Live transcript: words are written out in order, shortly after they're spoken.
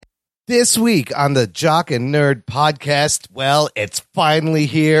This week on the Jock and Nerd podcast, well, it's finally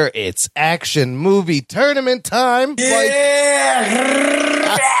here. It's action movie tournament time.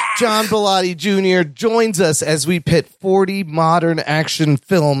 Yeah. John Bellotti Jr. joins us as we pit 40 modern action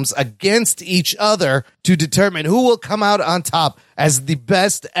films against each other to determine who will come out on top as the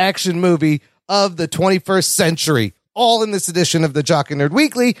best action movie of the 21st century. All in this edition of the Jock and Nerd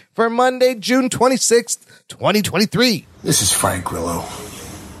Weekly for Monday, June 26th, 2023. This is Frank Grillo.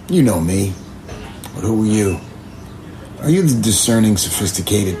 You know me. But who are you? Are you the discerning,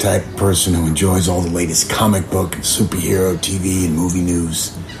 sophisticated type of person who enjoys all the latest comic book and superhero TV and movie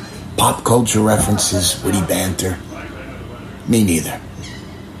news? Pop culture references, witty banter? Me neither.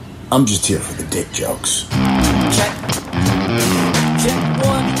 I'm just here for the dick jokes. Check. Check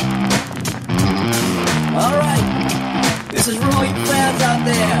one. All right. This is for all you fans out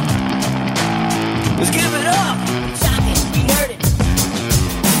there. Let's give it up. Shock it. We heard it.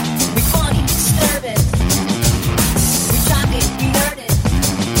 We funny. Disturb it. We shock it. We heard it.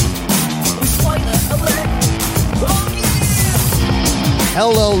 We spoiler alert. Oh, yeah.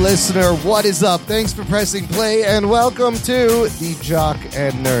 Hello, listener. What is up? Thanks for pressing play and welcome to the Jock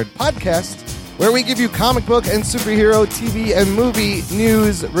and Nerd podcast, where we give you comic book and superhero TV and movie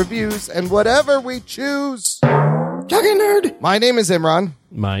news, reviews, and whatever we choose. Jock and Nerd. My name is Imran.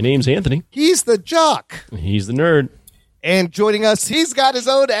 My name's Anthony. He's the Jock. He's the nerd. And joining us, he's got his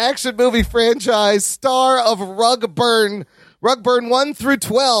own action movie franchise, star of Rugburn 1 through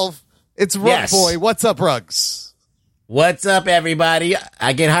 12. It's Rug Yes. Boy. What's up, Rugs? What's up, everybody?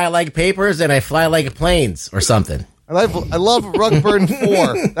 I get high like papers and I fly like planes or something. I love Rugburn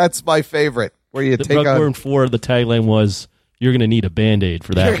 4. That's my favorite. Where you The take Rugburn on 4, the tagline was, "You're going to need a Band-Aid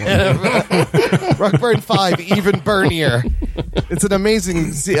for that one." Rugburn 5, even burnier. It's an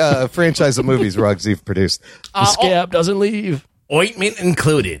amazing franchise of movies, Rugs, you've produced. The scab doesn't leave. Ointment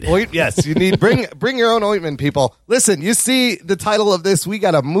included. Yes, you need bring your own ointment, people. Listen, you see the title of this. We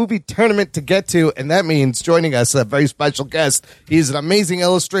got a movie tournament to get to, and that means joining us a very special guest. He's an amazing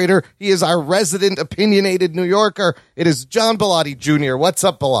illustrator. He is our resident opinionated New Yorker. It is John Bellotti Jr. What's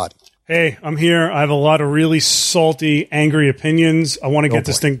up, Bellotti? Hey, I'm here. I have a lot of really salty, angry opinions. I want to get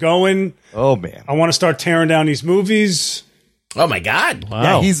this thing going. Oh man, I want to start tearing down these movies. Oh, my God.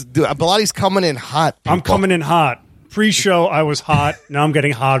 Wow. yeah, Bellotti's coming in hot. People. I'm coming in hot. Pre-show, I was hot. Now I'm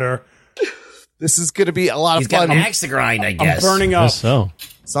getting hotter. This is going to be a lot He's of got fun. an axe to grind, I I'm guess. burning up. Guess so.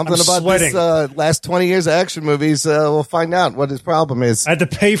 Something I'm about sweating. this last 20 years of action movies. We'll find out what his problem is. I had to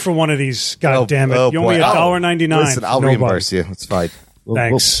pay for one of these. God damn it. oh, You owe me boy. $1.99. Listen, I'll Nobody. reimburse you. It's fine.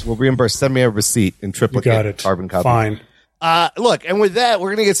 Thanks. We'll reimburse. Send me a receipt in You triplicate got it. carbon copy. Fine. Look, and with that, we're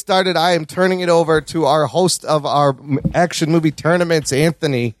going to get started. I am turning it over to our host of our action movie tournaments,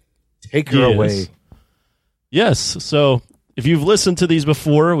 Anthony. Take her Yes. away. Yes. So if you've listened to these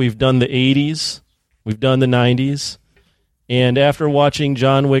before, we've done the 80s. We've done the 90s. And after watching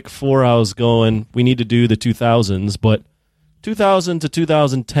John Wick 4, I was going, we need to do the 2000s. But 2000 to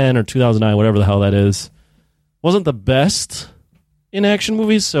 2010 or 2009, whatever the hell that is, wasn't the best in action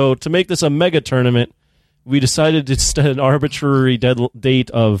movies. So to make this a mega tournament, we decided to set an arbitrary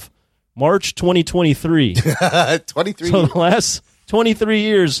date of March 2023. 23. So the last 23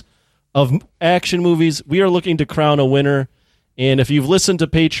 years of action movies, we are looking to crown a winner. And if you've listened to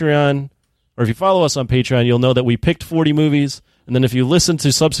Patreon, or if you follow us on Patreon, you'll know that we picked 40 movies. And then if you listen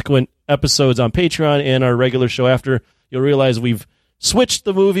to subsequent episodes on Patreon and our regular show after, you'll realize we've switched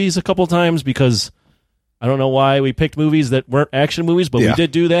the movies a couple times because I don't know why we picked movies that weren't action movies, but we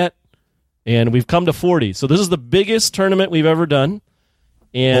did do that. And we've come to 40. So this is the biggest tournament we've ever done.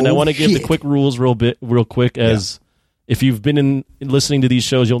 And I want to give the quick rules real quick, as if you've been in listening to these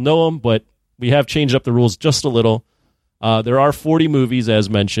shows, you'll know them, but we have changed up the rules just a little. There are 40 movies, as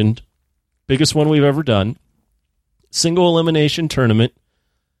mentioned. Biggest one we've ever done. Single elimination tournament.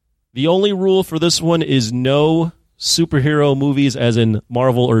 The only rule for this one is no superhero movies, as in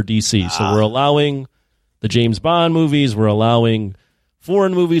Marvel or DC. So we're allowing the James Bond movies. We're allowing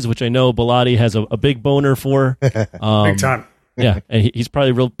foreign movies, which I know Bellotti has a big boner for. Big time. Yeah, and he's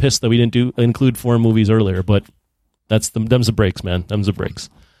probably real pissed that we didn't include foreign movies earlier, but them's the breaks, man. Them's the breaks.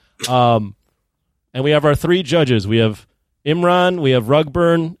 And we have our three judges. We have Imran, we have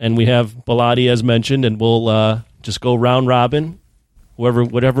Rugburn, and we have Bellotti, as mentioned, and we'll just go round robin.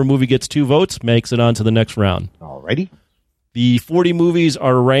 Whatever movie gets 2 votes makes it on to the next round. Alrighty. The 40 movies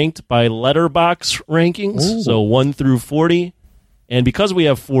are ranked by letterbox rankings, so 1 through 40. And because we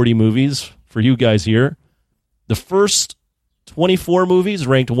have 40 movies for you guys here, the first 24 movies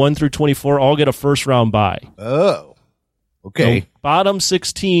ranked 1 through 24 all get a first round bye. Oh. Okay. So bottom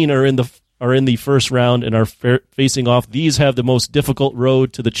 16 are in the are in the first round and are facing off. These have the most difficult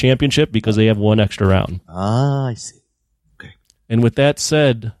road to the championship because they have one extra round. Ah, I see. And with that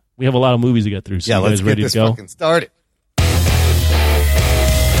said, we have a lot of movies to get through. So Yeah, you let's guys ready get this to go? fucking started.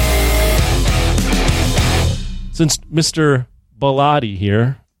 Since Mr. Bellotti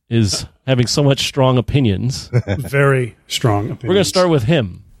here is having so much strong opinions, Very strong opinion. we're going to start with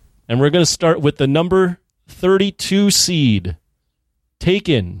him. And we're going to start with the number 32 seed,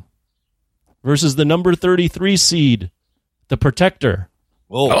 Taken, versus the number 33 seed, The Protector.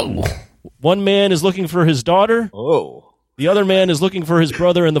 Whoa. One man is looking for his daughter. Whoa. The other man is looking for his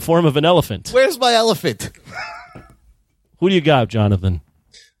brother in the form of an elephant. Where's my elephant? Who do you got, Jonathan?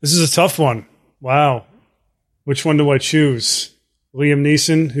 This is a tough one. Wow. Which one do I choose? Liam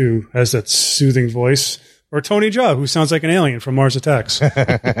Neeson, who has that soothing voice, or Tony Jaa, who sounds like an alien from Mars Attacks?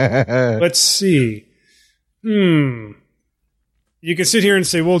 Let's see. You can sit here and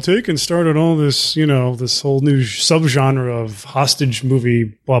say, well, Taken started all this, this whole new subgenre of hostage movie,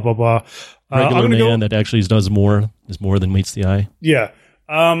 blah, blah, blah. Regular I'm gonna man that actually is more than meets the eye. Yeah.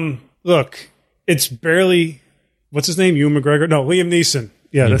 Look, it's barely, what's his name? Ewan McGregor? No, Liam Neeson.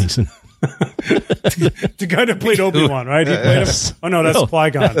 Yeah, that's the guy that played Obi-Wan, right? He played him. Oh, no, that's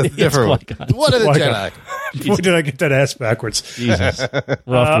Qui-Gon. Different. What are the Qui-Gon. Jedi? Boy, did I get that ass backwards. Jesus.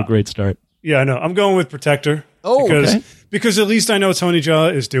 We're off to a great start. Yeah, I know. I'm going with Protector. Oh, because at least I know Tony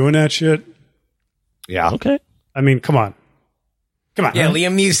Jaa is doing that shit. Yeah. Okay. I mean, come on. Yeah,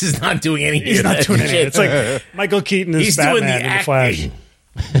 Liam Neeson's not doing anything. He's of not that doing shit. anything. It's like Michael Keaton is He's doing Batman the in The Flash.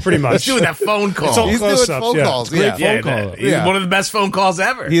 acting. Pretty much. He's doing that phone call. It's all He's doing close-ups, phone yeah. calls. It's a Yeah. great phone Yeah, call. he's Yeah. one of the best phone calls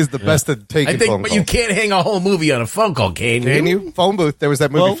ever. He is the best at taking I think, phone but calls. you can't hang a whole movie on a phone call, can you? Phone booth. There was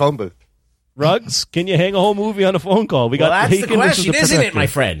that movie, Well, Phone Booth. Rugs, can you hang a whole movie on a phone call? We Well, got that's the Taken versus question, The isn't it, Protector. my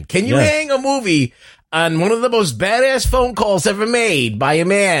friend? Can you Yes. hang a movie on one of the most badass phone calls ever made by a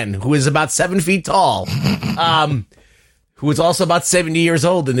man who is about 7 feet tall, who is also about 70 years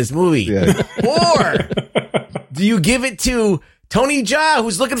old in this movie? Yeah. Or do you give it to Tony Jaa,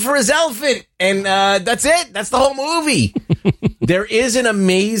 who's looking for his elephant, and that's it? That's the whole movie. There is an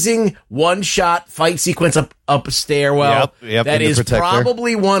amazing one-shot fight sequence up a stairwell Yep, that in The is Protector.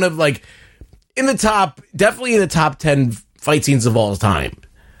 probably one of, like, definitely in the top 10 fight scenes of all time.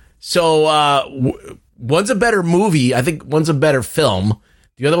 So one's a better movie. I think one's a better film.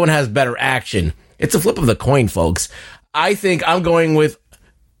 The other one has better action. It's a flip of the coin, folks. I think I'm going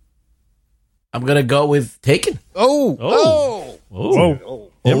to go with Taken. Oh. Whoa.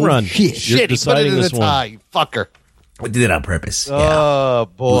 Imran, Shit, you're he put it deciding in the this one. tie, you fucker. I did it on purpose. Oh,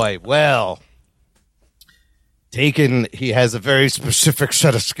 boy. Well, Taken, he has a very specific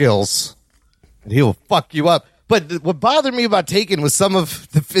set of skills. And he will fuck you up. But what bothered me about Taken was some of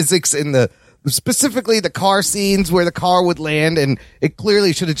the physics in specifically the car scenes where the car would land, and it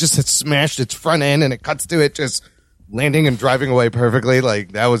clearly should have just had smashed its front end, and it cuts to it just landing and driving away perfectly.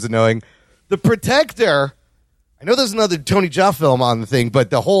 Like, that was annoying. The Protector, I know there's another Tony Jaa film on the thing, but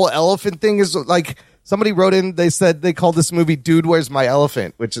the whole elephant thing is like, somebody wrote in, they said they called this movie Dude, Where's My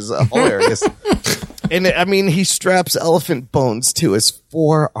Elephant, which is hilarious. And I mean, he straps elephant bones to his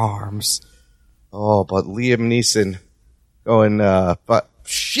forearms. Oh, but Liam Neeson going, but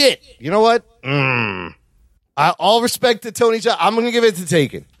shit, you know what? All respect to Tony Jaa, I'm going to give it to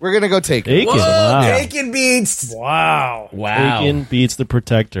Taken. We're going to go Taken. Taken. Whoa, Wow. Taken beats. Wow. Wow. Taken beats The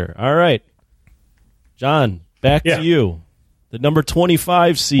Protector. All right. John, back Yeah. to you. The number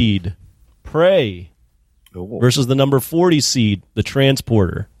 25 seed, Prey, versus the number 40 seed, The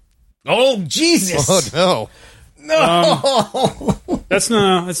Transporter. Oh, Jesus. Oh, no. No. It's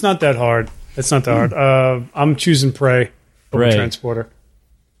not that hard. It's not that hard. I'm choosing Prey over Prey. Transporter.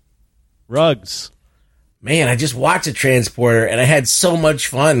 Rugs. Man, I just watched a Transporter, and I had so much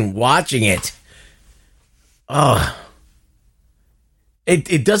fun watching it. Oh.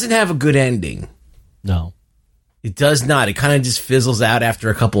 It doesn't have a good ending. No. It does not. It kind of just fizzles out after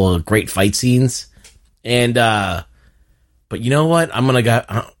a couple of great fight scenes. And but you know what? I'm gonna go.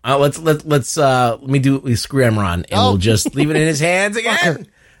 Let me do screw Emron, and we'll just leave it in his hands again.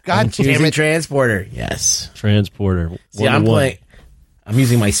 God I'm damn choosing it. Transporter. Yes. Transporter. See, I'm 1-1. playing. I'm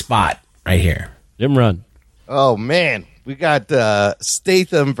using my spot right here. Imran. Oh, man. We got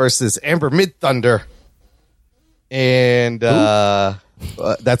Statham versus Amber Midthunder. And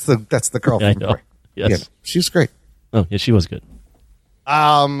that's the girl Yeah, I from know. Prey. Yes. Yeah, she's great. Oh, yeah, she was good.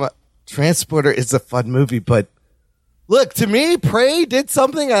 Transporter is a fun movie, but look, to me, Prey did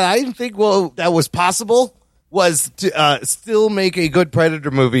something that I didn't think that was possible, was to still make a good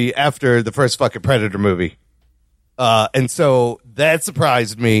Predator movie after the first fucking Predator movie. And so that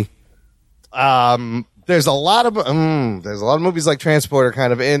surprised me. There's a lot of movies like Transporter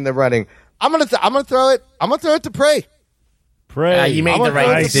kind of in the running. I'm gonna throw it. I'm gonna throw it to Prey. Prey. You made I'm the gonna right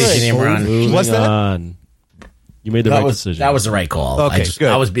throw it to Prey. decision, Imran. Moving What's that? on. You made the right decision. That was the right call. Okay, good.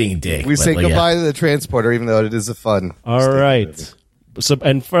 I was being a dick. We but, say like, goodbye to the transporter, even though it is a fun. All right. So,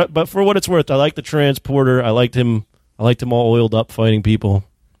 but for what it's worth, I like the transporter. I liked him all oiled up fighting people.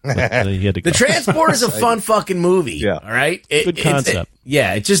 But, he had to The go. Transporter is a fun fucking movie. Yeah. All right. Good concept.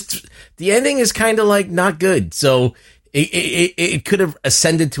 It just the ending is kind of like not good. So it could have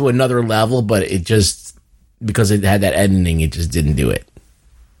ascended to another level, but it just because it had that ending, it just didn't do it.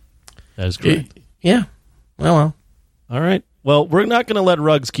 That is correct. Yeah. Well. All right. Well, we're not going to let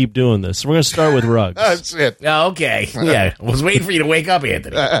Ruggs keep doing this. We're going to start with Ruggs. That's it. Oh, okay. Yeah. I was waiting for you to wake up,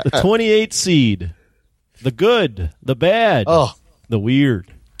 Anthony. The 28 seed, the good, the bad, the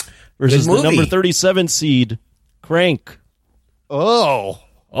weird, versus Good the movie. number 37 seed, Crank. Oh,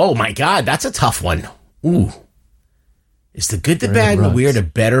 Oh my God, that's a tough one. Ooh. Is The Good, the Brandon Bad, and the Ruggs. Weird a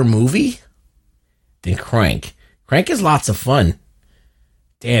better movie than Crank? Crank is lots of fun.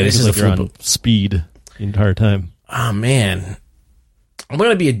 Damn, this It's is like a you're flip. on speed the entire time. Oh man, I'm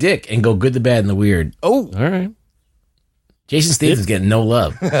gonna be a dick and go Good, the Bad, and the Weird. All right. Jason Statham's getting no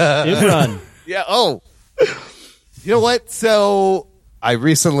love. Imran. yeah. Oh, you know what? So I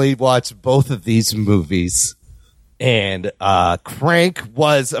recently watched both of these movies, and Crank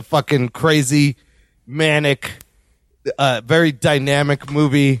was a fucking crazy, manic, very dynamic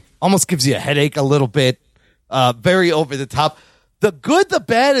movie. Almost gives you a headache a little bit. Very over the top. The Good, the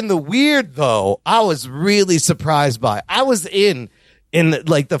Bad, and the Weird, though, I was really surprised by. I was in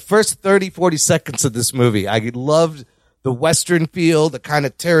like the first 30, 40 seconds of this movie. I loved the Western feel, the kind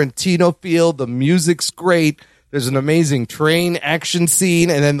of Tarantino feel. The music's great. There's an amazing train action scene,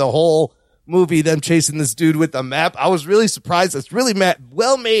 and then the whole movie, them chasing this dude with a map. I was really surprised. It's really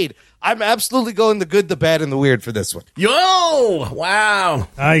well made. I'm absolutely going the Good, the Bad, and the Weird for this one. Yo! Wow.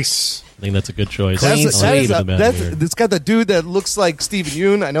 Nice. I think that's a good choice. Clean I like sweep. the bad and weird. It's got the dude that looks like Steven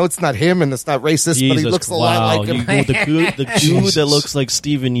Yeun. I know it's not him and it's not racist, but he Jesus, looks a wow. lot like him. You go the dude that looks like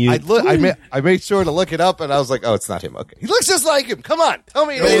Steven Yeun. I made sure to look it up, and I was like, "Oh, it's not him." Okay, he looks just like him. Come on, tell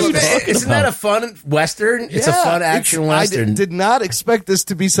me. Isn't that a fun Western? It's a fun action Western. I did not expect this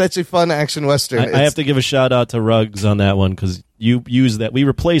to be such a fun action Western. I have to give a shout out to Ruggs on that one because you used that. We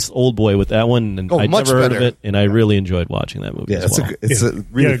replaced Old Boy with that one, and I'd much never heard better. of it, and I really enjoyed watching that movie Yeah, as well. it's a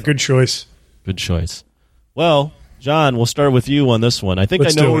really Good choice. Good choice. Well, John, we'll start with you on this one. I think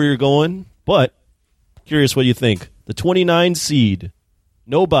Let's I know do it. where you're going, but curious what you think. The 29 seed,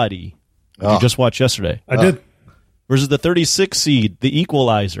 Nobody, that you just watched yesterday, I did. versus the 36 seed, The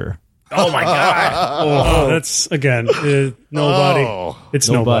Equalizer. Oh my God. Oh, that's again nobody. Oh. It's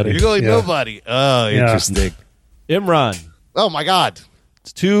Nobody. nobody. You're going Yeah. nobody. Oh, interesting. Imran, Oh my God.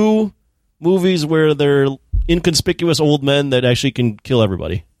 it's two movies where they're inconspicuous old men that actually can kill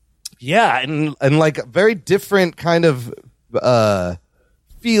everybody. Yeah, and like very different kind of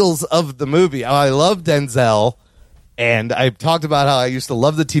feels of the movie. I love Denzel, and I've talked about how I used to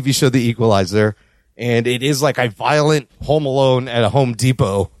love the TV show The Equalizer, and it is like a violent Home Alone at a Home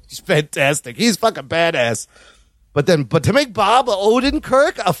Depot. He's fantastic. He's fucking badass. But to make Bob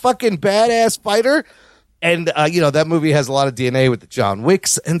Odenkirk a fucking badass fighter, and that movie has a lot of DNA with the John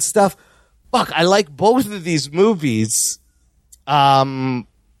Wicks and stuff. Fuck, I like both of these movies. I'm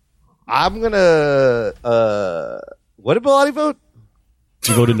gonna. What did Bilal vote?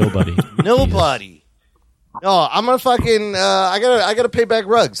 You go to Nobody. Nobody. No, I'm gonna fucking. I gotta pay back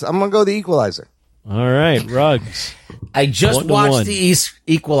Ruggs. I'm gonna go The Equalizer. All right, Ruggs. I just 1-1. watched the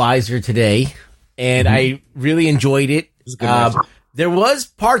Equalizer today, and I really enjoyed it. There was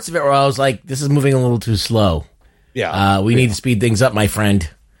parts of it where I was like, this is moving a little too slow. Yeah. We need to speed things up, my friend.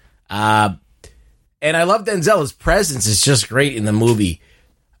 And I love Denzel. His presence is just great in the movie.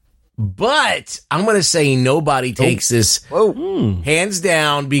 But I'm going to say Nobody takes this hands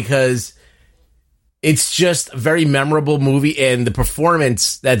down because it's just a very memorable movie, and the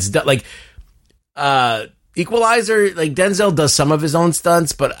performance that's done, like Equalizer, like Denzel does some of his own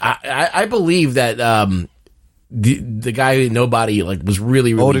stunts, but I believe that the guy in Nobody like was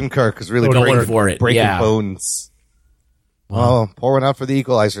really Odenkirk is really Going breaking, for it, breaking yeah. bones. Oh, pour one out for The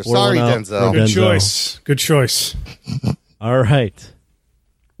Equalizer. Pour Sorry, one out Denzel. for Good Denzel. choice. Good choice. All right.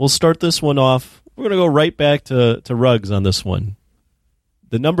 We'll start this one off. We're going to go right back to Ruggs on this one.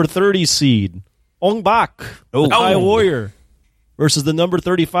 The number 30 seed, Ong Bak, the Thai Warrior, versus the number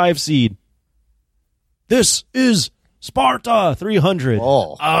 35 seed. This is Sparta 300.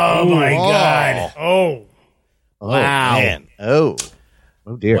 Oh. Oh my God! Oh, Wow! Man. Oh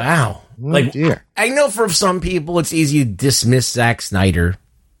dear. Wow! Like dear. I know for some people it's easy to dismiss Zack Snyder.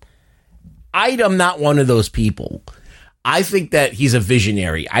 I'm not one of those people. I think that he's a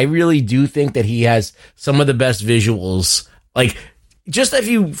visionary. I really do think that he has some of the best visuals. Like, just if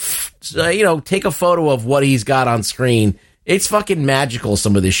you, take a photo of what he's got on screen, it's fucking magical,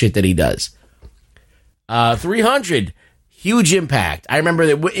 some of the shit that he does. 300, huge impact. I remember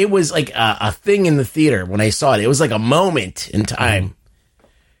that it was like a thing in the theater when I saw it. It was like a moment in time.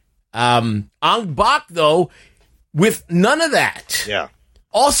 Ong Bak, though, with none of that,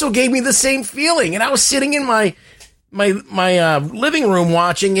 also gave me the same feeling. And I was sitting in my living room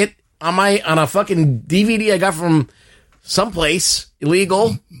watching it on a fucking DVD I got from someplace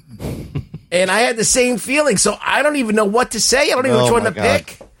illegal, and I had the same feeling. So I don't even know what to say. I don't even know which one to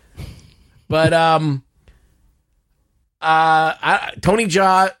pick. But Tony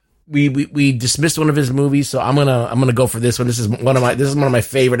Jaa, we dismissed one of his movies, so I'm gonna go for this one. This is one of my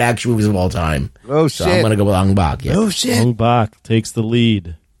favorite action movies of all time. Oh So shit! I'm gonna go with Ong Bak. Yeah. Oh shit! Ong Bak takes the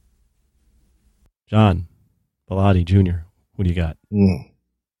lead. John Bellotti Jr., what do you got?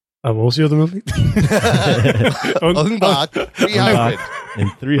 What was the other movie? Ong Bak, 300.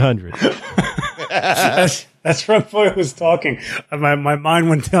 And 300. That's right before I was talking. My mind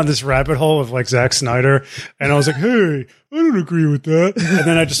went down this rabbit hole of like Zack Snyder, and I was like, "Hey, I don't agree with that." And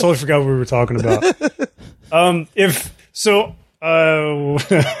then I just totally forgot what we were talking about. I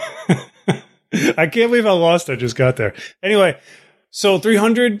can't believe how lost I just got there. Anyway, so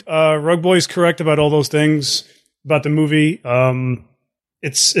 300. Rug Boy's correct about all those things about the movie.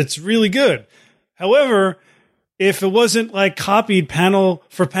 It's really good. However, if it wasn't like copied panel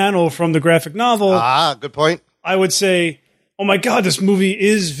for panel from the graphic novel, Good point. I would say, oh my God, this movie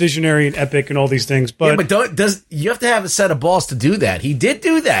is visionary and epic and all these things. But, You have to have a set of balls to do that. He did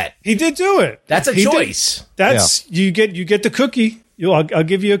do that. he did do it. That's a He did. choice. You get the cookie. I'll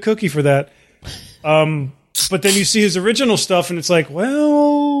give you a cookie for that. But then you see his original stuff, and it's like,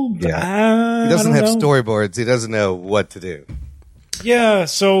 well, He doesn't I have don't know. storyboards. He doesn't know what to do. Yeah,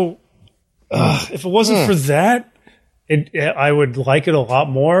 so if it wasn't for that, I would like it a lot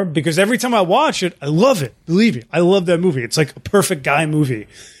more, because every time I watch it, I love it. Believe me, I love that movie. It's like a perfect guy movie.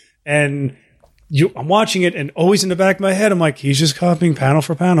 And I'm watching it, and always in the back of my head, I'm like, he's just copying panel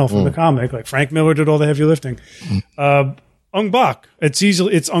for panel from the comic. Like Frank Miller did all the heavy lifting. Ong Bak.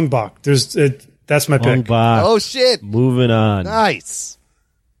 It's Ong Bak. That's my Ong pick. Bak. Oh shit! Moving on. Nice.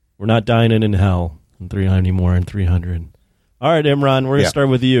 We're not dining in hell in 300 anymore in 300. All right, Imran, we're going to start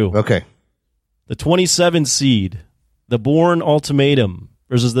with you. Okay. The 27 seed, The Bourne Ultimatum,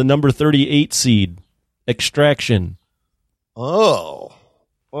 versus the number 38 seed, Extraction. Oh.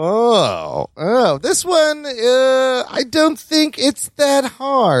 This one, I don't think it's that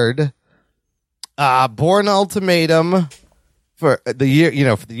hard. Bourne Ultimatum for the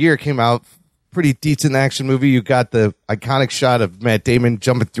year it came out. Pretty decent action movie. You got the iconic shot of Matt Damon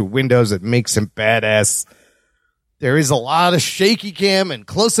jumping through windows that makes him badass. There is a lot of shaky cam and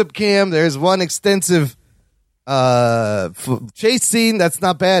close-up cam. There's one extensive chase scene that's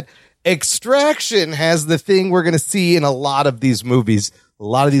not bad. Extraction has the thing we're going to see in a lot of these movies. A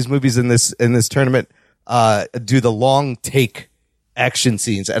lot of these movies in this tournament do the long take action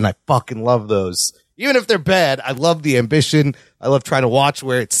scenes, and I fucking love those. Even if they're bad, I love the ambition. I love trying to watch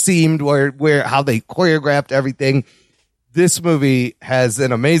where it seemed, where how they choreographed everything. This movie has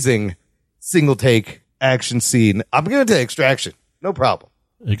an amazing single take action scene. I'm going to take Extraction. No problem.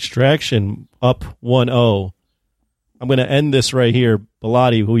 Extraction up 1-0. I'm going to end this right here.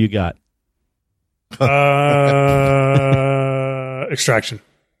 Bellotti, who you got? Extraction.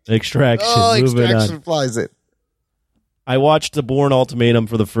 Extraction. Oh, Moving Extraction on. flies it. I watched The Bourne Ultimatum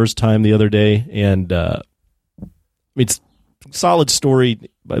for the first time the other day, and it's a solid story,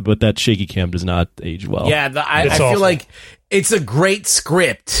 but that shaky cam does not age well. Yeah, I It's feel awful. like it's a great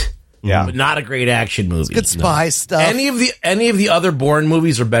script, Yeah. but not a great action movie. Good spy stuff. Any of the other Bourne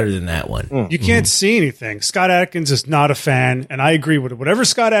movies are better than that one. You can't see anything. Scott Adkins is not a fan, and I agree with it. Whatever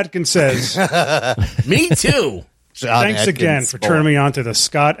Scott Adkins says, Me too. John thanks again Atkins. for turning me on to the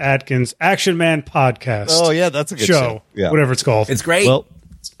Scott Adkins Action Man podcast. Oh, yeah, that's a good show. Yeah. Whatever it's called. It's great. Well,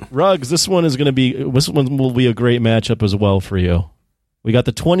 Ruggs, this one will be a great matchup as well for you. We got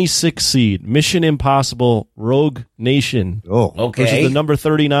the 26 seed, Mission Impossible Rogue Nation. Oh, okay. Versus the number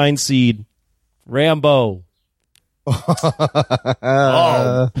 39 seed, Rambo. When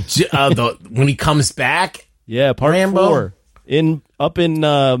he comes back, Yeah, part Rambo? 4. Up in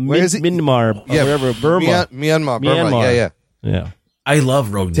Where is he? Myanmar, yeah, wherever, Burma. Myanmar. Myanmar. Yeah. Yeah. I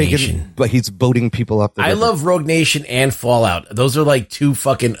love Rogue Nation. But he's boating people up the I river. love Rogue Nation and Fallout. Those are like two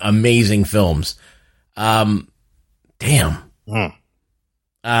fucking amazing films. Damn.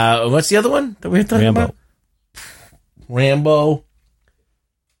 What's the other one that we were talking Rambo. about? Rambo.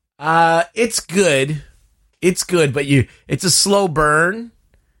 It's good. it's good, but it's a slow burn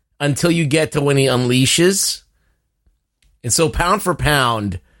until you get to when he unleashes. And so pound for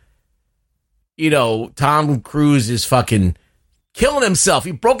pound, Tom Cruise is fucking killing himself.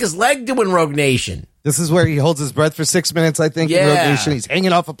 He broke his leg doing Rogue Nation. This is where he holds his breath for 6 minutes, I think, in Rogue Nation. He's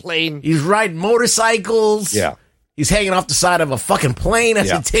hanging off a plane. He's riding motorcycles. Yeah. He's hanging off the side of a fucking plane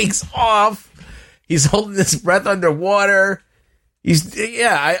as it takes off. He's holding his breath underwater.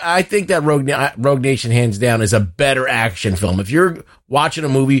 I think that Rogue Nation, hands down, is a better action film. If you're watching a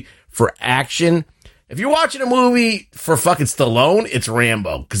movie for action, if you're watching a movie for fucking Stallone, it's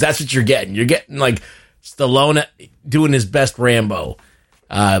Rambo, because that's what you're getting. You're getting like Stallone doing his best Rambo.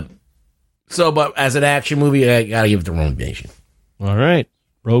 But as an action movie, I gotta give it to Rogue Nation. All right.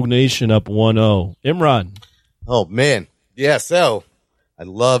 Rogue Nation up 1-0. Imran. Oh, man. Yeah, so I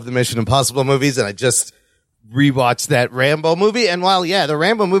love the Mission Impossible movies, and I just rewatched that Rambo movie. And while, the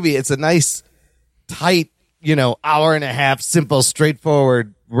Rambo movie, it's a nice, tight, hour and a half, simple,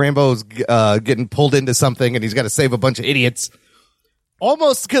 straightforward. Rambo's getting pulled into something, and he's got to save a bunch of idiots.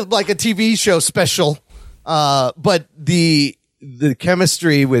 Almost like a TV show special. But the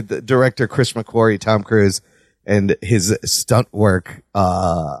chemistry with director Chris McQuarrie, Tom Cruise, and his stunt work,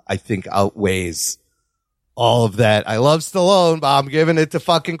 I think outweighs all of that. I love Stallone, but I'm giving it to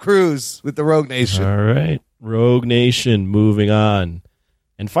fucking Cruise with the Rogue Nation. All right. Rogue Nation, moving on.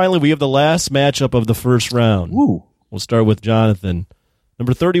 And finally, we have the last matchup of the first round. Ooh. We'll start with Jonathan.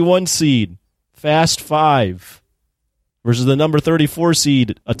 Number 31 seed, Fast 5, versus the number 34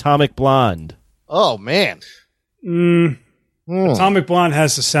 seed, Atomic Blonde. Oh, man. Atomic Blonde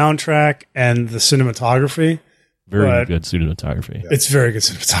has the soundtrack and the cinematography. Very good cinematography. It's very good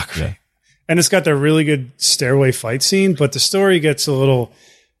cinematography. Yeah. And it's got that really good stairway fight scene, but the story gets a little,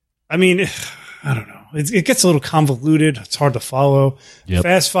 I don't know. It gets a little convoluted. It's hard to follow. Yep.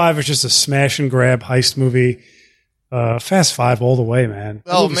 Fast 5 is just a smash and grab heist movie. Fast 5 all the way, man.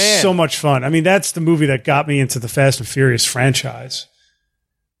 Oh, man. So much fun. That's the movie that got me into the Fast and Furious franchise.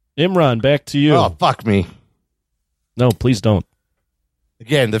 Imran, back to you. Oh, fuck me. No, please don't.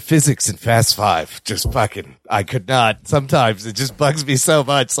 Again, the physics in Fast 5, just fucking, I could not. Sometimes it just bugs me so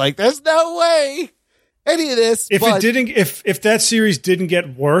much. Like, there's no way any of this. If that series didn't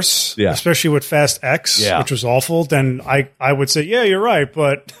get worse, especially with Fast X, which was awful, then I would say, yeah, you're right,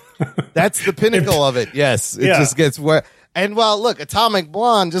 but that's the pinnacle of it. Yes, it just gets worse. And while look, Atomic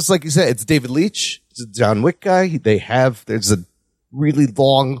Blonde, just like you said, it's David Leitch, it's a John Wick guy. There's a really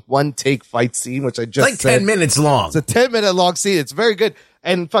long one take fight scene, which I just said. 10 minutes long. It's a 10-minute long scene. It's very good.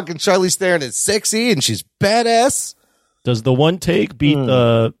 And fucking Charlize Theron is sexy and she's badass. Does the one take beat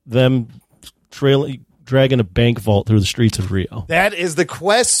them dragging a bank vault through the streets of Rio? That is the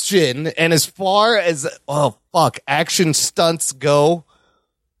question. And as far as action stunts go,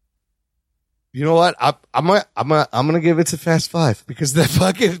 you know what? I'm gonna give it to Fast 5 because the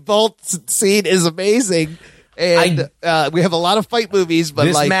fucking vault scene is amazing. And we have a lot of fight movies, but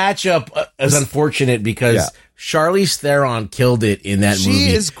this matchup is unfortunate because Charlize Theron killed it in that movie.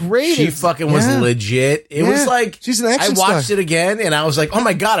 She is great. She fucking was legit. It was like she's an action I watched it again and I was like, oh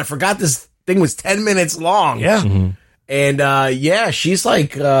my god, I forgot this thing was 10 minutes long. Yeah. Mm-hmm. And she's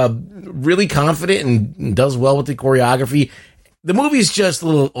like really confident and does well with the choreography. The movie's just a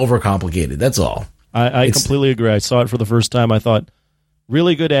little overcomplicated. That's all. I completely agree. I saw it for the first time. I thought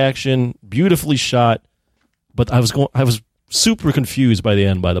really good action, beautifully shot. But I was super confused by the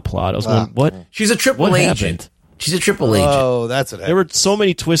end by the plot. I was going, what? She's a triple agent. She's a triple agent. Oh, that's what happened. There were so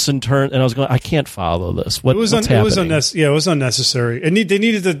many twists and turns, and I was going, I can't follow this. What's happening? It was unnecessary. And they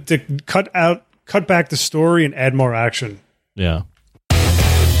needed to cut back the story and add more action. Yeah.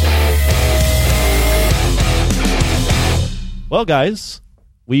 Well, guys,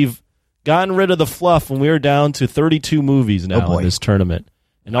 we've gotten rid of the fluff, and we are down to 32 movies now in this tournament.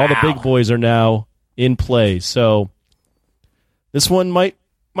 And all the big boys are now in play. So this one might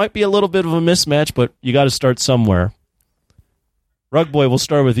be a little bit of a mismatch, but you got to start somewhere. Rug Boy, we'll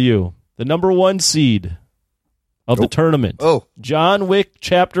start with you. The number 1 seed of the tournament. Oh. John Wick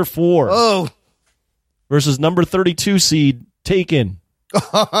Chapter 4. Oh. Versus number 32 seed, Taken.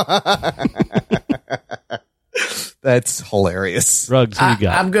 That's hilarious. Rugs, who you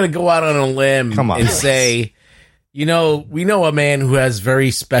got? I'm going to go out on a limb and say, we know a man who has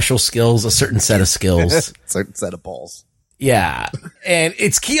very special skills, a certain set of skills. Certain set of balls. Yeah. And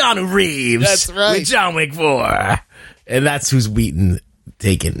it's Keanu Reeves. That's right. With John Wick 4. And that's who's beaten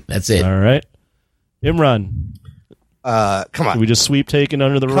Taken. That's it. All right. Imran. Come on. Did we just sweep Taken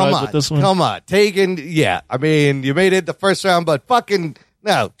under the rug with this one? Come on. Taken, yeah. I mean, you made it the first round, but fucking,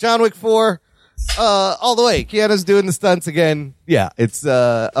 no. John Wick 4, all the way. Keanu's doing the stunts again. Yeah, it's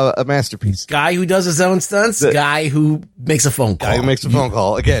a masterpiece. Guy who does his own stunts, guy who makes a phone call. Guy who makes a phone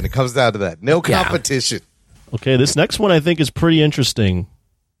call. Again, it comes down to that. No competition. Okay, this next one I think is pretty interesting,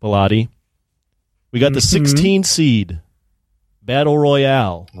 Bilotti. We got the 16 seed Battle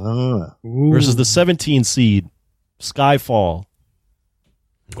Royale versus the 17 seed Skyfall.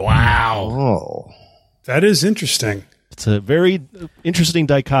 Wow. Oh. That is interesting. It's a very interesting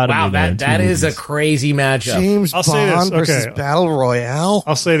dichotomy. Wow, there in that two is a movies. crazy matchup. James I'll say this, Bond versus okay. Battle Royale?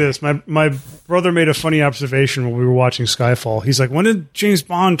 I'll say this. My brother made a funny observation when we were watching Skyfall. He's like, when did James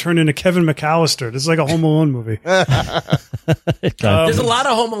Bond turn into Kevin McAllister? This is like a Home Alone movie. There's a lot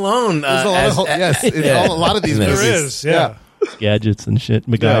of Home Alone. There's a lot a lot of these There movies. is, yeah. gadgets and shit,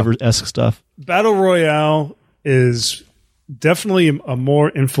 MacGyver-esque stuff. Battle Royale is definitely a more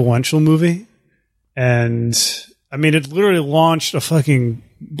influential movie. And, I mean, it literally launched a fucking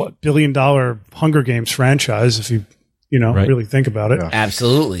billion-dollar Hunger Games franchise, if you Right. really think about it.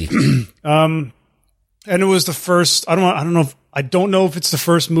 Absolutely. And it was the first. I don't know if it's the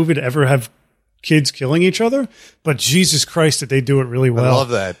first movie to ever have kids killing each other, but Jesus Christ, did they do it really I well? love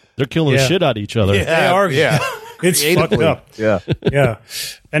that. They're killing the Yeah. shit out of each other. They are. Yeah. It's fucked Creatively. up. Yeah. Yeah,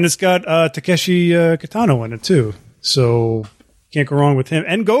 and it's got Takeshi Kitano in it too, so can't go wrong with him.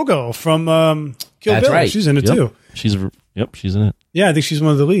 And Gogo from Kill That's Bill, right. she's in it Yep. too. She's in it. Yeah, I think she's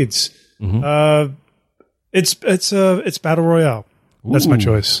one of the leads. It's Battle Royale. That's my Ooh.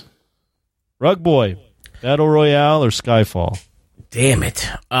 choice. Rug Boy, Battle Royale or Skyfall? Damn it.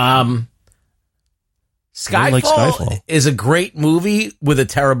 don't Skyfall, like Skyfall. is a great movie with a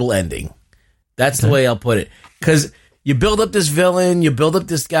terrible ending. That's the way I'll put it. Because you build up this villain, you build up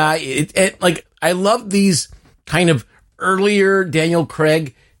this guy. I love these kind of earlier Daniel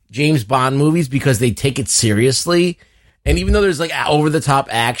Craig, James Bond movies because they take it seriously. And even though there's like over the top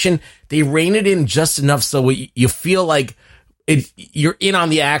action, they rein it in just enough so you feel like you're in on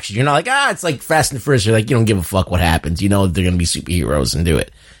the action. You're not like, it's like Fast and Furious. You're like, you don't give a fuck what happens. You know they're going to be superheroes and do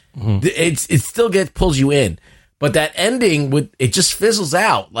it. It still pulls you in. But that ending, it just fizzles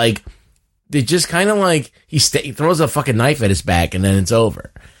out. Like, they just kind of like, he throws a fucking knife at his back and then it's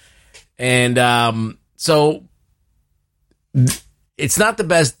over. And so it's not the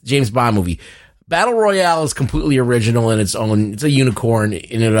best James Bond movie. Battle Royale is completely original in its own. It's a unicorn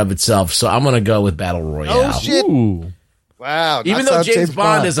in and of itself. So I'm going to go with Battle Royale. Oh, shit. Ooh. Wow. Even knocks though out James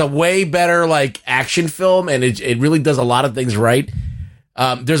Bond is a way better like action film and it really does a lot of things right.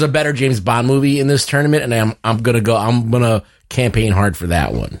 There's a better James Bond movie in this tournament, and I'm gonna campaign hard for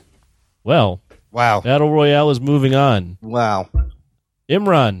that one. Well, Wow. Battle Royale is moving on. Wow.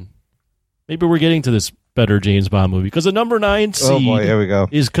 Imran, maybe we're getting to this better James Bond movie because the number 9 seed Oh, boy. Here we go.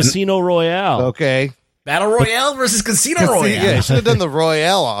 is Casino Royale. Okay. Battle Royale versus Casino Royale. Yeah, you should have done the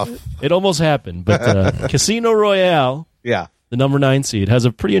Royale off. It almost happened, but Casino Royale, Yeah. the number 9 seed, has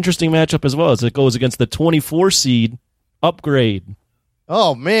a pretty interesting matchup as well as it goes against the 24 seed Upgrade.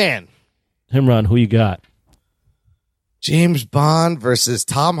 Oh, man. Imran, who you got? James Bond versus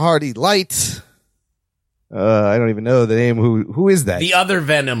Tom Hardy Light. I don't even know the name. Who is that? The other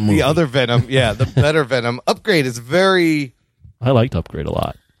Venom movie. The other Venom. Yeah, the better Venom. Upgrade is very... I liked Upgrade a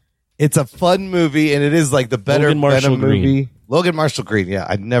lot. It's a fun movie, and it is like the better Logan Marshall Venom Green. movie. Logan Marshall Green. Yeah,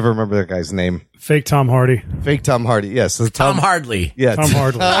 I never remember that guy's name. Fake Tom Hardy. Fake Tom Hardy. Yes. So Tom Hardley. Yeah, Tom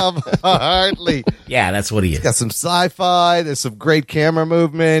Hardy. Tom Hardy. Yeah, that's what he is. Got some sci-fi. There's some great camera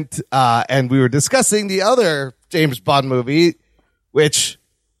movement. And we were discussing the other James Bond movie, which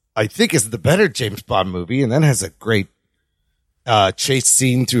I think is the better James Bond movie, and then has a great chase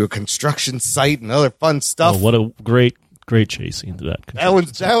scene through a construction site and other fun stuff. Oh, what a great chase scene to that.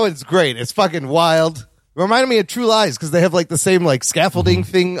 That one's great. It's fucking wild. Reminded me of True Lies because they have like the same like scaffolding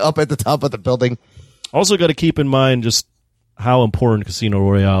thing up at the top of the building. Also got to keep in mind just how important Casino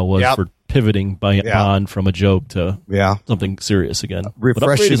Royale was Yep. for pivoting Bond from a joke to Yeah. something serious again. But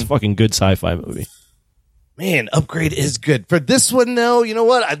Refreshing. Upgrade is a fucking good sci-fi movie. Man, Upgrade is good. For this one, though, you know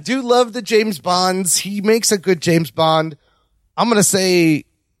what? I do love the James Bonds. He makes a good James Bond. I'm gonna say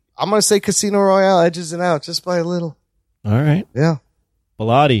Casino Royale edges it out just by a little. All right. Yeah.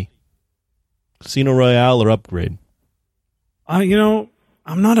 Bilotti, Casino Royale or Upgrade?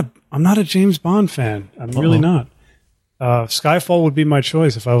 I'm not a James Bond fan. I'm really not. Skyfall would be my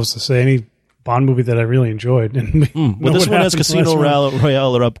choice if I was to say any Bond movie that I really enjoyed. And Well, this one has Casino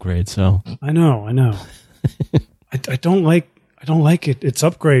Royale or Upgrade, so. I know. I don't like it. It's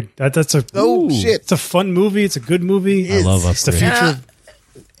Upgrade. That's a Shit. It's a fun movie. It's a good movie. I love It's the Upgrade. future.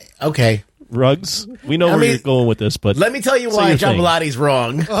 Okay. Rugs, we know where you're going with this, but Let me tell you Say why your John thing. Belotti's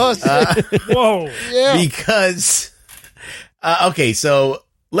wrong. Oh, shit. Whoa. Yeah. Because, okay, so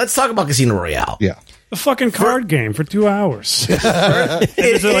let's talk about Casino Royale. Yeah. A fucking card game for 2 hours.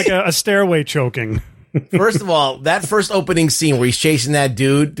 It's like a stairway choking. First of all, that first opening scene where he's chasing that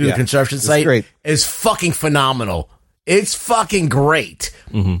dude through the construction site great. is fucking phenomenal. It's fucking great.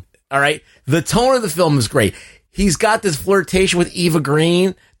 All right. The tone of the film is great. He's got this flirtation with Eva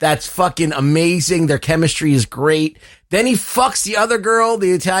Green. That's fucking amazing. Their chemistry is great. Then he fucks the other girl,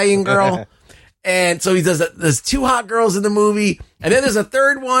 the Italian girl. And so he does that. There's 2 hot girls in the movie. And then there's a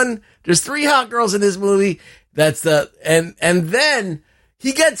third one. There's 3 hot girls in this movie. That's and then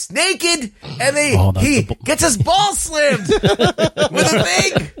he gets naked and he gets his ball slimmed with a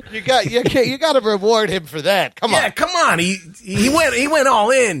thing. You got to reward him for that. Come on. Yeah, come on. He went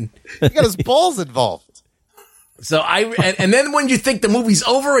all in. He got his balls involved. So and then when you think the movie's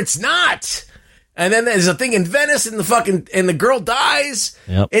over, it's not. And then there's a thing in Venice and the girl dies.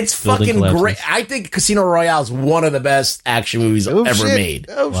 Yep. It's Building fucking collapses. great. I think Casino Royale is one of the best action movies ever made.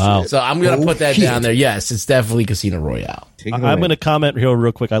 Wow. So I'm going to put that down there. Yes, it's definitely Casino Royale. I'm going to comment here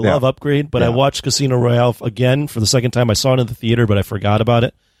real quick. I love Upgrade, but I watched Casino Royale again for the second time. I saw it in the theater, but I forgot about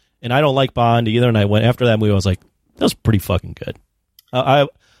it. And I don't like Bond either. And I went after that movie. I was like, that was pretty fucking good.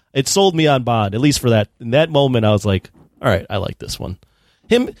 It sold me on Bond, at least for that. In that moment, I was like, all right, I like this one.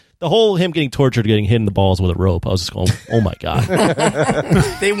 The whole getting tortured, getting hit in the balls with a rope. I was just going, oh my God.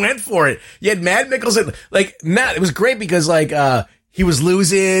 They went for it. You had Matt Mikkelsen. It was great because he was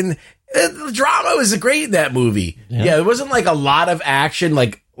losing. The drama was great in that movie. Yeah, there wasn't a lot of action,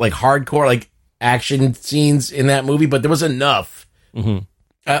 like hardcore action scenes in that movie, but there was enough.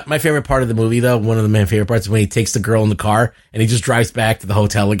 My favorite part of the movie, though, one of my favorite parts, is when he takes the girl in the car and he just drives back to the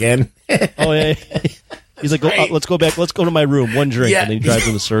hotel again. Oh yeah. He's like, let's go back. Let's go to my room. One drink, and then he drives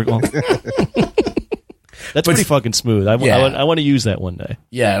in the circle. That's pretty fucking smooth. I want to use that one day.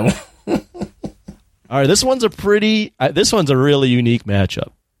 Yeah. All right, this one's a really unique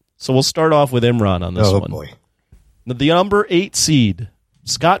matchup. So we'll start off with Imran on this one. Oh boy. The number 8 seed,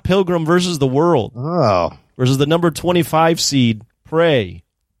 Scott Pilgrim versus the World, versus the number 25 seed, Prey.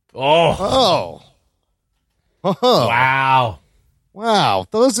 Wow. Wow,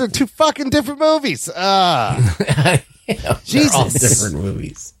 those are 2 fucking different movies. Jesus, all different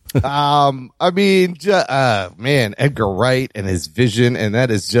movies. I mean, man, Edgar Wright and his vision, and that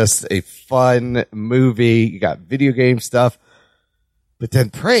is just a fun movie. You got video game stuff, but then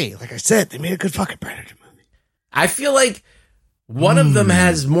Prey, like I said, they made a good fucking Predator movie. I feel like one of them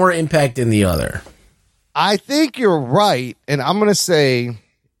has more impact than the other. I think you're right, and I'm gonna say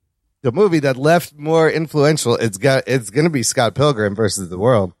the movie that left more influential, it's going to be Scott Pilgrim versus the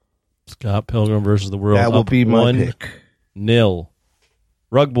World. Scott Pilgrim versus the World. That will be my pick. 1-0.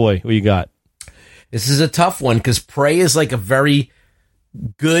 Rug Boy, who you got? This is a tough one because Prey is a very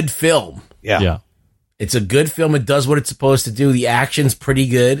good film. Yeah. It's a good film. It does what it's supposed to do. The action's pretty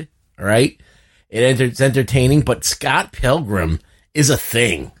good. All right. It's entertaining, but Scott Pilgrim is a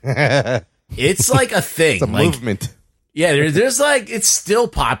thing. It's like a thing. It's a movement. Yeah, there's it's still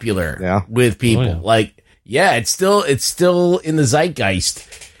popular with people. Oh, yeah. It's still in the zeitgeist.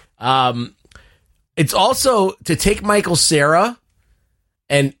 It's also to take Michael Cera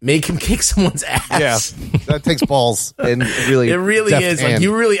and make him kick someone's ass. Yeah, that takes balls and really, it really is. hand.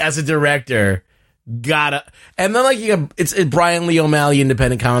 You really, as a director, gotta. And then it's Brian Lee O'Malley,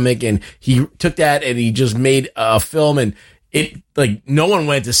 independent comic, and he took that and he just made a film, and it no one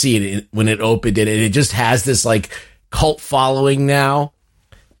went to see it when it opened, and it just has this cult following now,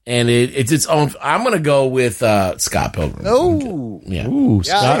 and it's its own. I'm gonna go with Scott Pilgrim. Oh, Yeah. Ooh,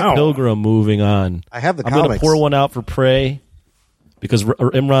 Scott Pilgrim moving on. I have the I'm going to comics. pour one out for Prey because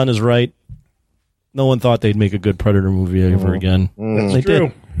Imran is right. No one thought they'd make a good Predator movie ever again. They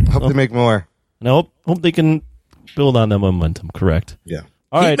True. did. Hope they make more. And I hope they can build on that momentum, correct? Yeah.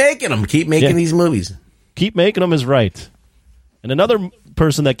 All Keep right. making them. Keep making these movies. Keep making them is right. And another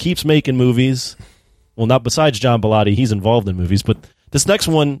person that keeps making movies, well, not besides John Bellotti, he's involved in movies, but this next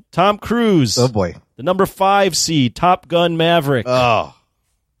one, Tom Cruise. Oh boy. The number 5 seed, Top Gun Maverick, Oh.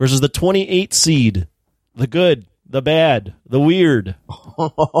 versus the 28 seed, the good, the bad, the weird.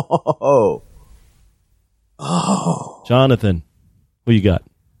 Oh. Jonathan, who you got?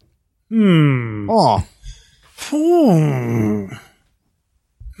 Oh.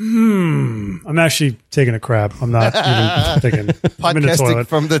 I'm actually taking a crap. I'm not even thinking. I'm in the Podcasting toilet.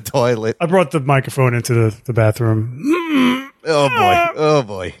 from the toilet. I brought the microphone into the bathroom. Oh boy. Oh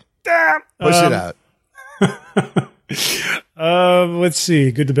boy. Push it out. Let's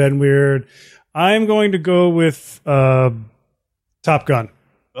see. Good to bad and weird. I'm going to go with Top Gun.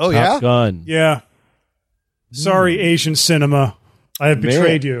 Oh Top yeah. Gun. Yeah. Sorry, Asian cinema. I have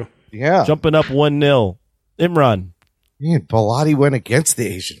betrayed you. Yeah. Jumping up 1-0. Imran. Man, Bilotti went against the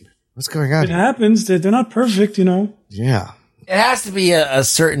Asian. What's going on? It happens. They're not perfect, you know. Yeah. It has to be a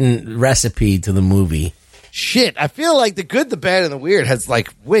certain recipe to the movie. Shit, I feel like The Good, the Bad, and the Weird has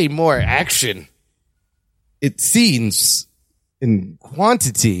like way more action. It seems in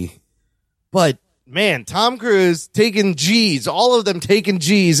quantity, but man, Tom Cruise taking G's, all of them taking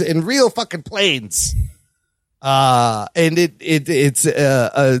G's in real fucking planes. And it's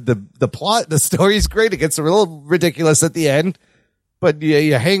the plot, the story's great. It gets a little ridiculous at the end, but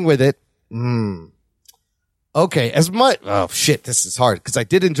you hang with it. Okay, as much. Oh shit, this is hard because I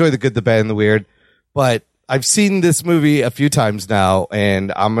did enjoy The Good, the Bad, and the Weird, but I've seen this movie a few times now,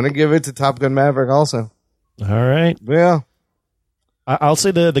 and I'm gonna give it to Top Gun Maverick also. All right. Yeah, I'll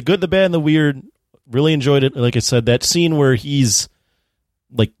say the Good, the Bad, and the Weird. Really enjoyed it. Like I said, that scene where he's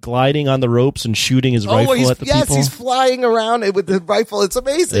like gliding on the ropes and shooting his rifle at the people. He's flying around with the rifle. It's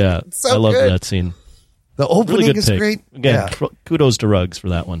amazing. Yeah, it's so I love good. that scene. The opening Really good is pick. great. Again, kudos to Ruggs for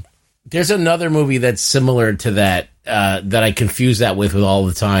that one. There's another movie that's similar to that that I confuse that with all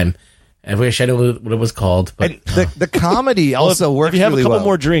the time. I wish I knew what it was called. But And the comedy also works If you have really a couple well.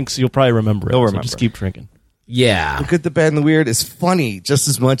 more drinks, you'll probably remember it. You'll So remember. just keep drinking. yeah, The Good, the Bad, and the Weird is funny just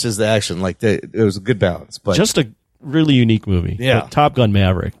as much as the action. Like it was a good balance. But Just a really unique movie. Yeah. But Top Gun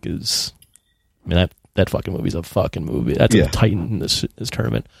Maverick is, I mean, that fucking movie's a fucking movie. That's Yeah. a titan in this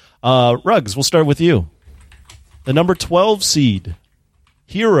tournament. Ruggs, we'll start with you. The number 12 seed,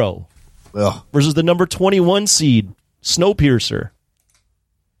 Hero, ugh. versus the number 21 seed, Snowpiercer.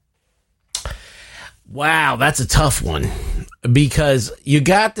 wow, that's a tough one because you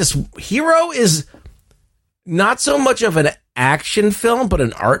got this. Hero is not so much of an action film, but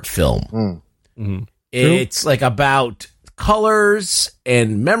an art film. It's like about colors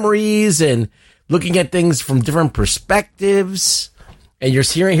and memories and looking at things from different perspectives. And you're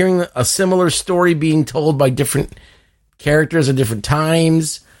hearing a similar story being told by different characters at different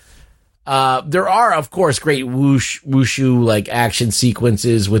times. There are, of course, great wushu like action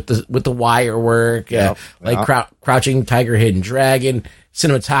sequences with the wire work, Crouching Tiger, Hidden Dragon.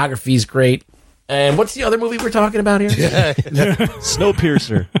 Cinematography is great. And what's the other movie we're talking about here?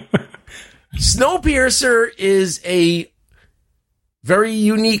 Snowpiercer. Snowpiercer is a very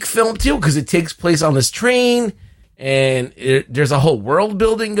unique film too because it takes place on this train and there's a whole world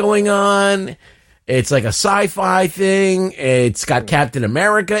building going on. It's like a sci-fi thing. It's got Captain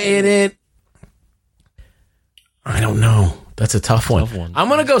America in it. I don't know. That's a tough one. I'm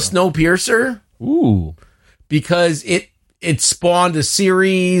going to go Snowpiercer Ooh. because it spawned a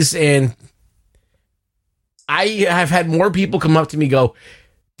series and I have had more people come up to me and go,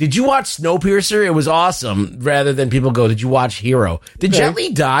 did you watch Snowpiercer? It was awesome. Rather than people go, did you watch Hero? Did Jet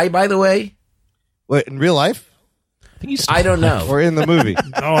Li die, by the way? What, in real life I don't know. or in the movie?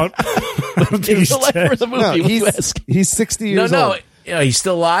 No, I don't think he's dead. the movie, No, what you ask? he's 60 No, years no. old. He's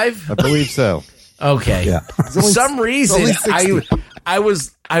still alive? I believe so. Okay. Yeah. For some reason, only 60. I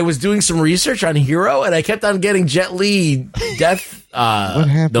was doing some research on Hero, and I kept on getting Jet Li death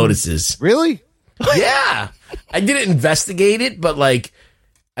happened? notices. Really? Yeah. I didn't investigate it, but, like,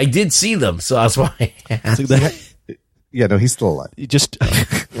 I did see them, so that's why I asked. Yeah, no, he's still alive. You just,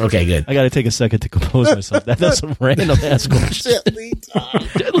 Okay, good. I got to take a second to compose myself. That's a random ass question.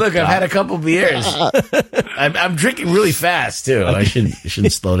 Look, I've had a couple beers. I'm drinking really fast, too. I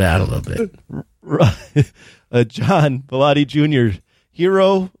should slow down a little bit. John Bellotti Jr.,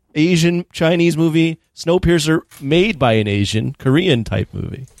 Hero, Asian Chinese movie, Snowpiercer, made by an Asian Korean type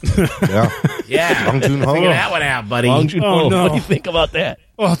movie. Yeah. Yeah. Bong Joon-ho. Figure that one out, buddy. Bong Joon-ho, Oh, no. what do you think about that?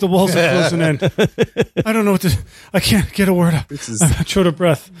 Oh, the walls are closing in. I don't know what to. I can't get a word out. I'm short of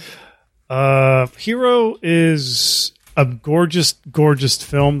breath. Hero is a gorgeous, gorgeous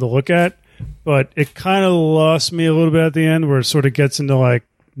film to look at, but it kind of lost me a little bit at the end, where it sort of gets into like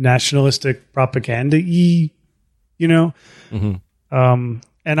nationalistic propaganda-y, you know.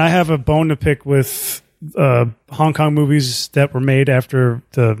 And I have a bone to pick with Hong Kong movies that were made after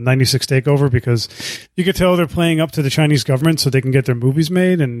the 96 takeover, because you could tell they're playing up to the Chinese government so they can get their movies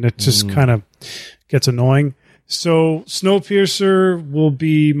made, and it just kind of gets annoying. So Snowpiercer will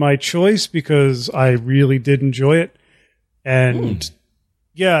be my choice because I really did enjoy it. And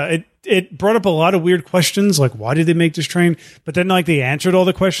yeah, it brought up a lot of weird questions, like why did they make this train? But then like they answered all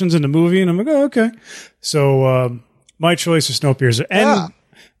the questions in the movie, and I'm like, oh, okay. So my choice is Snowpiercer. And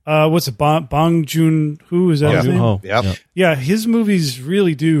what's it? Bong Joon-ho, is that his name? Joon-ho. Yep. Yeah, his movies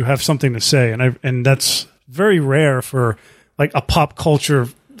really do have something to say, and that's very rare for like a pop culture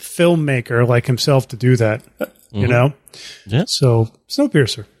filmmaker like himself to do that. You know, Yeah. So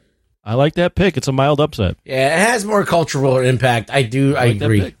Snowpiercer. I like that pick. It's a mild upset. Yeah, it has more cultural impact. I like that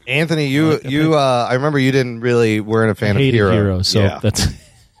agree. pick. Anthony, I remember you weren't a fan of Hated Hero. Hero, so Yeah.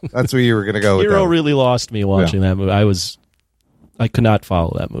 that's where you were going to go with Hero that. really lost me watching that movie. I could not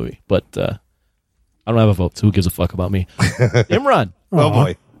follow that movie, but I don't have a vote, so who gives a fuck about me? Imran, Oh,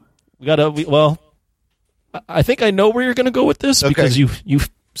 boy. I think I know where you're going to go with this because you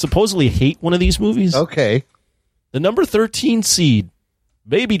supposedly hate one of these movies. Okay. The number 13 seed,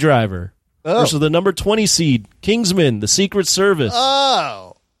 Baby Driver, versus the number 20 seed, Kingsman: The Secret Service.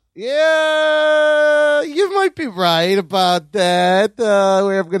 Oh. Yeah, you might be right about that.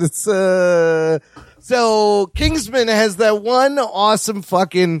 Where I'm going to... So, Kingsman has that one awesome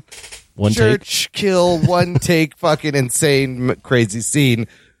fucking One church kill, one take fucking insane, crazy scene.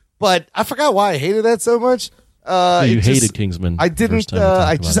 But I forgot why I hated that so much. You hated Kingsman. I the didn't. first time we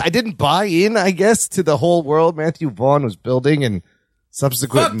talked about it. I didn't buy in. I guess to the whole world Matthew Vaughn was building and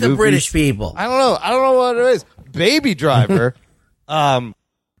subsequent Fuck the movies. British people. I don't know what it is. Baby Driver.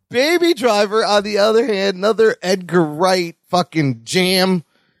 Baby Driver. On the other hand, another Edgar Wright fucking jam.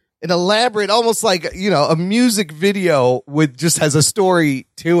 An elaborate, almost like a music video with just has a story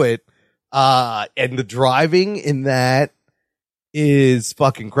to it. And the driving in that is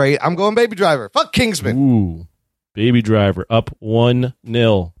fucking great. I'm going Baby Driver. Fuck Kingsman. Ooh, Baby Driver up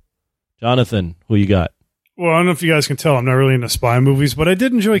 1-0. Jonathan, who you got? Well, I don't know if you guys can tell. I'm not really into spy movies, but I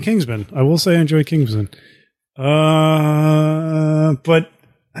did enjoy Kingsman. I will say I enjoyed Kingsman. But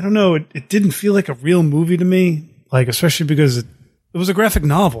I don't know. It didn't feel like a real movie to me. Like, especially because it was a graphic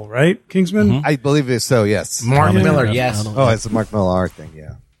novel, right? Kingsman? Mm-hmm. I believe it's so, yes. Mark Yeah. Miller, yes. Oh, it's the Mark Millar thing,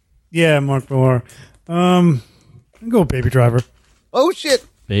 yeah. Yeah, Mark Millar. I'll go with Baby Driver. Oh, shit.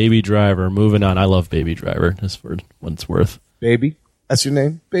 Baby Driver. Moving on. I love Baby Driver. Just for what it's worth. Baby? That's your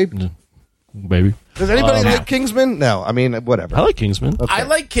name, babe? Baby. Does anybody like Kingsman? No, I mean, whatever. I like Kingsman. I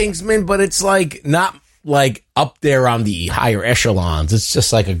like Kingsman, but it's like not like up there on the higher echelons. It's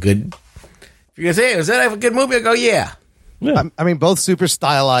just like a good. If you're gonna say, "Is that a good movie?" I go, "Yeah." Yeah. I mean, both super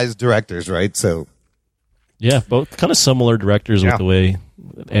stylized directors, right? So, Yeah, both kind of similar directors Yeah. with the way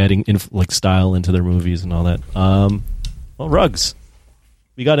adding style into their movies and all that. Well, Ruggs,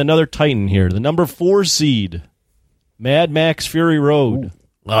 we got another Titan here. The number 4 seed, Mad Max: Fury Road,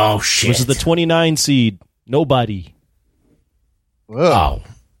 Oh shit! versus the 29 seed, Nobody. Oh,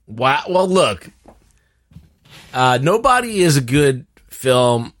 wow. Well, look, Nobody is a good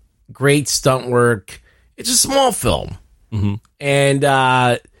film. Great stunt work. It's a small film, and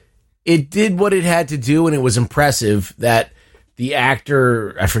it did what it had to do, and it was impressive that the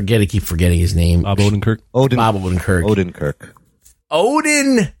actor, I keep forgetting his name. Bob Odenkirk. Bob Odenkirk.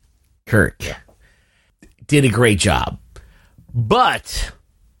 Odenkirk did a great job. But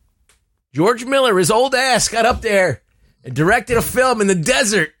George Miller, his old ass, got up there and directed a film in the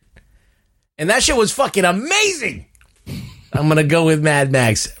desert. And that shit was fucking amazing. I'm going to go with Mad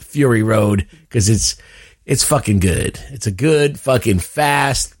Max Fury Road because it's fucking good. It's a good, fucking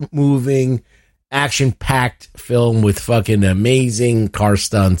fast moving, action packed film with fucking amazing car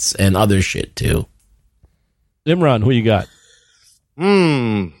stunts and other shit too. Imran, who you got?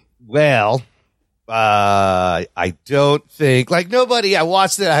 Well, I don't think Nobody. I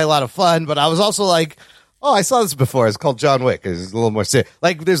watched it. I had a lot of fun, but I was also like, oh, I saw this before. It's called John Wick. It's a little more serious.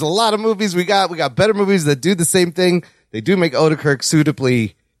 There's a lot of movies we got better movies that do the same thing. They do make Odenkirk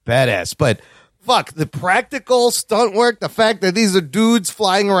suitably badass, but fuck the practical stunt work. The fact that these are dudes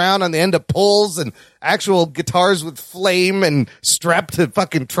flying around on the end of poles and actual guitars with flame and strapped to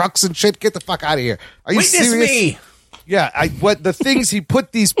fucking trucks and shit. Get the fuck out of here. Are you Witness serious? me. Yeah, what the things he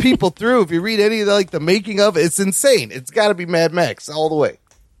put these people through. If you read any of the making of it, it's insane. It's got to be Mad Max all the way.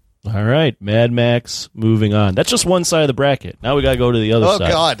 All right, Mad Max. Moving on. That's just one side of the bracket. Now we got to go to the other Oh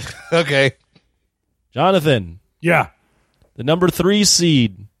side. God. Okay. Jonathan, Yeah. the number 3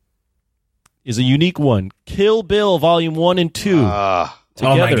 seed is a unique one. Kill Bill Volume 1 and 2 Oh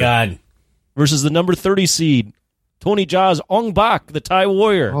my together god. versus the number 30 seed, Tony Jaa's Ong Bak, the Thai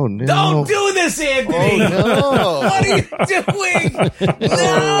Warrior. Oh no. Don't do this, Anthony. No. What are you doing?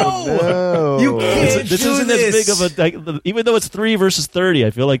 No. No. You can't This do isn't this. as big of a even though it's 3 versus 30.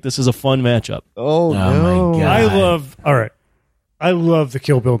 I feel like this is a fun matchup. Oh, no. my God. I love the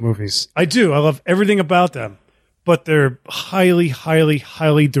Kill Bill movies. I do. I love everything about them, but they're highly, highly,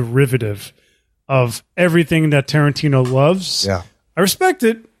 highly derivative of everything that Tarantino loves. Yeah. I respect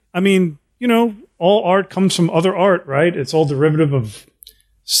it. I mean, all art comes from other art, right? It's all derivative of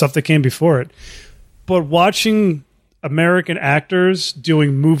stuff that came before it. But watching American actors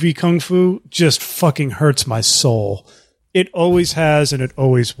doing movie kung fu just fucking hurts my soul. It always has and it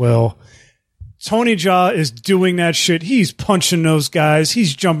always will. Tony Jaa is doing that shit. He's punching those guys.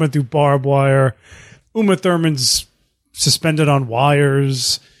 He's jumping through barbed wire. Uma Thurman's suspended on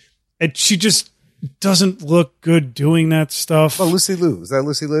wires. And she just doesn't look good doing that stuff. Oh, Lucy Liu. Is that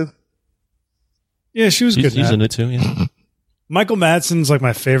Lucy Liu? Yeah, she was good. He's in it too. Yeah. Michael Madsen's like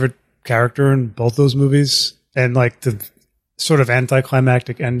my favorite character in both those movies. And like the sort of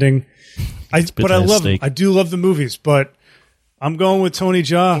anticlimactic ending. But I love him. I do love the movies, but I'm going with Tony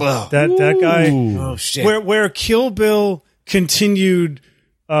Jaa. Wow. That guy. Oh shit! Where Kill Bill continued,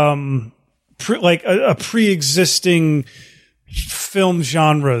 like a pre-existing film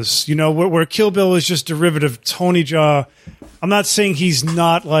genres. You know, where Kill Bill is just derivative. Tony Jaa. I'm not saying he's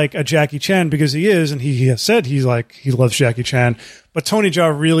not like a Jackie Chan, because he is, and he has said he loves Jackie Chan. But Tony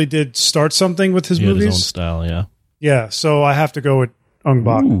Jaa really did start something with his He had movies. his own style, yeah. Yeah, so I have to go with Ong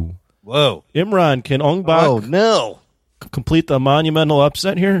Bak. Ooh. Whoa! Imran, can Ong Bak Oh no! complete the monumental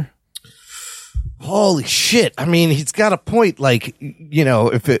upset here? Holy shit! I mean, he's got a point. Like, you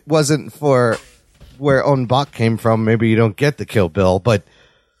know, if it wasn't for where On Bak came from, maybe you don't get the Kill Bill. But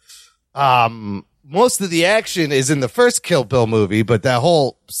most of the action is in the first Kill Bill movie. But that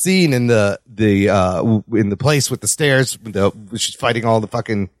whole scene in the place with the stairs, she's fighting all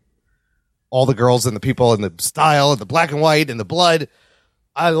the girls and the people and the style and the black and white and the blood.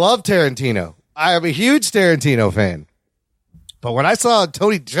 I love Tarantino. I am a huge Tarantino fan. But when I saw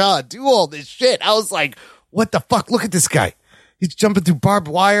Tony Jaa do all this shit, I was like, what the fuck? Look at this guy. He's jumping through barbed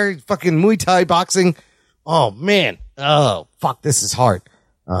wire, fucking Muay Thai boxing. Oh, man. Oh, fuck, this is hard.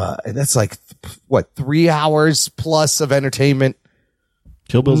 And that's like, 3 hours plus of entertainment?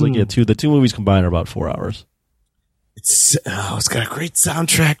 Kill Bill's like, the two movies combined are about 4 hours. It's got a great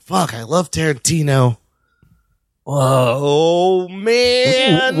soundtrack. Fuck, I love Tarantino. Oh,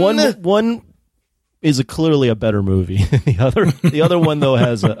 man. One is clearly a better movie than the other. The other one, though,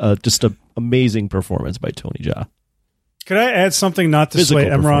 has just an amazing performance by Tony Jaa. Could I add something not to Physical sway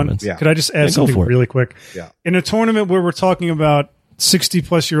Emron? performance. Yeah. Could I just add go something for it. really quick? Yeah. In a tournament where we're talking about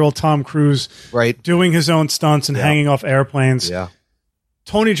 60-plus-year-old Tom Cruise Right. doing his own stunts and hanging off airplanes, Yeah.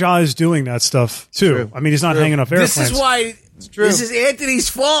 Tony Jaa is doing that stuff, too. True. I mean, he's not hanging off airplanes. This is why. true. This is Anthony's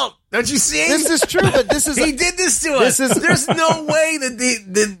fault. Don't you see? This is true, but this is... He did this to us. There's no way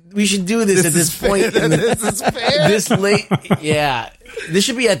that we should do this at this point. This is fair. This late. Yeah. This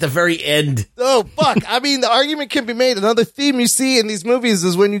should be at the very end. Oh, fuck. I mean, the argument can be made. Another theme you see in these movies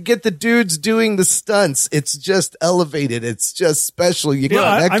is when you get the dudes doing the stunts, it's just elevated. It's just special. You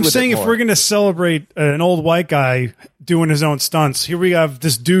Yeah, connect I'm with saying it if more. we're going to celebrate an old white guy doing his own stunts, here we have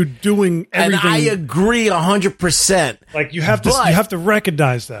this dude doing everything. And I agree 100%. Like you have to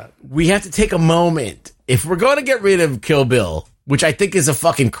recognize that. We have to take a moment. If we're going to get rid of Kill Bill, which I think is a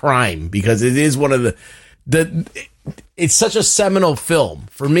fucking crime because it is one of it's such a seminal film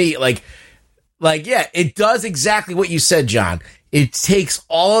for me. Like, yeah, it does exactly what you said, John. It takes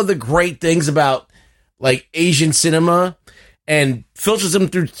all of the great things about like Asian cinema and filters them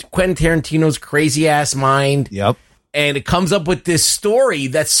through Quentin Tarantino's crazy ass mind. Yep. And it comes up with this story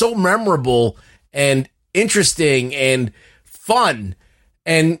that's so memorable and interesting and fun.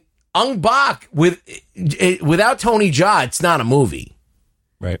 And Ong Bak, without Tony Jaa, it's not a movie.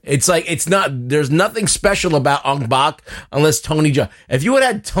 Right. It's like, there's nothing special about Ong Bak unless Tony Jaa. If you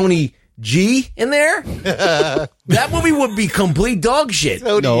had Tony G in there, that movie would be complete dog shit.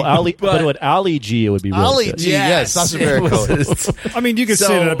 No, Ali, but with Ali G, it would be really Ali good. G, yes, Sasha Baron Cohen. I mean, you could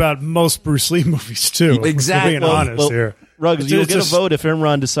say that about most Bruce Lee movies too. if we're Exactly. Being honest here. Ruggs, It's you'll get a just- vote if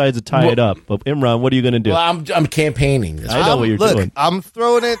Imran decides to tie it up. But Imran, what are you going to do? Well, I'm campaigning. I know what you're Look, doing. I'm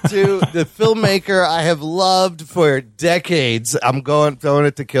throwing it to the filmmaker I have loved for decades. I'm throwing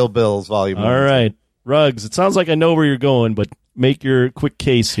it to Kill Bill's Volume 1. All right, Ruggs. It sounds like I know where you're going, but make your quick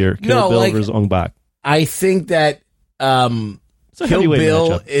case here. Kill No, Bill like- versus Ong Bak. I think that It's a Kill heavyweight Bill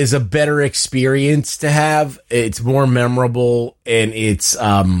matchup. is a better experience to have. It's more memorable and it's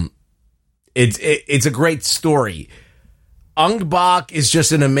a great story. Ong Bak is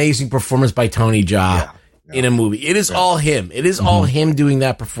just an amazing performance by Tony Jaa in a movie. It is all him. It is all him doing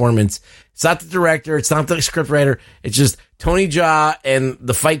that performance. It's not the director. It's not the scriptwriter. It's just Tony Jaa and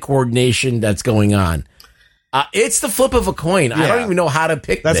the fight coordination that's going on. It's the flip of a coin. I don't even know how to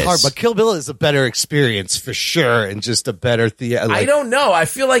pick That's this. hard, but Kill Bill is a better experience for sure, and just a better I don't know. I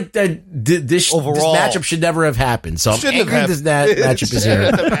feel like that this Overall. matchup should never have happened. So I'm Shouldn't angry have this matchup is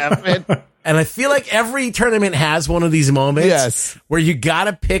here. happened. And I feel like every tournament has one of these moments Yes. where you got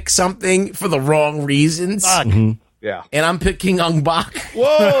to pick something for the wrong reasons. Yeah. And I'm picking Ong Bak. Whoa!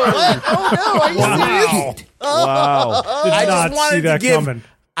 What? Oh no! Are you serious? Wow. Did I not just wanted see that to give. coming.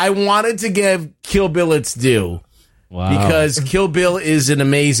 I wanted to give Kill Bill its due Wow. because Kill Bill is an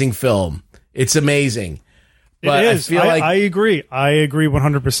amazing film. It's amazing. But it is. I feel like I agree. I agree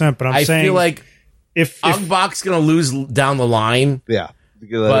 100%. But I'm saying feel like if Ong Bak's going to lose down the line. Yeah.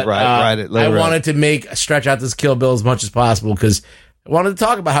 You let But it ride it. Let I it ride. wanted to stretch out this Kill Bill as much as possible because I wanted to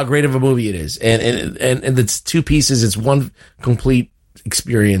talk about how great of a movie it is. And it's two pieces. It's one complete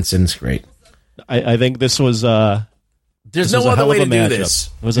experience, and it's great. I think this was There's this no was a other hell way of to a do matchup. this.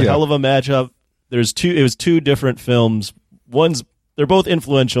 It was a hell of a matchup. It was two different films. They're both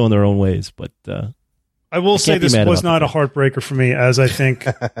influential in their own ways, but I will say can't be this mad was about not a heartbreaker for me, as I think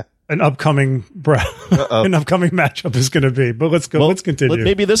an upcoming matchup is going to be. But let's go. well, let's continue.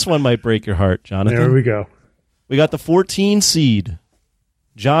 Maybe this one might break your heart, Jonathan. There we go. We got the 14 seed,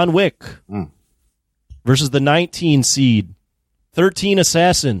 John Wick, versus the 19 seed, 13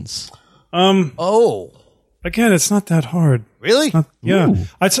 Assassins. Oh, Again, it's not that hard. really? Yeah, Ooh.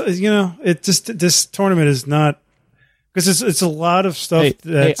 it just this tournament is not because it's a lot of stuff.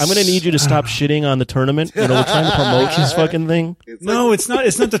 Hey, I'm going to need you to stop shitting on the tournament. We're trying to promote this fucking thing. No, it's not.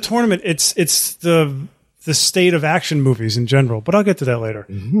 It's not the tournament. It's the state of action movies in general. But I'll get to that later.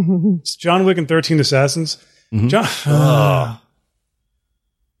 It's John Wick and 13 Assassins.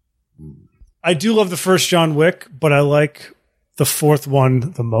 I do love the first John Wick, but I like the fourth one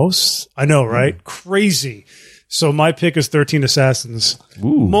the most. I know, right? Crazy. So my pick is 13 Assassins.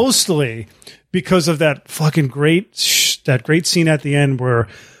 Ooh. Mostly because of that fucking great scene at the end where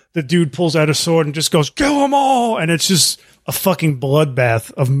the dude pulls out a sword and just goes, "Kill them all!" And it's just a fucking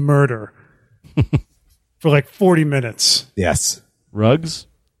bloodbath of murder for like 40 minutes. Yes. Rugs?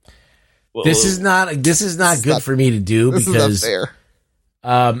 This is not good for me to do This because is unfair.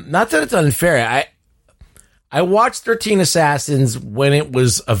 not that it's unfair. I watched 13 Assassins when it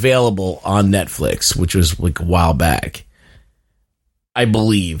was available on Netflix, which was like a while back, I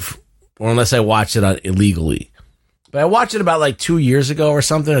believe, or unless I watched it illegally. But I watched it about like 2 years ago or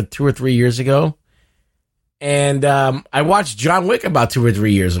something, or 2 or 3 years ago. And I watched John Wick about 2 or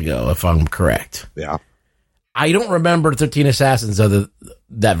 3 years ago, if I'm correct. Yeah. I don't remember 13 Assassins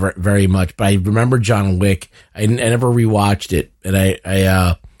that very much, but I remember John Wick. I never rewatched it, and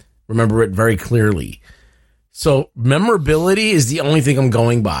I remember it very clearly. So memorability is the only thing I'm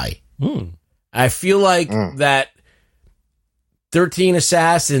going by. I feel like that 13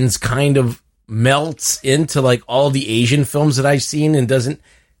 Assassins kind of melts into like all the Asian films that I've seen and doesn't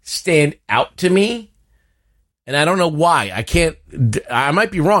stand out to me. And I don't know why. I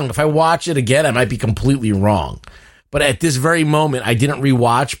might be wrong. If I watch it again, I might be completely wrong. But at this very moment, I didn't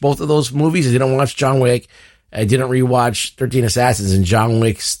rewatch both of those movies. I didn't watch John Wick. I didn't rewatch 13 Assassins, and John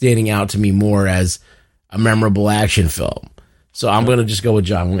Wick standing out to me more as a memorable action film. So I'm going to just go with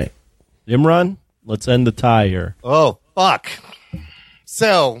John Wick. Imran, let's end the tie here. Oh, fuck.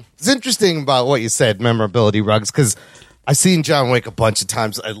 So, it's interesting about what you said, memorability rugs, because I've seen John Wick a bunch of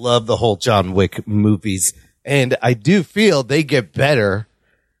times. I love the whole John Wick movies, and I do feel they get better.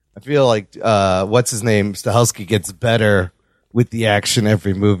 I feel like, what's his name? Stahelski gets better with the action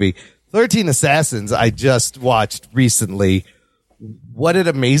every movie. 13 Assassins, I just watched recently. What an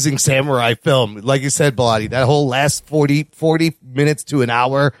amazing samurai film. Like you said, Bilotti, that whole last 40 minutes to an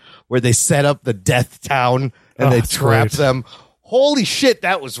hour where they set up the death town and they trap great. them. Holy shit,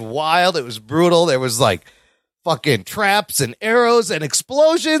 that was wild. It was brutal. There was like fucking traps and arrows and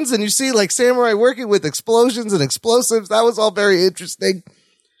explosions. And you see like samurai working with explosions and explosives. That was all very interesting.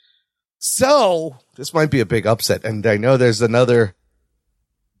 So this might be a big upset. And I know there's another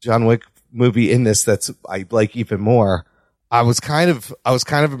John Wick movie in this that's I like even more. I was kind of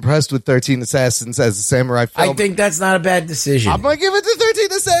impressed with 13 Assassins as a samurai film. I think that's not a bad decision. I'm going to give it to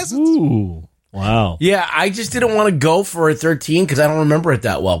 13 Assassins. Ooh. Wow. Yeah, I just didn't want to go for a 13 because I don't remember it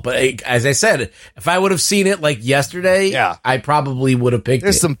that well. But as I said, if I would have seen it like yesterday, Yeah. I probably would have picked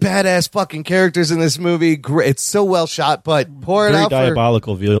There's it. some badass fucking characters in this movie. Great. It's so well shot, but pour it Very out for...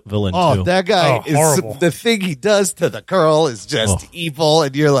 diabolical villain, Oh, too. that guy is horrible. the thing he does to the girl is just evil,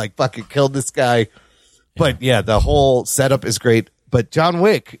 and you're like, fucking killed this guy. But yeah, the whole setup is great. But John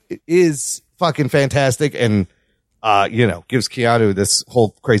Wick is fucking fantastic, and gives Keanu this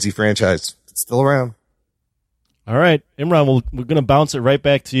whole crazy franchise. It's still around. All right, Imran, we're going to bounce it right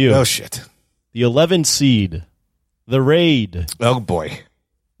back to you. Oh shit! The 11 seed, The Raid, Oh boy!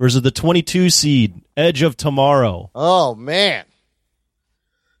 versus the 22 seed, Edge of Tomorrow. Oh man!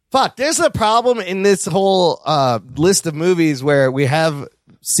 Fuck! There's a problem in this whole list of movies where we have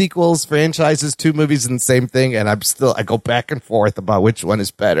sequels, franchises, two movies in the same thing, and I go back and forth about which one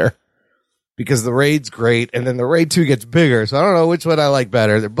is better. Because The Raid's great, and then The Raid 2 gets bigger, so I don't know which one I like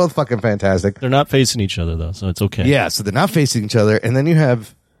better. They're both fucking fantastic. They're not facing each other, though, so it's okay. Yeah, so they're not facing each other, and then you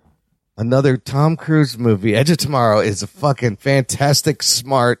have Another Tom Cruise movie. Edge of Tomorrow is a fucking fantastic,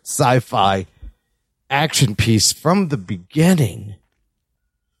 smart sci-fi action piece from the beginning.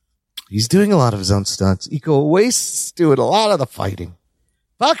 He's doing a lot of his own stunts. Iko Uwais doing a lot of the fighting.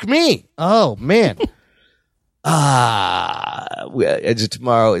 Fuck me. Oh, man. Edge of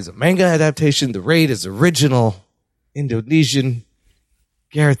Tomorrow is a manga adaptation. The Raid is original. Indonesian.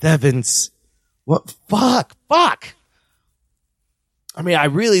 Gareth Evans. What? Fuck. I mean, I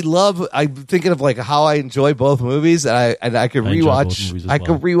really love. I'm thinking of like how I enjoy both movies, and I could rewatch. I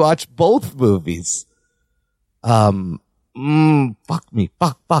could rewatch both movies. Fuck me.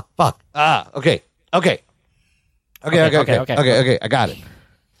 Fuck. Okay. I got it.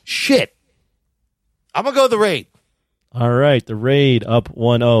 Shit. I'm gonna go with The Raid. All right, The Raid up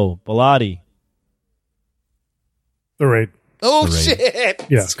 1-0. Bilotti. The Raid. Oh, The Raid. shit.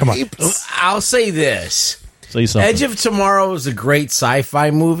 Yeah, come on. I'll say this. Say something. Edge of Tomorrow is a great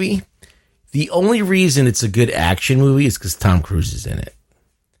sci-fi movie. The only reason it's a good action movie is because Tom Cruise is in it.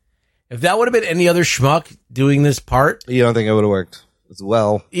 If that would have been any other schmuck doing this part, You don't think it would have worked as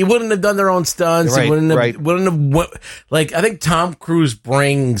well? he wouldn't have done their own stunts. Right, He wouldn't have, right. like, I think Tom Cruise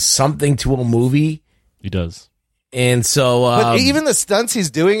brings something to a movie. He does. And so, But even the stunts he's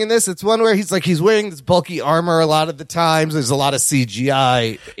doing in this, it's one where he's wearing this bulky armor a lot of the times. There's a lot of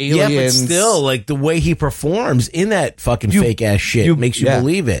CGI aliens. yeah, but still, like, the way he performs in that fucking fake ass shit makes you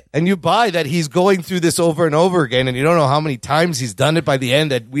believe it. And you buy that he's going through this over and over again, and you don't know how many times he's done it by the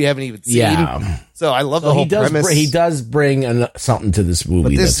end that we haven't even seen. Yeah. So I love the So whole he does. premise. He does bring something to this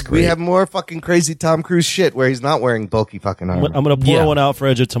movie. But that's great. we have more fucking crazy Tom Cruise shit where he's not wearing bulky fucking armor. I'm going to pour Yeah. one out for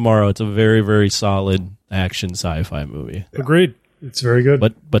Edge of Tomorrow. It's a very, very solid action sci-fi movie. Agreed. It's very good.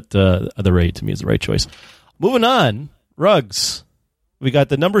 But The Raid to me is the right choice. Moving on, Rugs. We got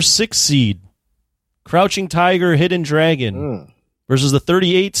the number 6 seed, Crouching Tiger, Hidden Dragon, versus the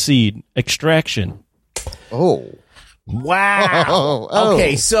 38 seed, Extraction. Oh. Wow. Oh.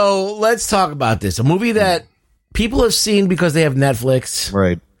 Okay, so let's talk about this. A movie that people have seen because they have Netflix.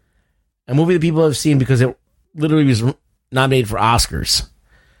 Right. A movie that people have seen because it literally was nominated for Oscars.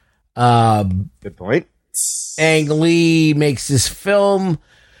 Good point. Ang Lee makes this film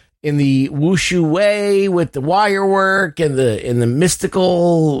in the wushu way with the wire work and the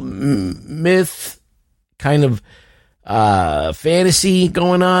mystical myth kind of fantasy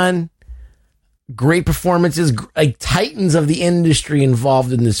going on. Great performances, like titans of the industry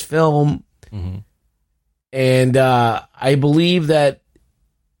involved in this film. Mm-hmm. And I believe that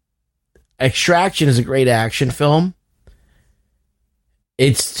Extraction is a great action film.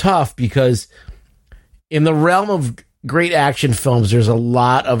 It's tough because in the realm of great action films, there's a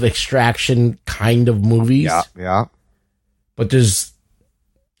lot of extraction kind of movies. Yeah. But there's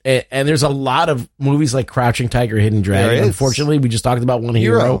a lot of movies like Crouching Tiger, Hidden There Dragon. is. Unfortunately, we just talked about one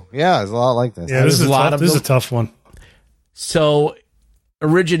hero. Yeah, it's a lot like this. yeah, this there's is a lot tough. of This is a them. tough one. So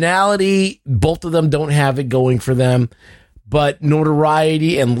originality, both of them don't have it going for them. But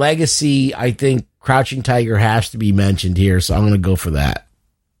notoriety and legacy, I think Crouching Tiger has to be mentioned here. So I'm going to go for that.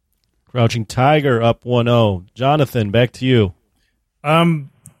 Crouching Tiger up 1-0. Jonathan, back to you. I am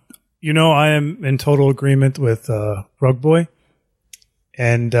in total agreement with Rug Boy.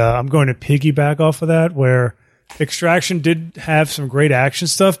 And I'm going to piggyback off of that, where Extraction did have some great action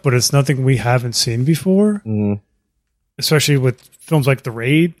stuff, but it's nothing we haven't seen before, especially with films like The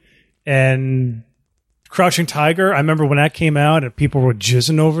Raid and Crouching Tiger. I remember when that came out and people were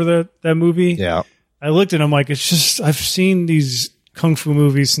jizzing over that movie. Yeah. I looked at him like, it's just, I've seen these kung fu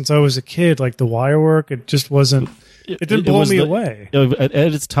movies since I was a kid, like The Wire Work. It just wasn't, it didn't blow me away. At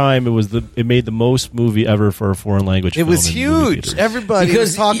its time, it made the most movie ever for a foreign language. It film was in movie huge. theaters. Everybody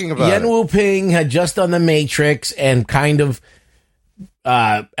was talking about Yen it. Wu Ping had just done The Matrix, and kind of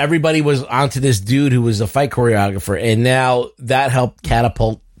everybody was onto this dude who was a fight choreographer, and now that helped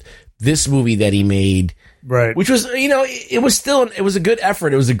catapult this movie that he made, Right. which was, it was a good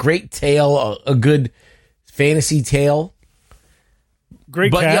effort. It was a great tale, a good fantasy tale.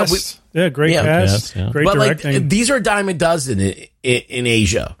 Great But, yeah, cast. Great yeah, cast. cast, yeah. Great But directing. like these are a dime a dozen in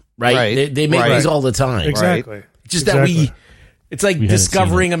Asia, right? Right. They make Right. these all the time. exactly. Just Exactly. that it's like We hadn't seen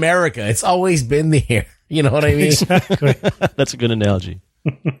discovering America. It's always been there. You know what I mean? Exactly. That's a good analogy.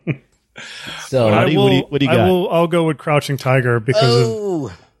 So Roddy, what do you got? I'll go with Crouching Tiger because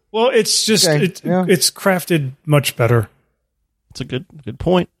of, well, it's just Okay, it's crafted much better. It's a good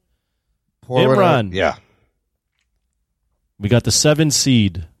point. Pour one Imran. out. Yeah. We got the 7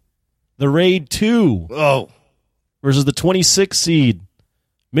 seed, The Raid 2, Oh. versus the 26 seed,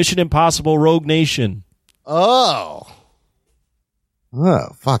 Mission Impossible: Rogue Nation. Oh,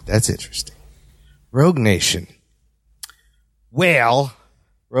 fuck, that's interesting. Rogue Nation. Well,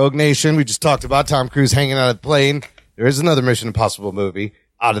 Rogue Nation, we just talked about Tom Cruise hanging out of the plane. There is another Mission Impossible movie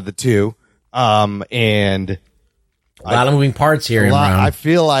out of the two. And A lot of moving parts here. I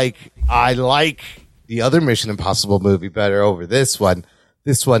feel like I like the other Mission Impossible movie better over this one.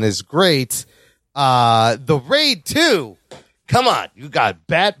 This one is great. The Raid 2. Come on. You got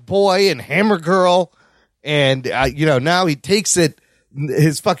Bat Boy and Hammer Girl. And, now he takes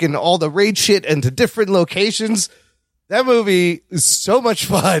his fucking all the raid shit into different locations. That movie is so much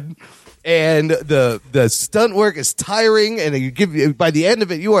fun. And the stunt work is tiring. And by the end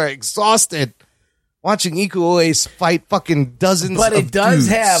of it, you are exhausted. Watching Iko Uwais fight fucking dozens But of it does dudes.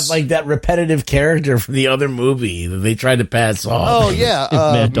 have like that repetitive character from the other movie that they tried to pass off. Oh yeah,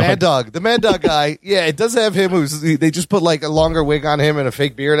 Mad Dog. The Mad Dog guy. Yeah, it does have him. They just put like a longer wig on him and a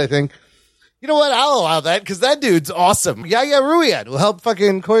fake beard, I think. You know what? I'll allow that because that dude's awesome. Yaya Ruiad will help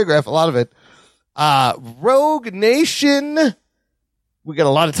fucking choreograph a lot of it. Rogue Nation. We got a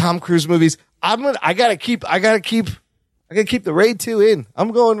lot of Tom Cruise movies. I gotta keep the Raid 2 in.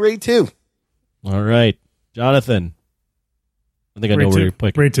 I'm going Raid 2. All right, Jonathan. I think I know Raid where 2. you're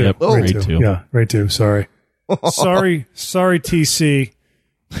picking. Raid 2. Yep, Raid Raid 2. 2. Yeah, Raid 2. Sorry. Sorry, TC.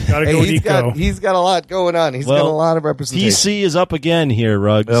 Gotta go Nico. He's got a lot going on. He's got a lot of representation. TC is up again here,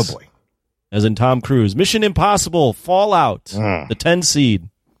 Ruggs. Oh boy. As in Tom Cruise. Mission Impossible, Fallout, the 10 seed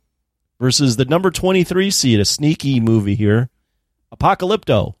versus the number 23 seed, a sneaky movie here,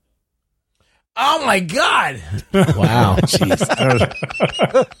 Apocalypto. Oh my God! Wow, jeez.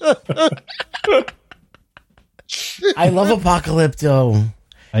 I love Apocalypto.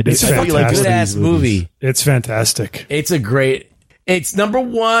 I do. It's I know you like fantastic. good Good-ass movie. It's fantastic. It's number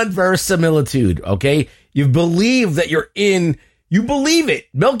one verisimilitude, okay? You believe that you're in, you believe it.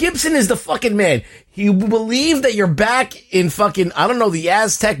 Mel Gibson is the fucking man. You believe that you're back in fucking, I don't know, the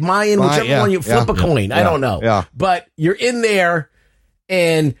Aztec, Mayan, whichever one you flip a coin. I don't know. Yeah. But you're in there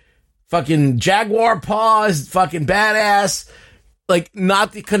and fucking jaguar paws, fucking badass, like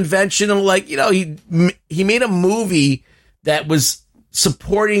not the conventional, like, he made a movie that was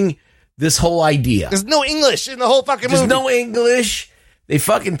supporting this whole idea. There's no English in the whole fucking movie. There's no English. They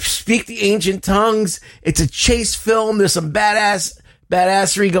fucking speak the ancient tongues. It's a chase film. There's some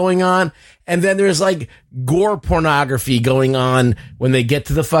badassery going on. And then there's like gore pornography going on when they get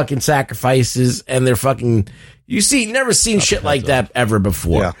to the fucking sacrifices and they're fucking, never seen shit like that ever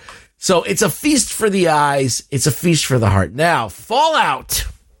before. Yeah. So it's a feast for the eyes. It's a feast for the heart. Now, Fallout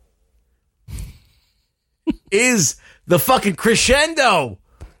is the fucking crescendo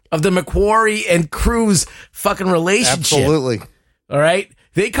of the McQuarrie and Cruise fucking relationship. Absolutely. All right?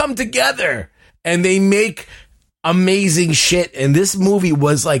 They come together and they make amazing shit. And this movie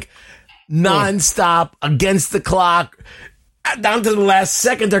was like nonstop, against the clock, down to the last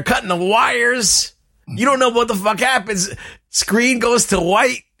second. They're cutting the wires. You don't know what the fuck happens. Screen goes to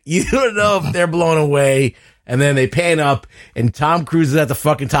white. You don't know if they're blown away. And then they pan up and Tom Cruise is at the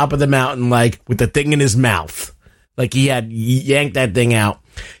fucking top of the mountain, like with the thing in his mouth. Like he had yanked that thing out.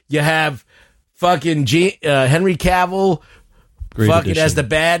 You have fucking Henry Cavill Great fucking addition. as the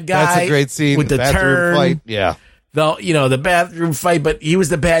bad guy. That's a great scene. With the bathroom turn. fight. Yeah. The bathroom fight, but he was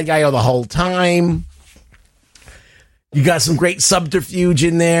the bad guy all the whole time. You got some great subterfuge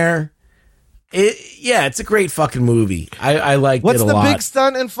in there. It's a great fucking movie. I liked What's it a the lot. big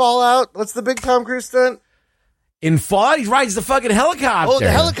stunt in Fallout? What's the big Tom Cruise stunt? In Fallout, he rides the fucking helicopter. Oh, the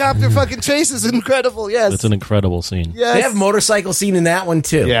helicopter fucking chase is incredible. Yes. That's an incredible scene. Yes. They have motorcycle scene in that one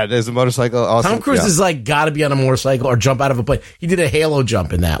too. Yeah, there's a motorcycle. Awesome. Tom Cruise Yeah. is like got to be on a motorcycle or jump out of a plane. He did a halo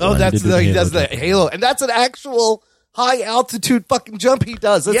jump in that Oh, one. that's he does the jump. Halo, and that's an actual high altitude fucking jump he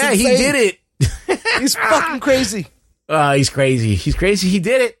does. That's yeah, insane. he did it. He's fucking crazy. He's crazy. He's crazy. He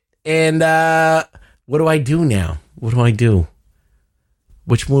did it. And what do I do now? What do I do?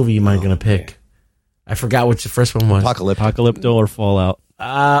 Which movie am I going to pick? I forgot what the first one was. Apocalypto or Fallout?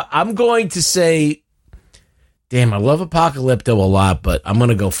 I'm going to say, damn, I love Apocalypto a lot, but I'm going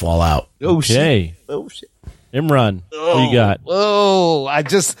to go Fallout. Oh shit. Okay. Oh shit. Imran, what you got? Oh, I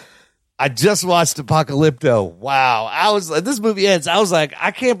just watched Apocalypto. Wow. This movie ends. I was like, I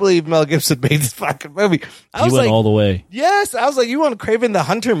can't believe Mel Gibson made this fucking movie. I He was went like, all the way. yes. I was like, you want Craven the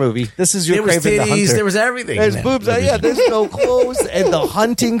Hunter movie? This is your There was Craven the titties. Hunter. There was everything. There's man. boobs. Yeah, there's no clothes. And the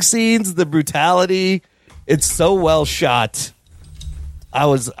hunting scenes, the brutality. It's so well shot.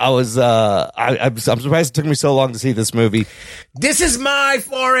 I'm surprised it took me so long to see this movie. This is my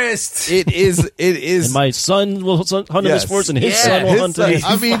forest. It is. And my son will hunt in Yes. this forest, and his Yeah, son will his hunt son- in his.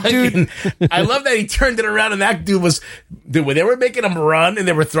 I mean, dude. I love that he turned it around and that dude when they were making him run and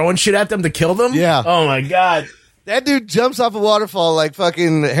they were throwing shit at them to kill them. Yeah. Oh my God. That dude jumps off a waterfall like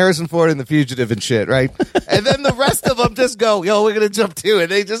fucking Harrison Ford in The Fugitive and shit, right? And then the rest of them just go, yo, we're going to jump too.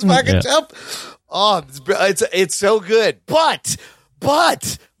 And they just fucking jump. Oh, it's so good. But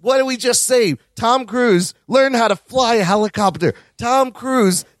what did we just say? Tom Cruise learned how to fly a helicopter. Tom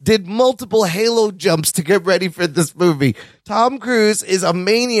Cruise did multiple Halo jumps to get ready for this movie. Tom Cruise is a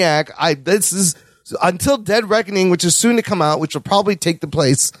maniac. This is until Dead Reckoning, which is soon to come out, which will probably take the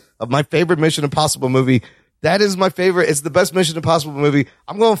place of my favorite Mission Impossible movie. That is my favorite. It's the best Mission Impossible movie.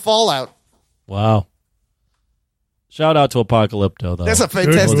 I'm going Fallout. Wow. Shout out to Apocalypto, though. That's a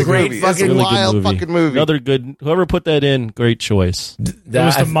fantastic movie. That's a Really wild good movie. fucking movie. Another good. Whoever put that in, great choice. That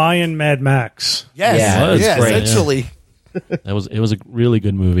was the Mayan Mad Max. Yes. Yeah, Yeah, great, essentially. It was a really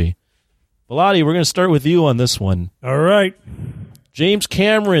good movie. Bilotti, we're going to start with you on this one. All right. James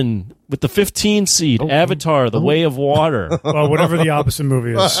Cameron with the 15 seed, Avatar: The Way of Water. Well, whatever the opposite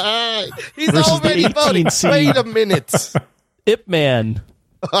movie is. He's Versus the already 18 voting. seed. Wait a minute. Ip Man.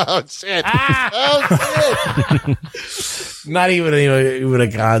 Oh, shit. Oh, shit. Not even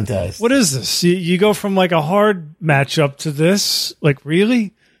a contest. What is this? You go from like a hard matchup to this? Like,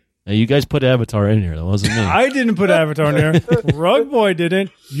 really? Now, you guys put Avatar in here. That wasn't me. I didn't put Avatar in there. Rug Boy didn't.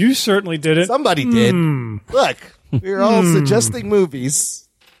 You certainly didn't. Somebody did. Look, we were all suggesting movies.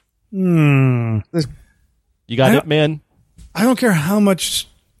 You got Ip Man? I don't care how much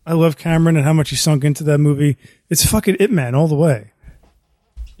I love Cameron and how much he sunk into that movie. It's fucking Ip Man all the way.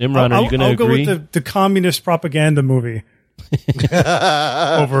 Imran, are you going to I'll agree? go with the communist propaganda movie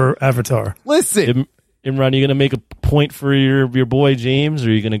over Avatar. Listen, Imran, are you going to make a point for your boy James, or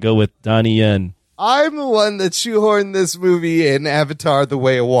are you going to go with Donnie Yen? I'm the one that shoehorned this movie in Avatar: The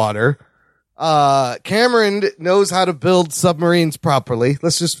Way of Water. Cameron knows how to build submarines properly.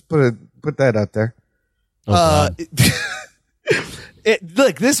 Let's just put that out there. God.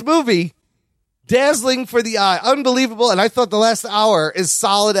 Look, this movie, dazzling for the eye, unbelievable. And I thought the last hour is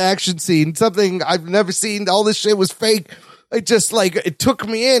solid action scene, something I've never seen. All this shit was fake. It just it took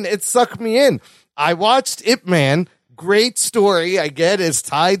me in. It sucked me in. I watched Ip Man. Great story. I get it's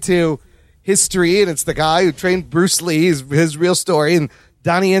tied to history, and it's the guy who trained Bruce Lee, his real story. And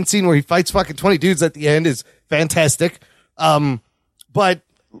Donnie Yen scene where he fights fucking 20 dudes at the end is fantastic. But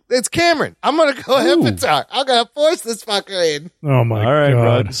it's Cameron. I'm going to go Avatar. I'm going to force this fucker in. Oh my All right, God.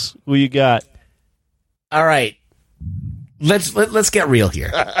 Ruggs. Who you got? All right, let's get real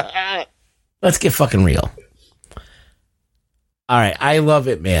here. Let's get fucking real. All right, I love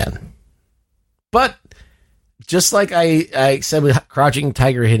it, man. But just like I said with Crouching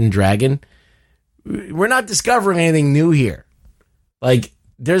Tiger, Hidden Dragon, we're not discovering anything new here. Like,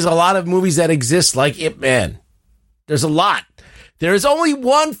 there's a lot of movies that exist like Ip Man. There's a lot. There's only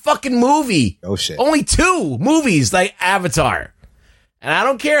one fucking movie. Oh, shit. Only two movies like Avatar. And I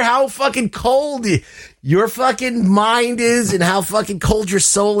don't care how fucking cold your fucking mind is and how fucking cold your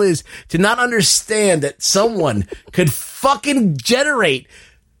soul is to not understand that someone could fucking generate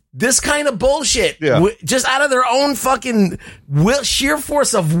this kind of bullshit just out of their own fucking sheer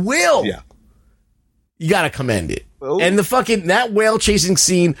force of will. Yeah. You gotta commend it. Oh. And the fucking, that whale chasing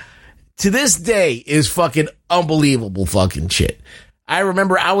scene to this day is fucking unbelievable fucking shit. I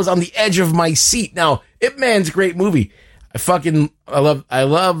remember I was on the edge of my seat. Now, Ip Man's a great movie. I love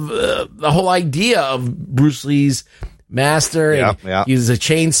the whole idea of Bruce Lee's master. And he's a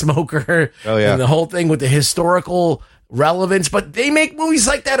chain smoker. Oh, yeah. And the whole thing with the historical relevance. But they make movies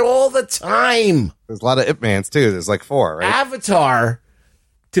like that all the time. There's a lot of Ip Mans, too. There's like 4, right? Avatar,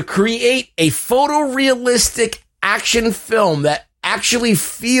 to create a photorealistic action film that actually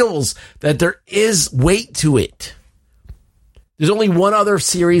feels that there is weight to it. There's only one other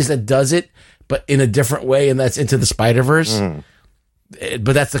series that does it, but in a different way, and that's Into the Spider-Verse. But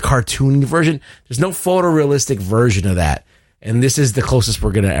that's the cartoon version. There's no photorealistic version of that. And this is the closest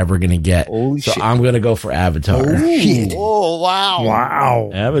we're ever going to get. Holy so shit. I'm going to go for Avatar. Oh, wow.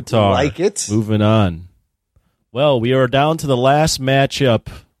 Wow. Avatar. Like it? Moving on. Well, we are down to the last matchup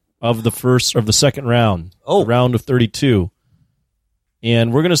of the second round. Oh. The round of 32.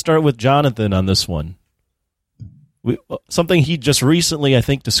 And we're going to start with Jonathan on this one. Something he just recently, I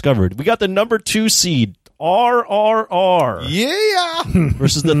think, discovered. We got the number 2 seed, RRR. Yeah.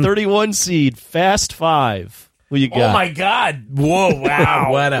 Versus the 31 seed, Fast 5. Who you got? Oh my God! Whoa!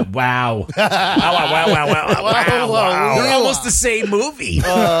 Wow! What a wow! Wow! They're almost the same movie.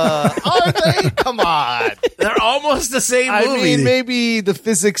 Are they? Come on. They're almost the same I movie. mean, maybe the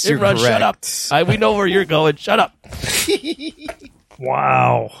physics are Imran, correct. shut up. We know where you're going. Shut up.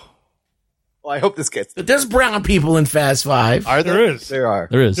 Wow. Well, I hope this gets. But there's brown people in Fast Five. Are There is. There are.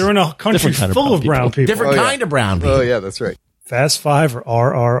 There is. They're in a country Different kind of full of brown people. Different Oh, yeah. kind of brown people. Oh, yeah, that's right. Fast 5 or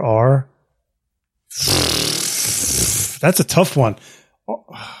RRR? That's a tough one. Oh,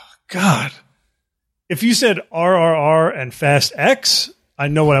 God. If you said RRR and Fast X, I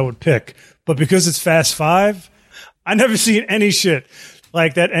know what I would pick. But because it's Fast 5, I never seen any shit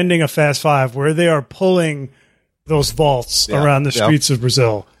like that ending of Fast 5 where they are pulling those vaults around the streets of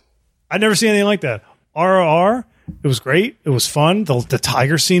Brazil. I never seen anything like that. RRR, it was great. It was fun. The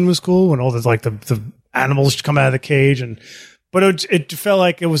tiger scene was cool when all the animals come out of the cage, but it felt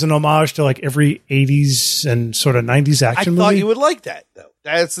like it was an homage to like every 80s and sort of 90s action movie. I thought you would like that though.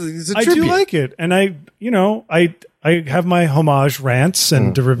 It's a I tribute. do like it, and I have my homage rants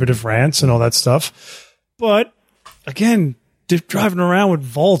and derivative rants and all that stuff. But again, driving around with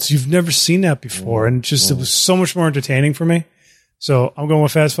vaults, you've never seen that before, and it was so much more entertaining for me. So I'm going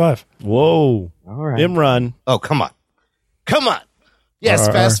with Fast 5. Whoa. All right. Imran. Oh, come on. Yes,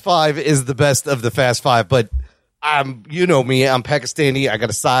 Fast 5 is the best of the Fast 5, but you know me, I'm Pakistani. I got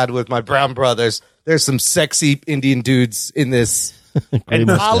to side with my brown brothers. There's some sexy Indian dudes in this. And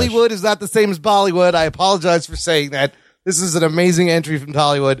mustache. Hollywood is not the same as Bollywood. I apologize for saying that. This is an amazing entry from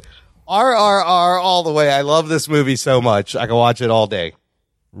Hollywood. RRR all the way. I love this movie so much. I can watch it all day.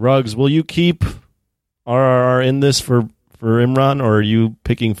 Ruggs, will you keep RRR in this for Imran, or are you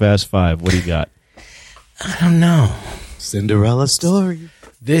picking Fast 5? What do you got? I don't know. Cinderella story.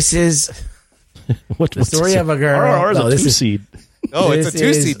 This is What's the story of a girl. RRR is No, a this is- two-seed. Oh, it's a This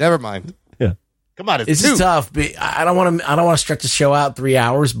 2-seed. is- Never mind. Yeah. Come on, it's This 2. is tough. But I don't want to stretch the show out 3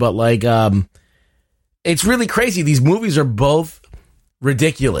 hours, but like, it's really crazy. These movies are both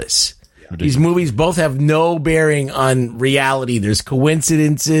ridiculous. These movies both have no bearing on reality. There's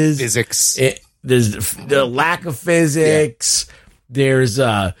coincidences, Physics. There's the lack of physics. There's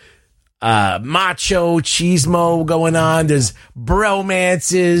macho chismo going on. There's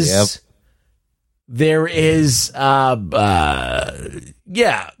bromances. Yep. There is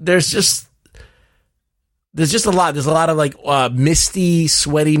there's just a lot. There's a lot of like misty,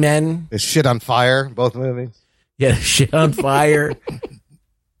 sweaty men. There's shit on fire, both movies. Yeah, shit on fire.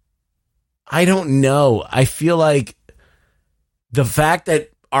 I don't know. I feel like the fact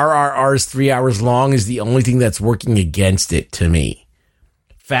that RRR is 3 hours long is the only thing that's working against it to me.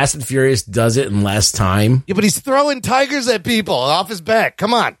 Fast and Furious does it in less time. Yeah, but he's throwing tigers at people off his back.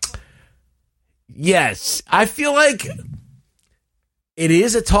 Come on. Yes. I feel like it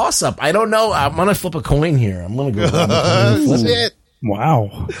is a toss-up. I don't know. I'm going to flip a coin here. I'm going to go down the coin and flip it. Shit.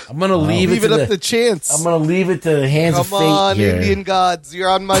 Wow. I'm going to leave Leave it it to up to chance. I'm going to leave it to the hands of Come fate on, here. Indian gods. You're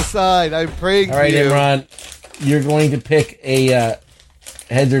on my side. I'm praying All right, for you. Imran. You're going to pick a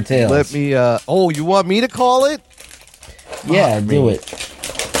heads or tails. Let me, you want me to call it? Yeah, do it.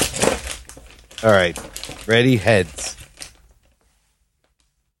 All right. Ready? Heads.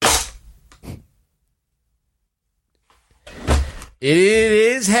 It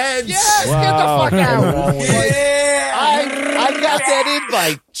is heads. Yes, Wow. get the fuck out. Yeah. I got that in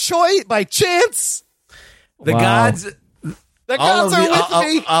by chance. The Wow. gods. The gods are with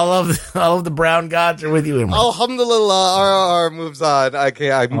me. All of the brown gods are with you, Imran. Alhamdulillah, RRR moves on.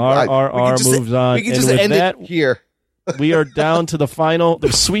 RRR moves on. We can And just with end that- it here. We are down to the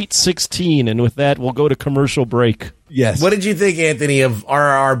Sweet 16, and with that, we'll go to commercial break. Yes. What did you think, Anthony, of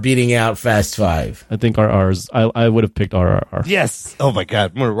RRR beating out Fast 5? I think RR's. I would have picked RRR. Yes. Oh my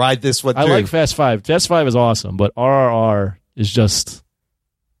God, I'm gonna ride this one. I through. like Fast 5. Fast 5 is awesome, but RRR is just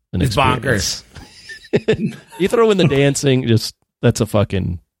an It's experience. You throw in the dancing, that's a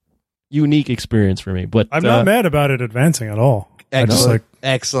fucking unique experience for me. But I'm not mad about it advancing at all. I just Excellent. like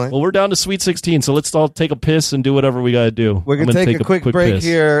Excellent. well, we're down to Sweet 16, so let's all take a piss and do whatever we got to do. We're I'm going to take a quick break piss.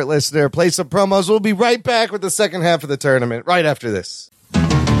 here, listener. Play some promos. We'll be right back with the second half of the tournament right after this.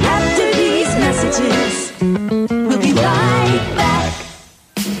 After these messages, we'll be right back.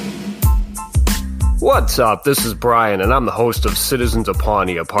 What's up? This is Brian, and I'm the host of Citizens of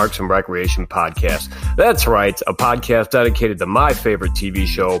Pawnee, a Parks and Recreation podcast. That's right, a podcast dedicated to my favorite TV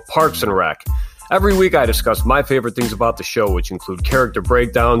show, Parks and Rec. Every week I discuss my favorite things about the show, which include character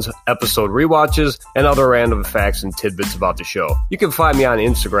breakdowns, episode rewatches, and other random facts and tidbits about the show. You can find me on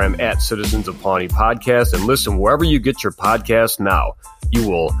Instagram at Citizens of Pawnee Podcast and listen wherever you get your podcasts now. You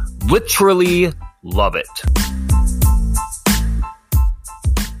will literally love it.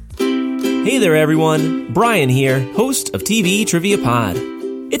 Hey there, everyone. Brian here, host of TV Trivia Pod.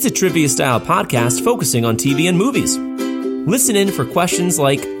 It's a trivia-style podcast focusing on TV and movies. Listen in for questions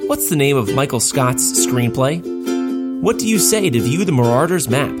like, what's the name of Michael Scott's screenplay? What do you say to view the Marauders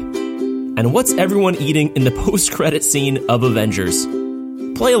map? And what's everyone eating in the post-credit scene of Avengers?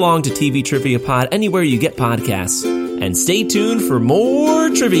 Play along to TV Trivia Pod anywhere you get podcasts. And stay tuned for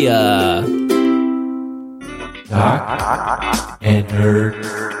more trivia. And Nerd.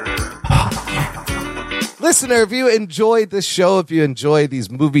 Listener, if you enjoyed this show, if you enjoy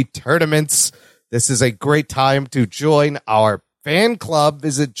these movie tournaments, this is a great time to join our fan club.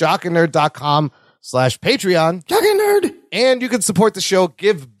 Visit jockandnerd.com/Patreon. Jock and Nerd. And you can support the show,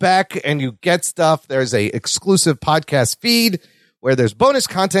 give back, and you get stuff. There's a exclusive podcast feed where there's bonus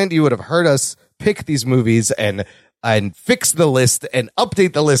content. You would have heard us pick these movies and fix the list and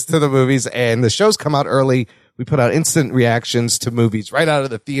update the list to the movies. And the shows come out early. We put out instant reactions to movies right out of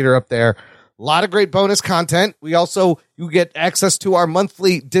the theater up there. A lot of great bonus content. You get access to our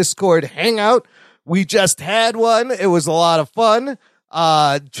monthly Discord hangout. We just had one. It was a lot of fun.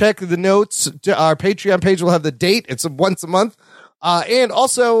 Check the notes. Our Patreon page will have the date. It's once a month. And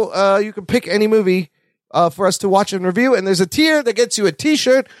also, you can pick any movie for us to watch and review. And there's a tier that gets you a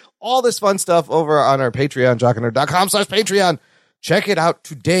t-shirt. All this fun stuff over on our Patreon, jockandnerd.com/Patreon. Check it out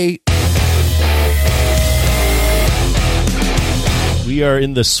today. We are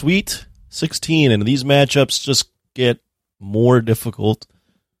in the Sweet 16, and these matchups just get more difficult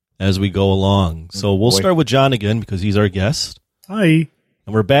as we go along. So we'll start with John again because he's our guest. Hi.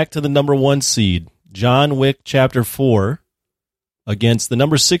 And we're back to the number 1 seed, John Wick Chapter 4, against the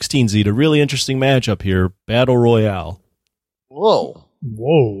number 16 seed. A really interesting matchup here, Battle Royale. Whoa.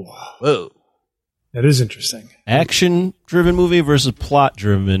 That is interesting. Action-driven movie versus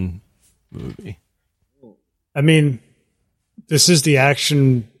plot-driven movie. I mean, this is the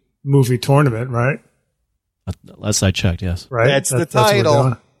action movie tournament, right? Last I checked, yes. Right. That's the what we're title.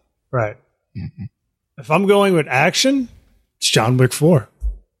 doing. Right. If I'm going with action, it's John Wick 4.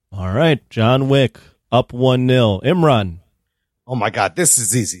 All right, John Wick up 1-0. Imran. Oh my God, this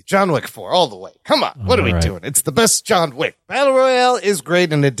is easy. John Wick 4 all the way. Come on. What are we All right. doing? It's the best John Wick. Battle Royale is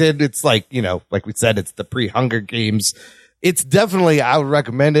great, and it's like, like we said, it's the pre-Hunger Games. It's definitely, I would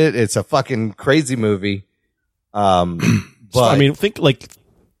recommend it. It's a fucking crazy movie. But I mean,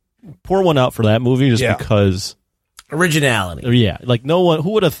 pour one out for that movie just because. Originality. Yeah, like no one, who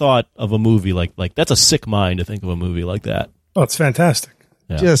would have thought of a movie like that's a sick mind to think of a movie like that. Oh, it's fantastic.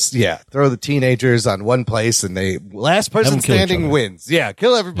 throw the teenagers on one place and last person Have them kill each standing other. wins. Yeah,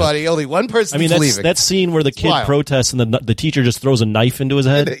 kill everybody. Only one person I mean, leaving. that scene where the kid wild. protests and the teacher just throws a knife into his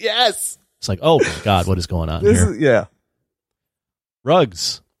head. Yes. It's like, oh my God, what is going on This here? is, yeah.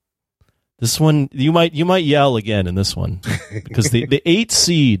 Rugs. This one, you might yell again in this one because the 8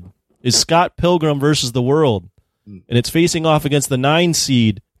 seed is Scott Pilgrim versus the World, and it's facing off against the 9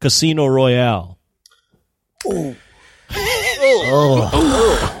 seed Casino Royale. Oh,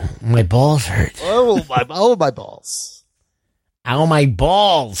 my balls hurt. Oh my balls. Ow, my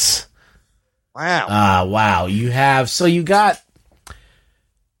balls. Wow. Wow. You got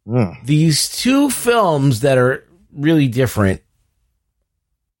these two films that are really different.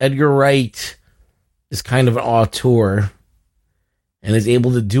 Edgar Wright is kind of an auteur and is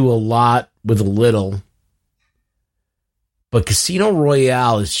able to do a lot with a little. But Casino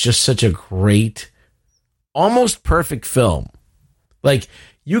Royale is just such a great, almost perfect film. Like,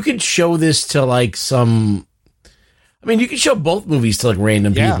 you could show this to like you could show both movies to like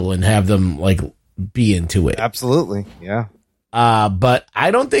random people and have them like be into it. Absolutely. Yeah. But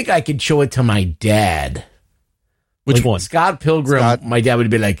I don't think I could show it to my dad. Which one? Scott Pilgrim. My dad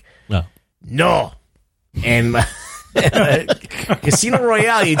would be like, no. And Casino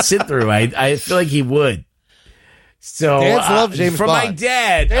Royale, he'd sit through. I feel like he would. So Dads love James for Bond. my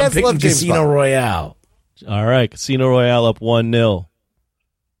dad, Dads I'm picking love James Casino Bond. Royale. All right, Casino Royale up 1-0.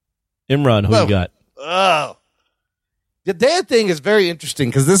 Imran, who you got? Oh. The dad thing is very interesting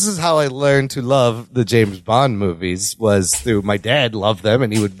because this is how I learned to love the James Bond movies was through my dad loved them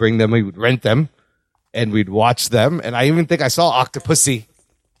and he would bring them, he would rent them and we'd watch them. And I even think I saw Octopussy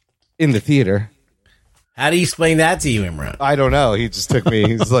in the theater. How do you explain that to you, Imran? I don't know. He just took me.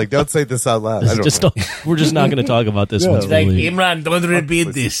 He's like, don't say this out loud. I don't know. We're just not going to talk about this one. He's like, Imran, don't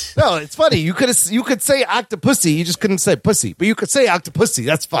repeat this. No, it's funny. You could say Octopussy. You just couldn't say pussy. But you could say Octopussy.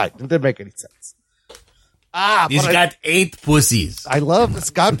 That's fine. It didn't make any sense. He's got 8 pussies. I love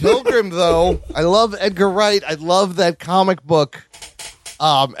Scott Pilgrim, though. I love Edgar Wright. I love that comic book.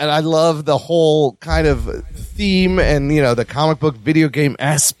 And I love the whole kind of theme and, the comic book video game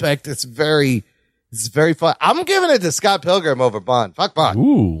aspect. It's very fun. I'm giving it to Scott Pilgrim over Bond. Fuck Bond.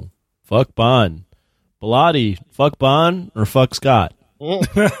 Ooh, fuck Bond. Bilotti, fuck Bond or fuck Scott?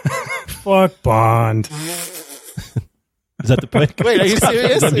 Fuck Bond. Is that the pick? Wait, are you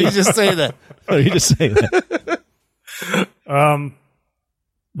serious? Or you just say that? Oh, you just say that.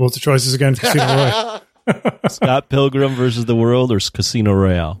 What's the choices again? Casino Royale. Scott Pilgrim versus the World or Casino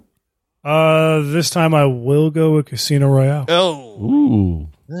Royale? This time I will go with Casino Royale. Oh. Ooh.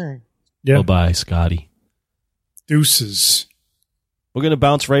 Yeah. Bye-bye, Scotty. Deuces. We're going to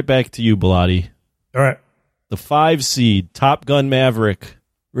bounce right back to you, Bilotti. All right. the 5 seed Top Gun Maverick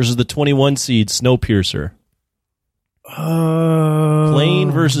versus the 21 seed Snowpiercer.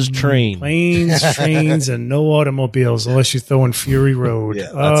 Plane versus train. Planes, trains, and no automobiles unless you throw in Fury Road.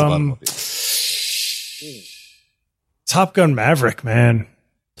 Yeah, lots of automobiles. Top Gun Maverick, man.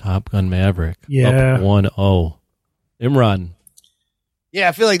 Top Gun Maverick. Yeah. Up 1-0. Imran. Yeah,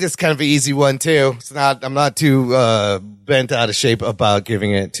 I feel like this is kind of an easy one too. I'm not too bent out of shape about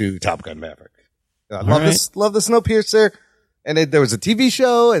giving it to Top Gun Maverick. I love the Snowpiercer, and there was a TV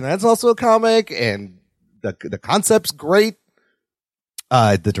show, and that's also a comic, and the concept's great.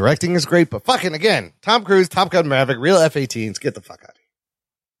 The directing is great, but fucking again, Tom Cruise, Top Gun Maverick, real F-18s, get the fuck out of here.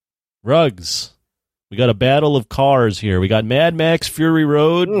 Rugs. We got a battle of cars here. We got Mad Max Fury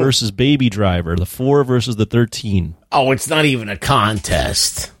Road versus Baby Driver, the 4 versus the 13. Oh, it's not even a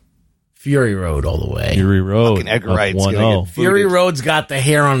contest. Fury Road all the way. Fury Road. Fucking Edgar up Wright's 1-0. gonna get Fury booted. Road's got the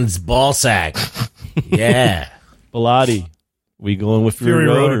hair on his ball sack. Yeah. Bilotti. We going with Fury, Fury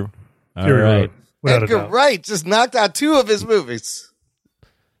Road? Road. All Fury right. Road. Without a Edgar doubt. Wright just knocked out 2 of his movies.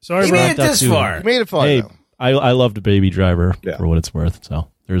 Sorry, He Rob. made it this too. far. He made it far, Hey, though. I loved Baby Driver Yeah. for what it's worth. So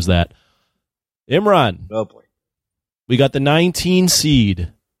there's that. Imran. Oh, boy. We got the 19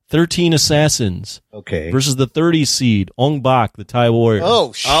 seed, 13 Assassins Okay. versus the 30 seed, Ong Bak, the Thai Warrior.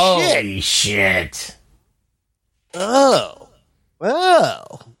 Oh, shit. Holy shit. Oh.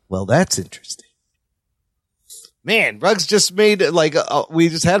 Well, that's interesting. Man, Ruggs just made we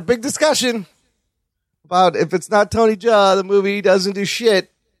just had a big discussion about if it's not Tony Jaa, the movie doesn't do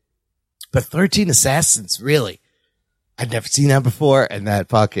shit. But 13 Assassins, really? I'd never seen that before, and that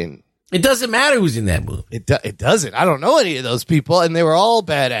fucking... It doesn't matter who's in that movie. It doesn't. I don't know any of those people, and they were all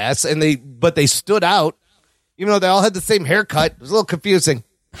badass, but they stood out, even though they all had the same haircut. It was a little confusing.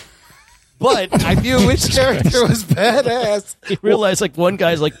 But I knew which character was badass. You realize one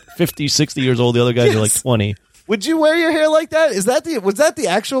guy's 50, 60 years old, the other guys are 20. Would you wear your hair like that? Was that the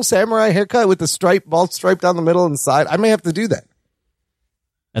actual samurai haircut with the bald stripe down the middle and the side? I may have to do that.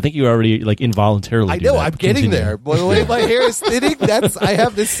 I think you already involuntarily. I do know. that. I'm getting Continue. there. Boy, the way my hair is thinning, I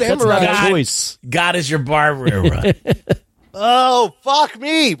have this That's samurai. not a choice. God is your barber. Right? Oh, fuck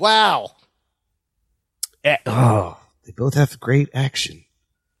me. Wow. They both have great action.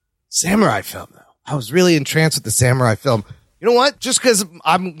 Samurai film, though. I was really entranced with the samurai film. You know what? Just because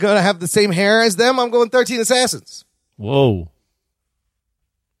I'm going to have the same hair as them, I'm going 13 Assassins. Whoa.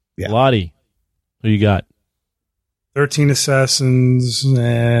 Yeah. Lottie, who you got? 13 Assassins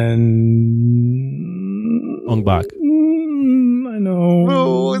and... Ong Bak. I know.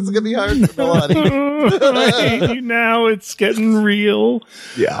 Oh, it's going to be hard for Melody. Now it's getting real.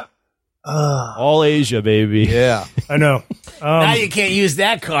 Yeah. All Asia, baby. Yeah. I know. Now you can't use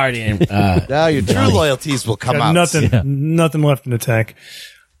that card in. Now your true loyalties will come out. Nothing left in the tank.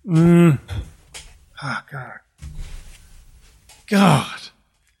 Oh, God.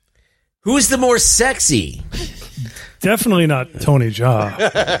 Who's the more sexy? Definitely not Tony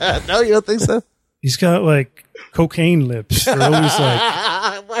Jaa. No, you don't think so? He's got cocaine lips. They're always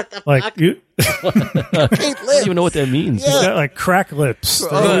you, I don't even know what that means. he's got crack lips.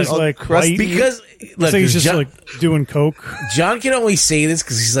 They're always white. Because look, He's just John, doing coke. John can only say this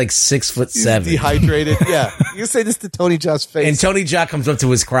because he's 6'7", Dehydrated. Yeah. You say this to Tony Jaa's face. and Tony Jaa comes up to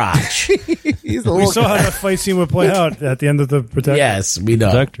his crotch. He's a We little saw how that fight scene would play out at the end of the Protector. Yes, we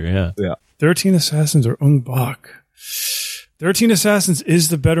know. Protector, yeah. 13 Assassins or Ong Bak. 13 Assassins is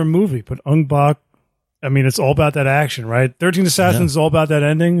the better movie, but Ong Bak, it's all about that action, right? 13 Assassins is all about that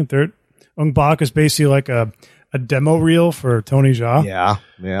ending. Ong Bak is basically a demo reel for Tony Jaa. Yeah.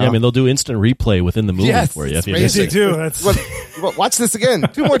 Yeah, they'll do instant replay within the movie Yes, for you. it's If you amazing. miss They it. do. That's, Watch this again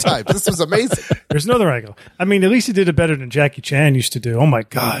 2 more times. This was amazing. there's another angle. At least he did it better than Jackie Chan used to do. Oh my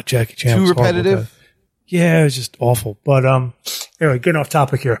God, Jackie Chan Too was horrible at repetitive. that. Yeah, it was just awful. But anyway, getting off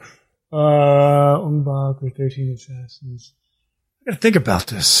topic here. Ong Bak or 13 Assassins. I gotta think about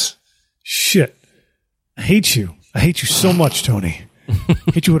this. Shit. I hate you. I hate you so much, Tony. I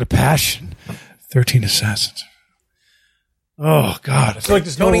hate you with a passion. 13 Assassins. Oh, God. I feel like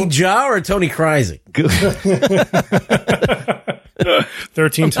there's Tony Jaa or Tony Kreisig?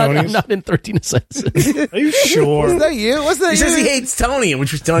 13 I'm Tonys. not in 13 Assassins. Are you sure? Was that you? Was that He you? says he hates Tony,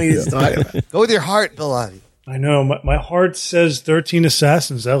 which was Tony is talking about. Go with your heart, Bilotti. I know. My heart says 13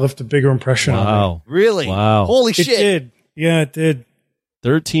 Assassins. That left a bigger impression on me. Wow. Really? Wow. Holy It shit. did. Yeah, it did.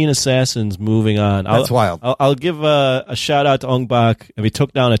 13 Assassins moving on. That's wild. I'll give a shout out to Ong Bak. He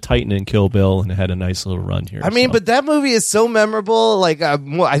took down a Titan in Kill Bill and had a nice little run here. But that movie is so memorable.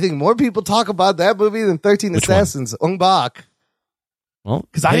 I think more people talk about that movie than 13 Which one? Assassins. Ong Bak. well,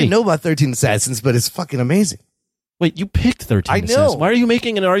 Because I hey, didn't know about 13 Assassins, but it's fucking amazing. Wait, you picked 13 I to Assassins. know. Why are you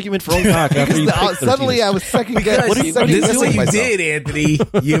making an argument for Opak after you picked 13? Suddenly I was second guessing. What This are you is what you myself? did, Anthony.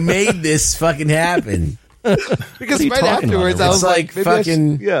 You made this fucking happen. Because What are you right talking about? afterwards, I It's was like maybe I should-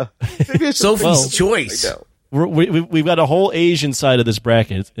 fucking yeah. Maybe I should Sophie's Well, choice. I know. We've got a whole Asian side of this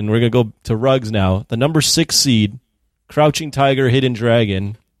bracket, and we're going to go to Rugs now. The number 6 seed, Crouching Tiger, Hidden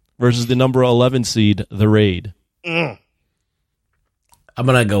Dragon, versus the number 11 seed, The Raid. I'm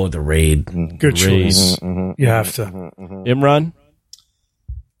gonna go with the Raid. Good choice. Mm-hmm. You have to. Imran?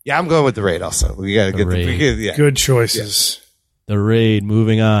 Yeah, I'm going with the Raid also. We got to get Raid. yeah. Good choices. The Raid,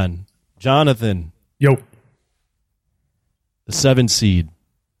 moving on. Jonathan, Yo. the 7 seed.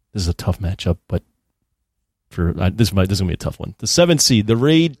 This is a tough matchup, but this is going to be a tough one. The 7 seed, The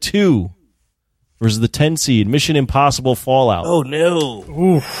Raid 2, versus the 10 seed, Mission Impossible Fallout. Oh, no.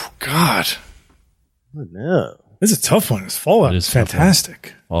 Ooh, God. Oh, no. This is a tough one. This Fallout It is is a tough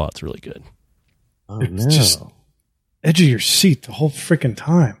fantastic. Fallout's really good. Oh, It's no. just edge of your seat the whole freaking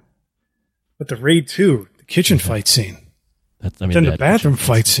time. But the Raid 2, the kitchen fight scene, Then then the bathroom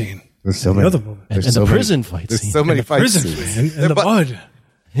fight scene, There's so the many. other movie. and There's the so prison fight There's scene. so many fight Prison, scenes. man, in the But- mud.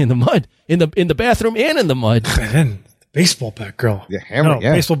 In the mud. In the bathroom and in the mud. And then the baseball bat girl. Yeah, Hammer, No,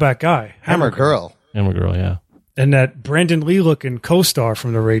 yeah. baseball bat guy. Hammer Girl. Hammer Girl, yeah. And that Brandon Lee looking co-star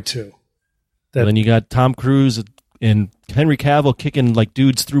from the Raid 2. And then you got Tom Cruise and Henry Cavill kicking like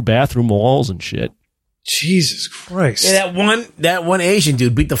dudes through bathroom walls and shit. Jesus Christ. Yeah, that one Asian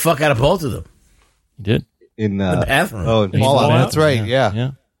dude beat the fuck out of both of them. He did. In The bathroom. Oh, in In Fallout. Fallout? That's right. Yeah.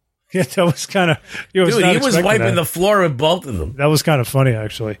 Yeah. Yeah, that was kind of... Dude, he was wiping the floor with both of them. That was kind of funny,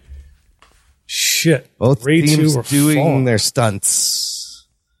 actually. Shit. Both Raid 2 teams were doing Fallout. their stunts.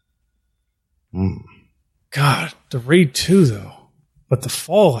 God, the Raid 2, though. But the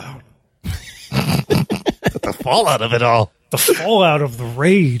Fallout. The fallout of it all. The Fallout of the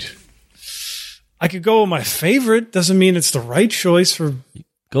Raid. I could go with my favorite. Doesn't mean it's the right choice for...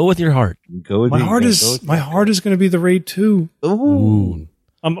 Go with your heart. Go with My heart is going to be the Raid 2. Ooh.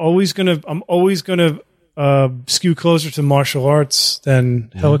 I'm always going to skew closer to martial arts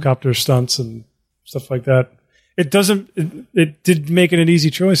than helicopter stunts and stuff like that. It did make it an easy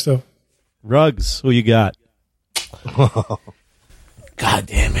choice though. Rugs, who you got? God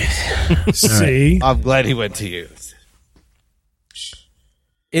damn it. See, I'm glad he went to you.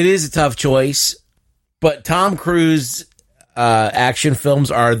 It is a tough choice, but Tom Cruise action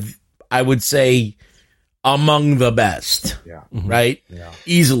films are, I would say, among the best. Yeah. Right? Yeah.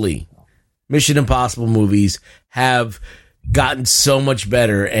 Easily. Mission Impossible movies have gotten so much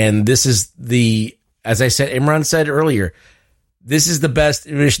better, and this is as I said, Imran said earlier, this is the best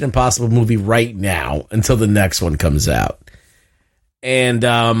Mission Impossible movie right now until the next one comes out. And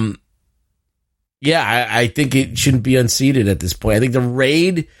I think it shouldn't be unseated at this point. I think the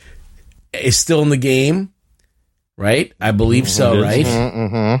Raid is still in the game, right? I believe so, right?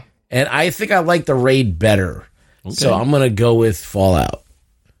 Mm-hmm. And I think I like the Raid better. Okay. So I'm going to go with Fallout.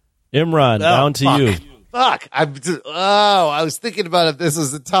 Imran, down to you. Fuck. I was thinking about if this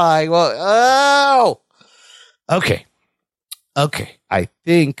was a tie. Well, okay. I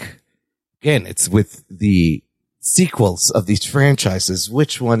think, again, it's with the sequels of these franchises.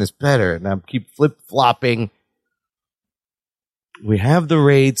 Which one is better? And I keep flip-flopping. We have the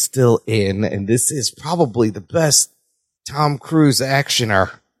Raid still in, and this is probably the best Tom Cruise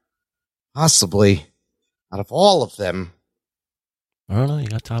actioner, possibly, out of all of them. I don't know. You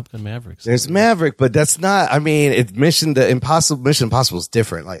got Top Gun Mavericks. There's Maverick, but that's not, I mean, Mission Impossible is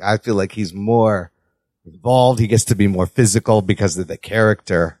different. Like, I feel like he's more involved. He gets to be more physical because of the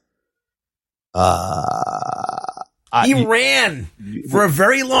character. He ran for a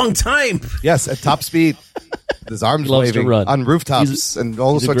very long time. Yes, at top speed. His arms Loves to waving run. on rooftops and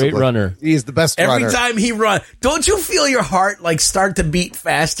all he's a sorts great of runner. He's the best Every runner. time he runs, don't you feel your heart like start to beat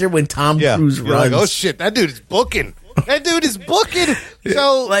faster when Tom Cruise You're runs? like, oh shit, that dude is booking. That dude is booking.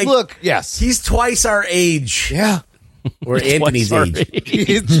 So, Like, look, yes. He's twice our age, Yeah. or Anthony's Twice our age.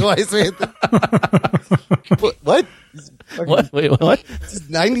 He's twice. What? What? Wait, what? He's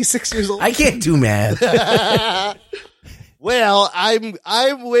 96 years old. I can't do math. Well, I'm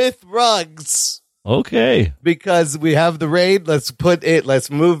with Ruggs Okay. because we have the Raid. Let's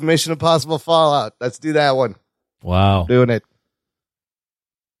move Mission Impossible Fallout. Let's do that one. Wow. Doing it.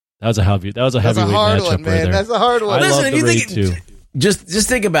 That was a heavyweight That's a matchup hard one, right man. there. That's a hard one. I Listen, love if the you Raid think- too. just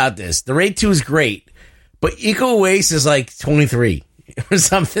think about this. The Raid 2 is great, but Iko Uwais is like 23 or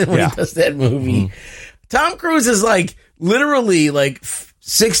something when he does that movie. Mm-hmm. Tom Cruise is like literally like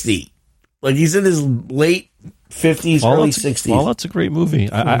 60. Like he's in his late 50s, early 60s. Fallout's a great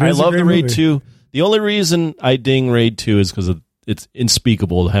movie. I is a love great the Raid movie. 2. The only reason I ding Raid 2 is because of it's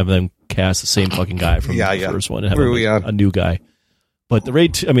unspeakable to have them cast the same fucking guy from the first one and have a new guy. But the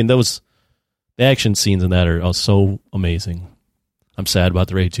Raid 2, I mean, the action scenes in that are so amazing. I'm sad about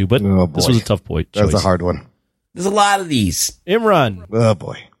the Raid 2, but this was a tough choice. That's a hard one. There's a lot of these. Imran. Oh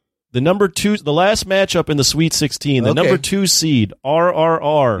boy. The number 2, the last matchup in the Sweet 16, the number 2 seed,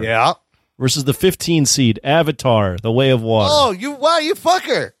 RRR. Yeah. Versus the 15 seed, Avatar, The Way of Water. Oh, you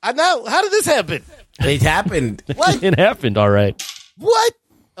fucker. How did this happen? It happened. What? It happened, all right. What?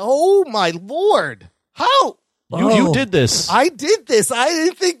 Oh, my Lord. How? You did this. I did this. I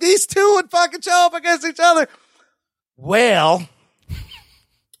didn't think these two would fucking show up against each other. Well.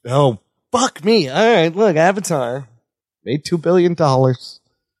 Oh, fuck me. All right, look, Avatar made $2 billion.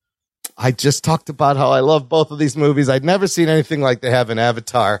 I just talked about how I love both of these movies. I'd never seen anything like they have in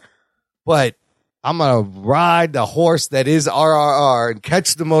Avatar. But I'm going to ride the horse that is RRR and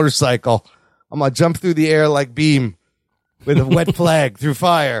catch the motorcycle. I'm going to jump through the air like Beam with a wet flag through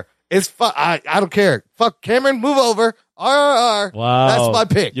fire. It's I don't care. Fuck, Cameron, move over. RRR. Wow. That's my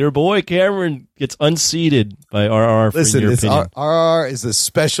pick. Your boy Cameron gets unseated by RRR for your opinion. RRR is a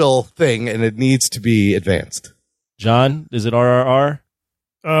special thing, and it needs to be advanced. John, is it RRR?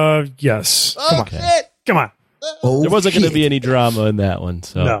 Yes. Oh, shit. Come on. Oh, there wasn't going to be any drama in that one,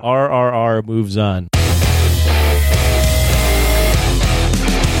 so No. RRR moves on.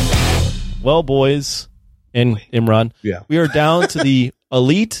 Well, boys, and Imran, we are down to the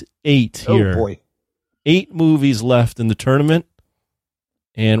Elite 8 here. Oh, boy. 8 movies left in the tournament,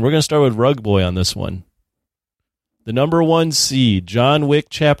 and we're going to start with Rug Boy on this one. The number 1 seed, John Wick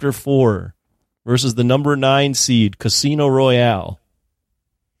Chapter 4, versus the number 9 seed, Casino Royale.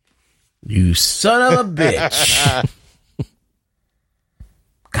 You son of a bitch.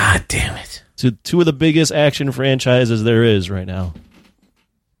 God damn it. So two of the biggest action franchises there is right now.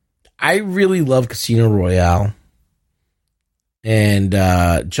 I really love Casino Royale. And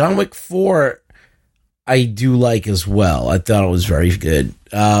John Wick 4, I do like as well. I thought it was very good.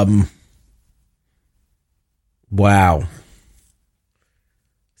 Wow.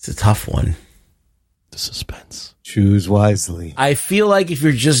 It's a tough one. The suspense. Choose wisely. I feel like if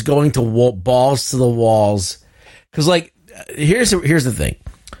you're just going to balls to the walls, because like here's the thing: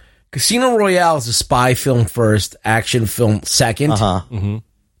 Casino Royale is a spy film first, action film second,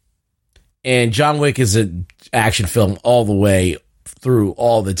 and John Wick is an action film all the way through,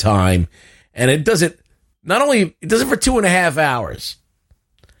 all the time, and it does it. Not only it does it for 2.5 hours.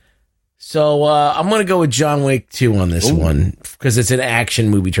 So I'm going to go with John Wick 2 on this one because it's an action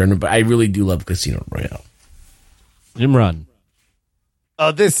movie tournament, but I really do love Casino Royale. Imran.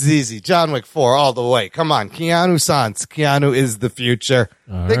 Oh, this is easy. John Wick 4 all the way. Come on. Keanu Sans. Keanu is the future.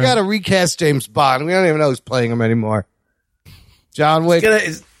 They got to recast James Bond. We don't even know who's playing him anymore. John Wick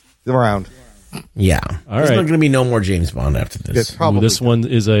is around. Yeah. There's not going to be no more James Bond after this. This one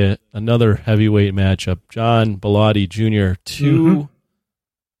is another heavyweight matchup. John Bellotti Jr. Two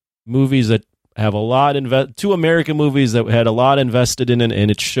movies that have a lot two American movies that had a lot invested in it,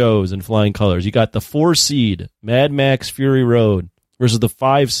 and it shows in flying colors. You got the 4 seed Mad Max Fury Road versus the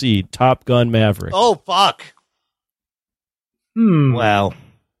 5 seed Top Gun Maverick. Oh fuck. Wow.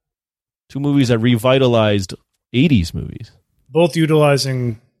 2 movies that revitalized 80s movies. Both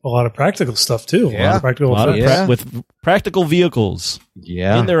utilizing a lot of practical stuff too. A lot of practical effects. With practical vehicles.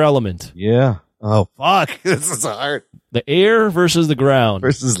 In their element. Yeah. Oh fuck. This is hard. The air versus the ground.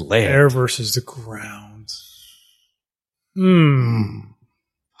 Versus land. Air versus the ground.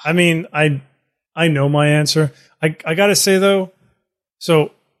 I mean, I know my answer. I gotta say though,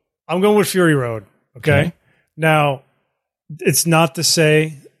 so I'm going with Fury Road. Okay. Now, it's not to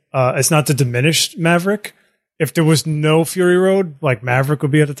say, it's not to diminish Maverick. If there was no Fury Road, like Maverick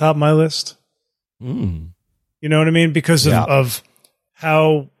would be at the top of my list. You know what I mean? Because of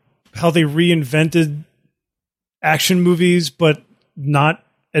how they reinvented action movies, but not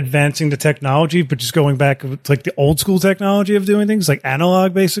advancing the technology, but just going back to like the old school technology of doing things, like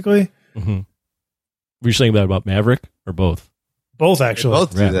analog, basically. Were you saying that about Maverick or both? Both actually.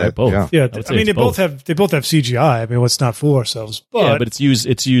 Both do that. Right, both. Yeah, I mean they both have CGI. I mean, let's not fool ourselves. But but it's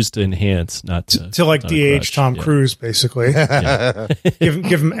used to enhance, not to like de-age Tom Cruise, basically.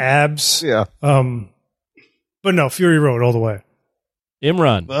 give him abs. Yeah. But no, Fury Road all the way.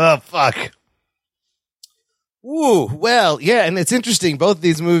 Imran. Oh fuck. Ooh, well, yeah, and it's interesting. Both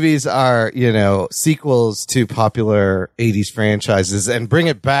these movies are, sequels to popular 80s franchises and bring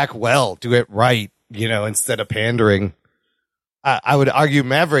it back well, do it right, instead of pandering. I would argue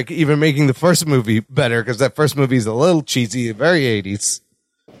Maverick even making the first movie better because that first movie is a little cheesy, very 80s.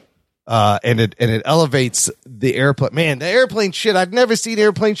 And it elevates the airplane. Man, the airplane shit, I've never seen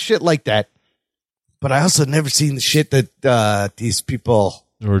airplane shit like that. but I also never seen the shit that these people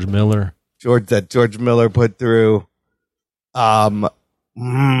George Miller. George Miller put through. Fuck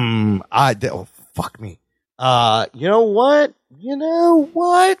me. You know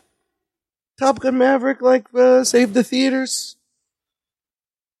what? Top Gun Maverick saved the theaters.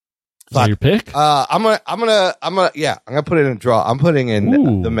 Is that your pick? I'm gonna put it in a draw. I'm putting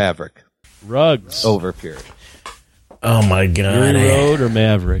in the Maverick Rugs. over period. Oh my god. Fury Road or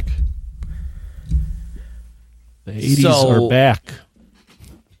Maverick? The 80s are back.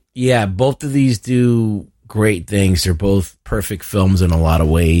 Yeah, both of these do great things. They're both perfect films in a lot of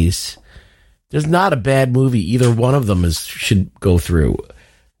ways. There's not a bad movie. Either one of them should go through.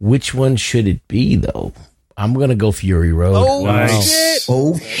 Which one should it be, though? I'm going to go Fury Road. Oh, Nice. shit.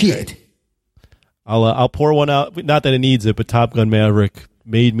 Oh, shit. I'll pour one out. Not that it needs it, but Top Gun Maverick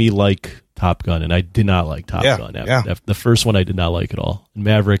made me like Top Gun, and I did not like Top Gun. The first one I did not like at all. And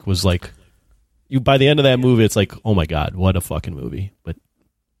Maverick was like, by the end of that movie, it's like, oh my God, what a fucking movie. But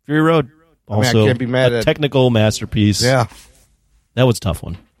Fury Road, also I can't be mad a at technical masterpiece. Yeah. That was a tough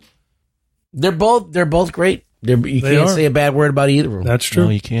one. They're both great. You can't say a bad word about either of them. That's true. No,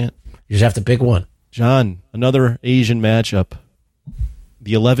 you can't. You just have to pick one. John, another Asian matchup.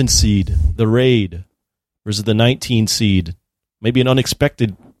 The 11 seed, The Raid, versus the 19 seed. Maybe an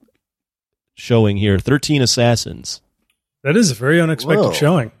unexpected showing here. 13 Assassins. That is a very unexpected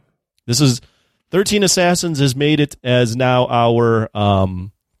showing. This is 13 Assassins has made it as now our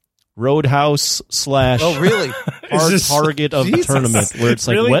Roadhouse / Oh, really? our target of the tournament, where it's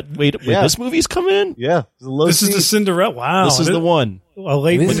like, Really? what? Wait, this movie's coming in? Yeah. This is the Cinderella. Wow. This is the one. A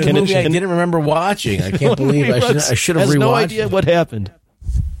late This is a Can it- movie I can- didn't remember watching. I can't believe I should have has rewatched no idea it. what happened.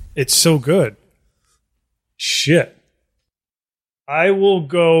 It's so good. Shit. I will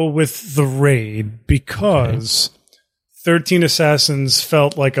go with The Raid because 13 Assassins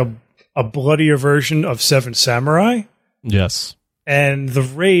felt like a bloodier version of Seven Samurai. Yes. And The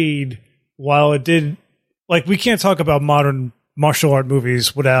Raid, while it did, we can't talk about modern martial art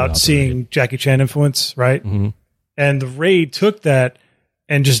movies without seeing Jackie Chan influence, right? Mm-hmm. And The Raid took that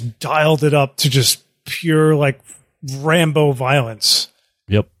and just dialed it up to just pure, Rambo violence.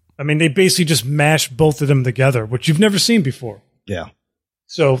 Yep. I mean, they basically just mashed both of them together, which you've never seen before. Yeah.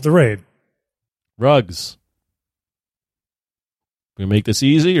 So, The Raid. Rugs. We make this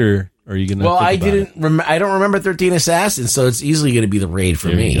easy, or are you gonna? Well, think I about didn't. it? I don't remember 13 Assassins, so it's easily going to be The Raid for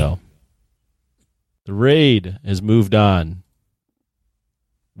There me. you go. The Raid has moved on.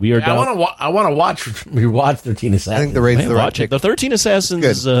 We are I down. want to rewatch 13 Assassins. I think The Raid's Man, the right watch it. pick. The 13 Assassins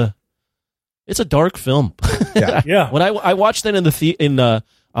Good. is it's a dark film. Yeah. Yeah. When I watched that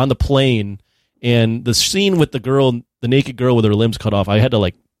on the plane, and the scene with the girl, the naked girl with her limbs cut off, I had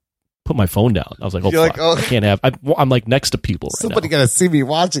to put my phone down. I was like, You're fuck, like, oh. I can't have. I'm next to people right Somebody now. gonna see me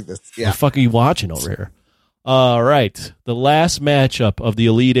watching this. What Yeah. the fuck are you watching over here? All right, the last matchup of the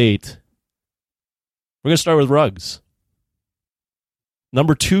Elite Eight. We're gonna start with Rugs.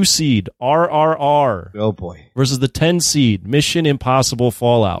 Number 2 seed RRR Oh boy. versus the 10 seed Mission Impossible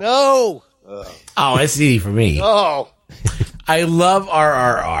Fallout. No. Oh, it's easy for me. Oh. I love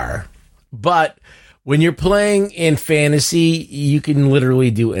RRR, but when you're playing in fantasy, you can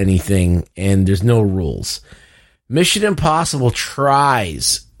literally do anything, and there's no rules. Mission Impossible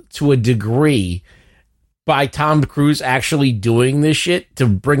tries to a degree by Tom Cruise actually doing this shit to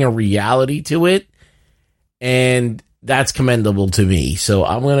bring a reality to it, and that's commendable to me. So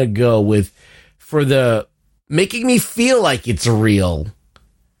I'm gonna go with, for the making me feel like it's real,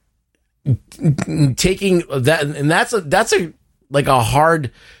 taking that, and that's a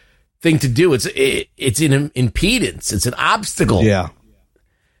hard thing to do. It's an impedance. It's an obstacle. Yeah.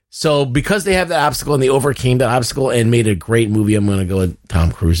 So because they have that obstacle and they overcame that obstacle and made a great movie, I'm going to go with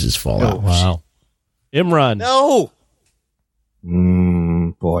Tom Cruise's Fallout. Wow. Imran, No.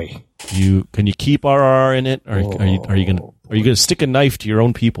 Boy. can you keep RRR in it, or are you gonna stick a knife to your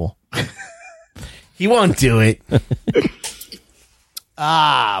own people? He won't do it. It's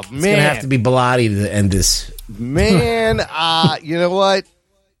Ah, going to have to be Bilotti to end this. Man, you know what?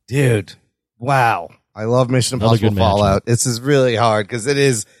 Dude, wow. I love Mission Another Impossible good Fallout. This is really hard because it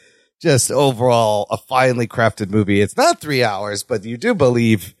is just overall a finely crafted movie. It's not 3 hours, but you do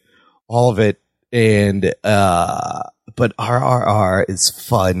believe all of it. And, but RRR is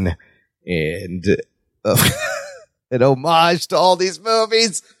fun and an homage to all these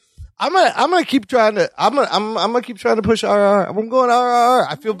movies. I'm gonna keep trying to. I'm gonna keep trying to push RRR. I'm going RRR.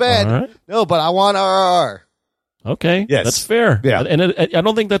 I feel bad. All right. No, but I want RRR. Okay, Yes. that's fair. Yeah. And I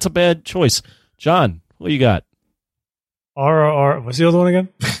don't think that's a bad choice. John, what you got? RRR. What's the other one again?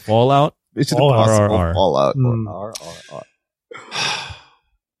 Fallout. Mission All Impossible RRR. Fallout. Hmm. RRR.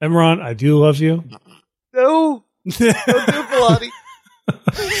 Imran, I do love you. No. Don't do Pilati.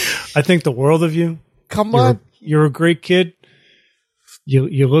 I think the world of you. Come on. You're a great kid.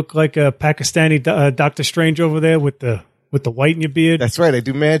 You look like a Pakistani Doctor Strange over there with the white in your beard. That's right. I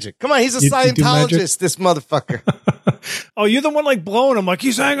do magic. Come on. He's a You do magic? Scientologist, this motherfucker. Oh, you're the one like blowing him like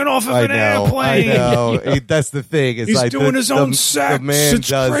he's hanging off of an airplane. I know. That's the thing. It's He's like doing his own sex. The man It's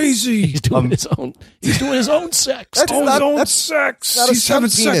does, crazy. He's doing his own. He's doing his own sex. That's His not- own that's sex. not a He's having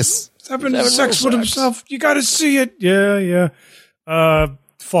sub-penis. sex. He's having having sex real with sex. himself. You got to see it. Yeah.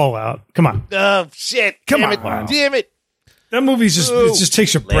 Fallout. Come on. Oh, shit. Come Damn on. it. Wow. Damn it. That movie's just it just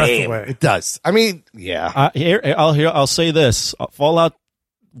takes your breath Lame. away. It does. I mean, yeah. I'll say this: Fallout,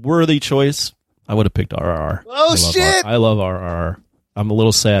 worthy choice. I would have picked RRR. Oh, shit. I love RRR. I'm a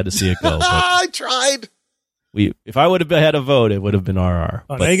little sad to see it go. But I tried. if I would have had a vote, it would have been RRR.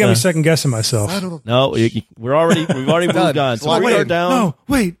 Oh, But, now you got me second guessing myself. no, we've already moved on. So Lock we it are in. down. No,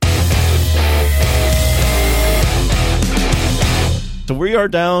 wait. So we are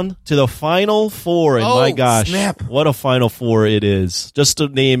down to the final four, and Oh, my gosh, snap. what a final four it is. Just to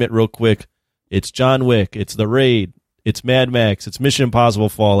name it real quick, it's John Wick, it's The Raid, it's Mad Max, it's Mission Impossible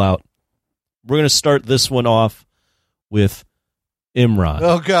Fallout. We're going to start this one off with Imran.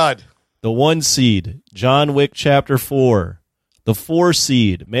 Oh, God. The 1 seed, John Wick Chapter 4. The 4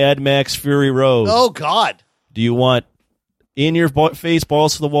 seed, Mad Max Fury Road. Oh, God. Do you want in your face,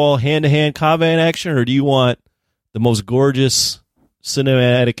 balls to the wall, hand-to-hand combat action, or do you want the most gorgeous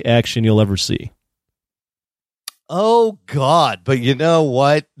cinematic action you'll ever see? Oh, God. But you know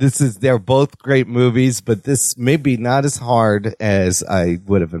what? They're both great movies, but this may be not as hard as I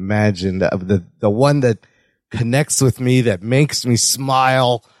would have imagined. The one that connects with me, that makes me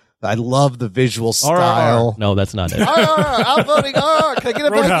smile. I love the visual style. No, that's not it. I'm voting R. Can I get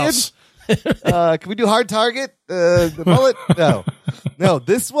it Roadhouse. back in? Can we do Hard Target? The bullet? No.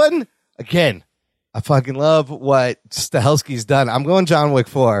 This one, again, I fucking love what Stahelski's done. I'm going John Wick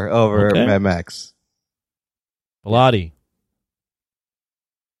 4 over Okay. Mad Max. Pilati.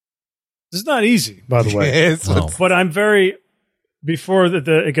 This is not easy, by the way. It's- No. But I'm very before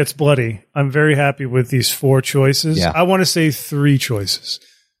it gets bloody. I'm very happy with these 4 choices. Yeah. I want to say 3 choices,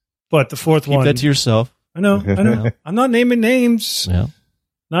 but the 4th Keep one. that to yourself. I know. I'm not naming names. Yeah.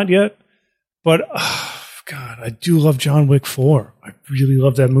 Not yet. But God, I do love John Wick 4. I really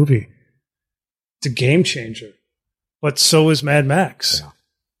love that movie. It's a game changer. But so is Mad Max. Yeah.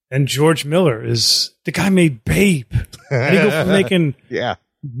 And George Miller is the guy made Babe. How do you go from making Yeah.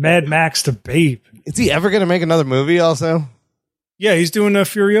 Mad Max to Babe? Is he ever going to make another movie also? Yeah, he's doing a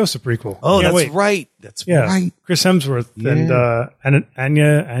Furiosa prequel. Oh, Can't that's wait. right. That's Yeah, right. Chris Hemsworth and Yeah.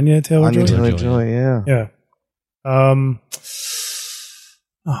 Anya Taylor-Joy. Anya Taylor-Joy. Taylor-Joy, yeah. Yeah.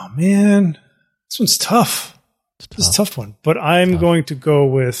 Oh man, this one's tough. This is a tough one, but I'm going to go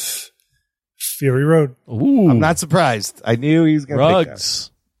with Fury Road. Ooh. I'm not surprised. I knew he was going to pick that.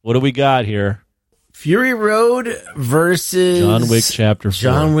 Rugs. What do we got here? Fury Road versus John Wick Chapter 4.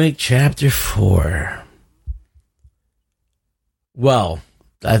 John Wick Chapter 4. Well,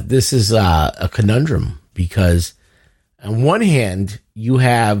 this is a conundrum because on one hand, you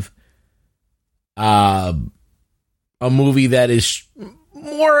have a movie that is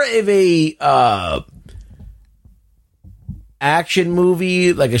more of a action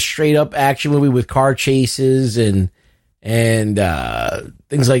movie, like a straight up action movie with car chases and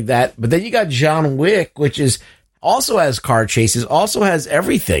things like that. But then you got John Wick, which is also has car chases, also has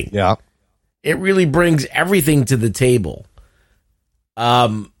everything. Yeah. It really brings everything to the table.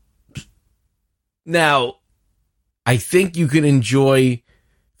 Now, I think you can enjoy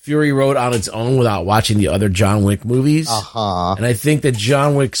Fury Road on its own without watching the other John Wick movies. Uh-huh. And I think that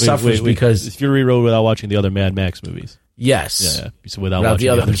John Wick suffers Wait. because It's Fury Road without watching the other Mad Max movies. yes, Yeah. So without without watching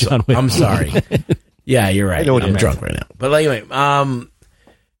the other John Wick. I'm sorry. Yeah, you're right. I know what you I'm meant. drunk right now. But anyway,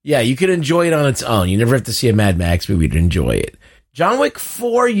 yeah, you can enjoy it on its own. You never have to see a Mad Max movie to enjoy it. John Wick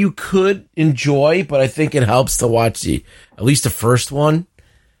 4 you could enjoy, but I think it helps to watch at least the first one.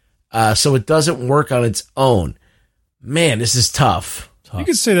 So it doesn't work on its own. Man, this is tough. You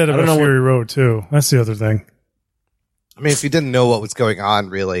could say that I don't about know Fury Road too. That's the other thing. I mean, if you didn't know what was going on,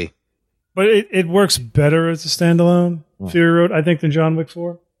 really. But it works better as a standalone Fury Road, I think, than John Wick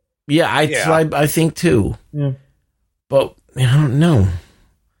 4. Yeah, I think too. Yeah. But I don't know.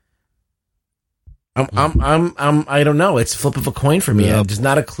 I don't know. It's a flip of a coin for me. Yeah. There's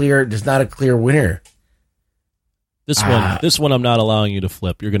not a clear winner. This one I'm not allowing you to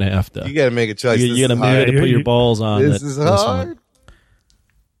flip. You're going to have to. You got to make a choice. You got to put your balls on. This is hard.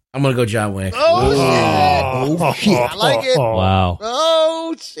 I'm gonna go John Wick. Oh, shit. I like it. Wow.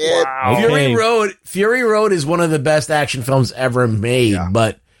 Oh, shit. Okay. Fury Road is one of the best action films ever made,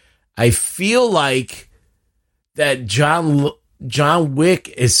 but I feel like that John Wick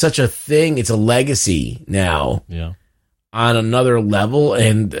is such a thing. It's a legacy now. Yeah. On another level,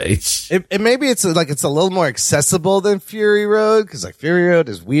 and maybe it's a little more accessible than Fury Road, because like Fury Road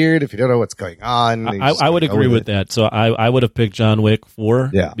is weird if you don't know what's going on. I would agree with that. So I would have picked John Wick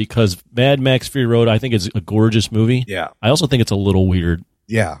 4 because Mad Max Fury Road I think is a gorgeous movie. Yeah. I also think it's a little weird.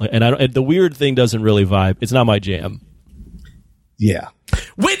 Yeah. And the weird thing doesn't really vibe. It's not my jam. Yeah.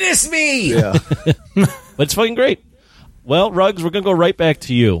 Witness me! Yeah. But it's fucking great. Well, Ruggs, we're going to go right back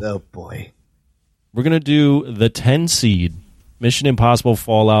to you. Oh, boy. We're going to do the 10 seed, Mission Impossible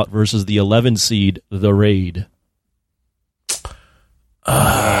Fallout versus the 11 seed, The Raid.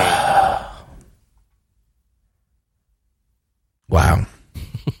 Wow.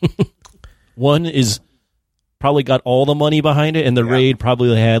 One is probably got all the money behind it, and The Raid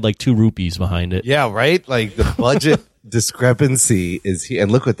probably had like 2 rupees behind it. Yeah, right? Like the budget discrepancy is here.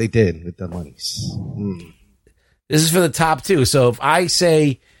 And look what they did with the monies. This is for the top 2. So if I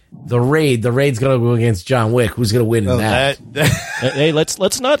say the Raid's going to go against John Wick, who's going to win in that? Hey, let's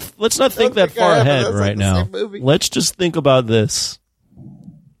not think that far ahead right now. Let's just think about this.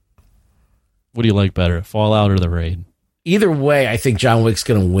 What do you like better, Fallout or The Raid? Either way, I think John Wick's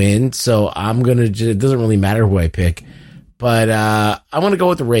going to win. So I'm going to. It doesn't really matter who I pick, but I'm going to go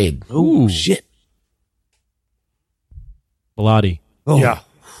with The Raid. Ooh, shit. Bilotti. Oh. Yeah.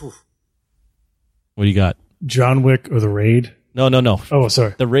 What do you got? John Wick or The Raid? No. Oh,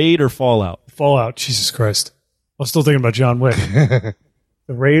 sorry. The Raid or Fallout? Fallout. Jesus Christ. I was still thinking about John Wick. The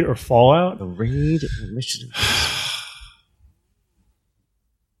Raid or Fallout? The Raid or Mission Impossible?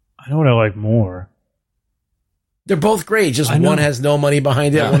 I know what I like more. They're both great. Just one has no money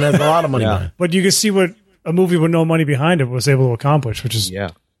behind it. One has a lot of money behind it. But you can see what a movie with no money behind it was able to accomplish, which is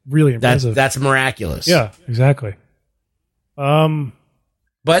really impressive. That's miraculous. Yeah, exactly.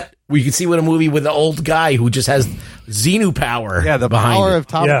 But we can see what a movie with an old guy who just has Xenu power. Yeah, the power of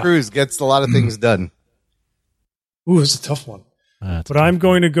Tom Cruise gets a lot of things done. Ooh, it's a tough one. But I'm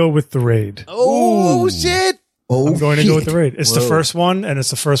going to go with The Raid. Oh, shit. I'm going to go with The Raid. It's the first one, and it's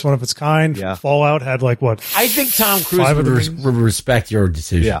the first one of its kind. Yeah. Fallout had like what? I think Tom Cruise would respect your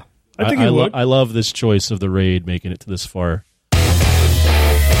decision. Yeah. I think he would. I love this choice of The Raid making it to this far.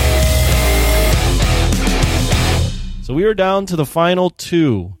 So we are down to the final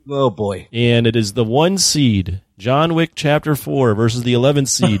 2. Oh, boy. And it is the 1 seed, John Wick Chapter 4 versus the 11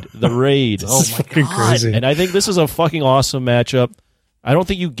 seed, The Raid. Oh, my fucking God. Crazy. And I think this is a fucking awesome matchup. I don't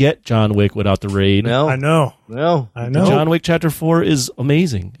think you get John Wick without The Raid. No. I know. John Wick Chapter 4 is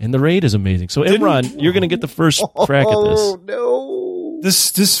amazing, and The Raid is amazing. So, Imran, you're going to get the first crack at this. Oh, no.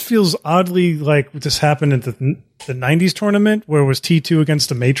 This feels oddly like this happened at the 90s tournament where it was T2 against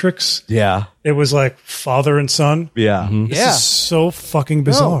the Matrix. Yeah. It was like father and son. Yeah. This is so fucking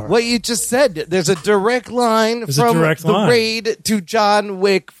bizarre. No, what you just said, there's a direct line from The Raid to John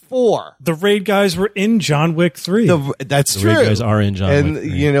Wick 4. The Raid guys were in John Wick 3. That's the true. The Raid guys are in John Wick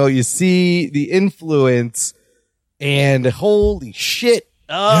 3. And, you see the influence, and holy shit.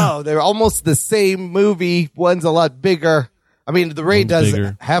 Oh, they're almost the same movie. One's a lot bigger. I mean, The Raid does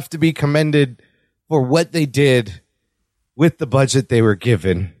have to be commended for what they did with the budget they were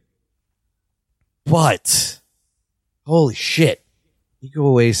given. But, holy shit. Iko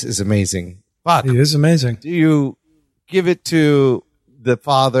Uwais is amazing. Fuck. He is amazing. Do you give it to the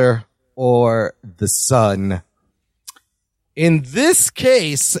father or the son? In this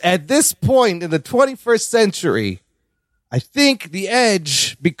case, at this point in the 21st century, I think the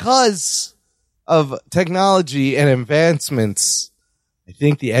edge, because of technology and advancements, I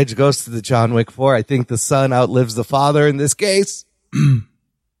think the edge goes to the John Wick 4. I think the son outlives the father in this case.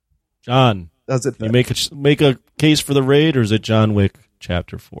 John, does it? You make a case for The Raid, or is it John Wick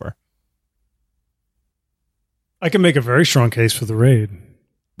Chapter 4? I can make a very strong case for The Raid.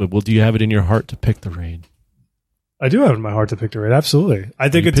 But do you have it in your heart to pick The Raid? I do have it in my heart to pick The Raid. Absolutely. I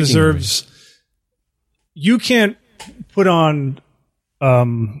think it deserves. You can't put on.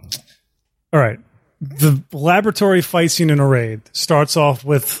 All right. The laboratory fight scene in A Raid starts off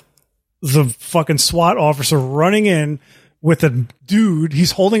with the fucking SWAT officer running in with a dude.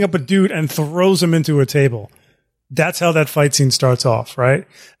 He's holding up a dude and throws him into a table. That's how that fight scene starts off, right?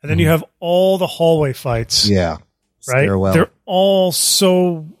 And then you have all the hallway fights. Yeah. Right? Stairwell. They're all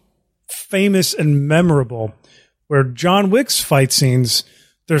so famous and memorable. Where John Wick's fight scenes,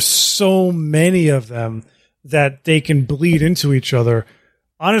 there's so many of them that they can bleed into each other.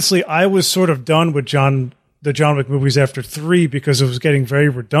 Honestly, I was sort of done with the John Wick movies after 3 because it was getting very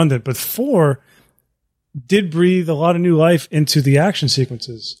redundant. But 4 did breathe a lot of new life into the action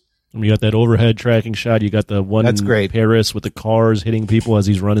sequences. You got that overhead tracking shot. You got the one That's in great. Paris with the cars hitting people as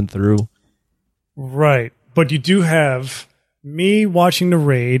he's running through. Right. But you do have me watching The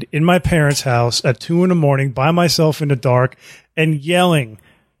Raid in my parents' house at 2 a.m. by myself in the dark and yelling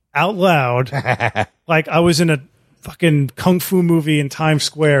out loud like I was in a fucking kung fu movie in Times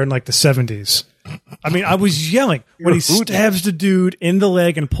Square in like the 70s. I mean, I was yelling when he stabs the dude in the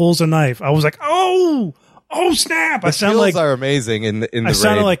leg and pulls a knife. I was like, oh snap. The skills are amazing in the I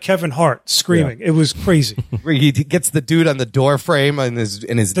sounded Raid. like Kevin Hart screaming. It was crazy. He gets the dude on the door frame and his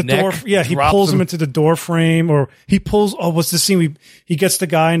The neck. door, yeah, he drops pulls him into the door frame, or he pulls. Oh, what's the scene? He gets the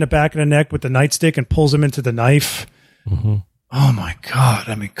guy in the back of the neck with the nightstick and pulls him into the knife. Mm-hmm. Oh my god!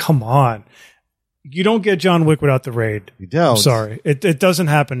 I mean, come on. You don't get John Wick without The Raid. You don't. I'm sorry, it doesn't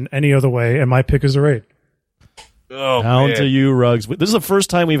happen any other way, and my pick is The Raid. Oh, Down man. to you, Ruggs. This is the first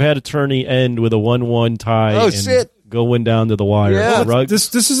time we've had a tourney end with a 1-1 tie. Oh, and shit. Going down to the wire. Yeah. Ruggs,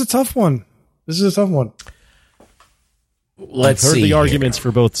 This is a tough one. This is a tough one. Let's I've heard see the here. arguments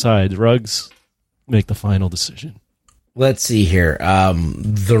for both sides. Ruggs, make the final decision. Let's see here.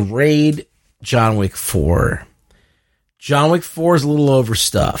 The Raid, John Wick 4. John Wick 4 is a little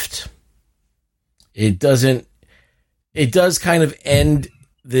overstuffed. It does kind of end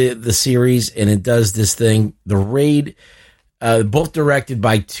the series, and it does this thing. The Raid, both directed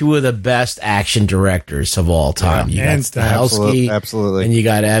by two of the best action directors of all time. You got hands down. Stahelski, Absolutely. and you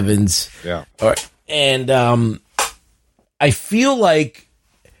got Evans. Yeah. And I feel like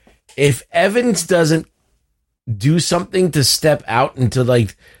if Evans doesn't do something to step out into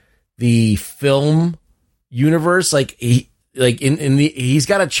like the film universe, like he's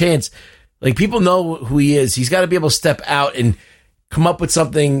got a chance. Like, people know who he is. He's got to be able to step out and come up with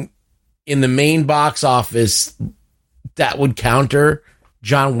something in the main box office that would counter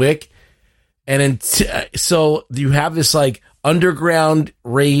John Wick. And so you have this like underground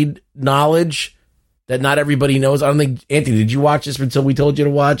Raid knowledge that not everybody knows. I don't think, Anthony, did you watch this until we told you to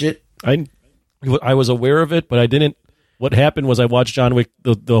watch it? I was aware of it, but I didn't. What happened was I watched John Wick,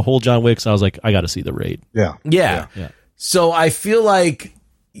 the whole John Wick, so I was like, I got to see The Raid. Yeah. Yeah. So I feel like,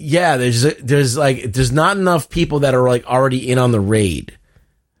 yeah, there's not enough people that are like already in on The Raid.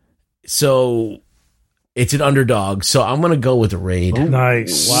 So it's an underdog. So I'm going to go with The Raid.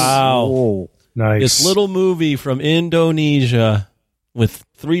 Nice. Wow. Nice. This little movie from Indonesia with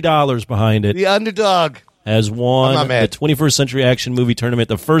 $3 behind it The underdog. has won I'm not the mad. 21st Century Action Movie Tournament.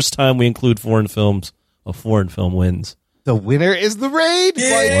 The first time we include foreign films, a foreign film wins. The winner is The Raid.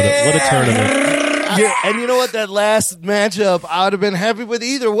 What a tournament. Yeah, and you know what? That last matchup, I would have been happy with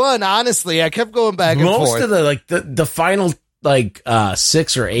either one. Honestly, I kept going back and Most forth. of the final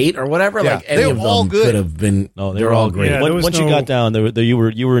 6 or 8 or whatever, Yeah, like any they of were all them good. could have been. No, they're all great. Yeah, there was Once you no- got down, you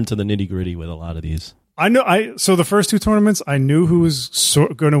were into the nitty gritty with a lot of these. I know. So the first two tournaments, I knew who was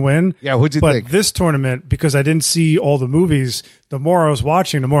going to win. Yeah, who'd you but think? this tournament, because I didn't see all the movies, the more I was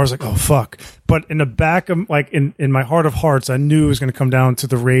watching, the more I was like, "Oh fuck!" But in the back of in my heart of hearts, I knew it was going to come down to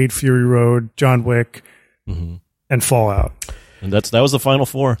The Raid, Fury Road, John Wick, and Fallout. And that was the final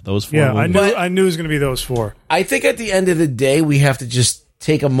four. Those four. Yeah, movies. I knew it was going to be those four. I think at the end of the day, we have to just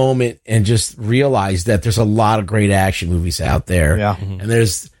take a moment and just realize that there's a lot of great action movies out there. Yeah. And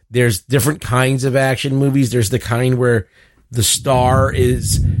there's different kinds of action movies. There's the kind where the star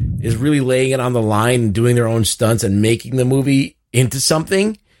is really laying it on the line and doing their own stunts and making the movie into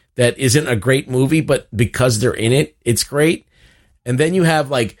something that isn't a great movie, but because they're in it, it's great. And then you have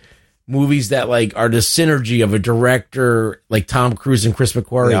like movies that like are the synergy of a director like Tom Cruise and Chris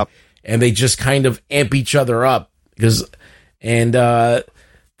McQuarrie, Yep. and they just kind of amp each other up there's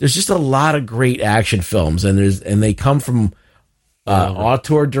just a lot of great action films, and they come from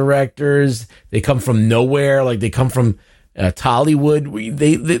auteur directors. They come from nowhere, like they come from Tollywood.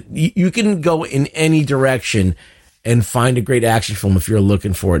 You can go in any direction and find a great action film if you're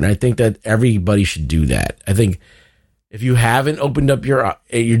looking for it. And I think that everybody should do that. I think if you haven't opened up you're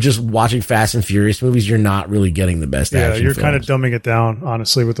just watching Fast and Furious movies, you're not really getting the best Yeah, action you're films. kind of dumbing it down,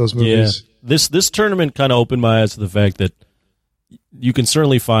 honestly, with those Yeah. movies. This tournament kind of opened my eyes to the fact that you can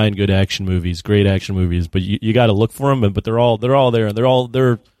certainly find good action movies, great action movies, but you got to look for them. But they're all there, and they're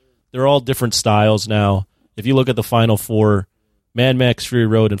all different styles now. If you look at the final four, Mad Max, Fury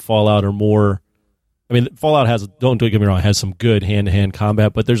Road, and Fallout are more. I mean, Fallout don't get me wrong, has some good hand-to-hand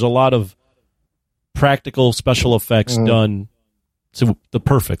combat, but there's a lot of practical special effects done to the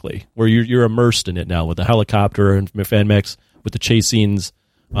perfectly, where you're immersed in it now with the helicopter and Mad Max with the chase scenes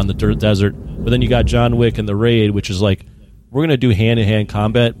on the dirt desert. But then you got John Wick and The Raid, which is like, we're going to do hand-to-hand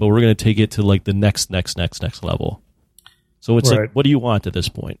combat, but we're going to take it to like the next level. So it's Right. like, what do you want at this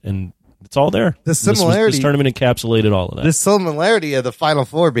point? And It's all there. The similarity- This tournament encapsulated all of that. The similarity of the Final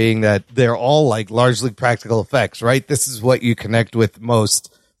Four being that they're all like largely practical effects, right? This is what you connect with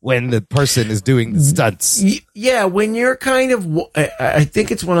most when the person is doing the stunts. Yeah, when you're kind of, I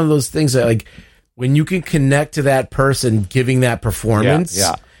think it's one of those things that like when you can connect to that person giving that performance,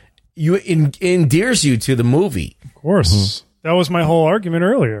 Yeah. you endears you to the movie. Of course. That was my whole argument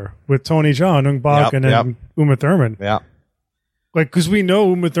earlier with Tony Jaa, Ung Bak, Yep, and then Uma Thurman. Yeah. Like, because we know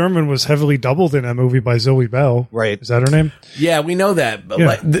Uma Thurman was heavily doubled in that movie by Zoe Bell. Right. Is that her name? Yeah, we know that. But,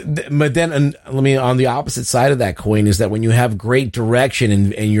 Yeah. but then, let me on the opposite side of that coin is that when you have great direction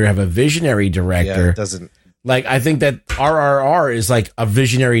and you have a visionary Yeah, director, it doesn't. like I think that RRR is like a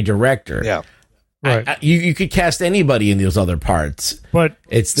visionary director. Yeah. Right. You could cast anybody in those other parts. But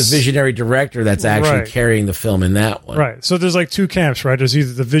It's the visionary director that's actually Right. carrying the film in that one. right, so there's like two camps, right? There's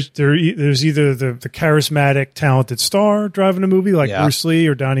either there's either the charismatic, talented star driving a movie like Yeah. Bruce Lee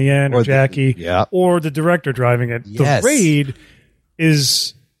or Donnie Yen or, Or the- Jackie, yeah. or the director driving it. Yes. The Raid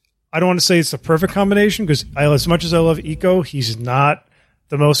is, I don't want to say it's the perfect combination because as much as I love Iko, he's not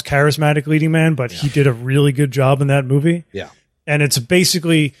the most charismatic leading man, but he did a really good job in that movie. Yeah. And it's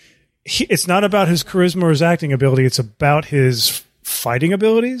basically, it's not about his charisma or his acting ability. It's about his fighting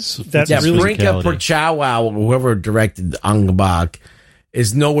abilities. That Yeah, really, Brinka Perchawa, whoever directed Ung Bak,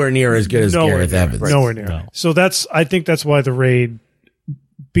 is nowhere near as good as Gareth Evans. Nowhere near. No. So I think that's why the Raid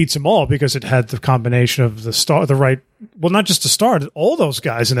beats them all, because it had the combination of the star, not just the star, all those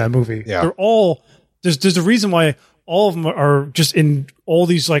guys in that movie. Yeah. They're all, there's a reason why all of them are just in all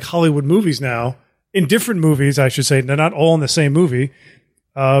these like Hollywood movies now, in different movies, I should say. They're not all in the same movie.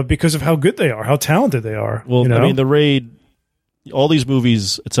 Because of how good they are, how talented they are. Well, you know? I mean, The Raid, all these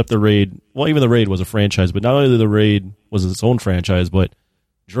movies except The Raid, well, even The Raid was a franchise, but not only The Raid was its own franchise, but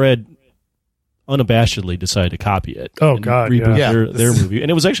Dredd unabashedly decided to copy it. Oh, and God, reboot yeah. their movie, and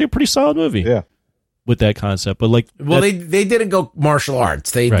it was actually a pretty solid movie. Yeah. With that concept, but like, Well, that- they didn't go martial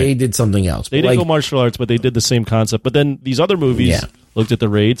arts. They Right. did something else. they But, didn't like, go martial arts, but they did the same concept. But then these other movies Yeah. looked at The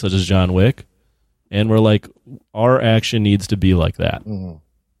Raid, such as John Wick, and were like, our action needs to be like that.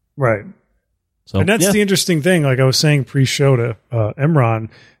 right. So And that's yeah. the interesting thing. Like I was saying pre-show to Imran,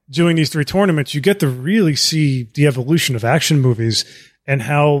 doing these three tournaments, you get to really see the evolution of action movies and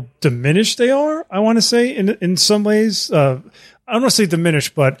how diminished they are. I want to say in some ways, I don't want to say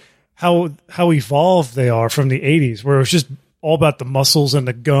diminished, but how evolved they are from the 80s, where it was just all about the muscles and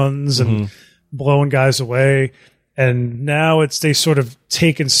the guns and blowing guys away. And now they sort of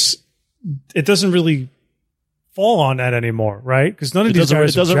taken. It doesn't really fall on that anymore, right? Because none of It these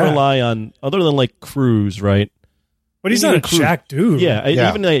guys doesn't are jacked. rely on, other than like Cruise, right? But he's Even not a Cruise- jack dude. Yeah,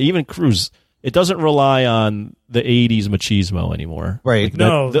 Yeah. even Cruise, it doesn't rely on the 80s machismo anymore. Right. Like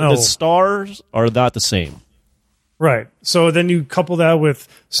No, the no. stars are not the same. Right. So then you couple that with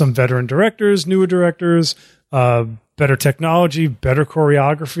some veteran directors, newer directors, better technology, better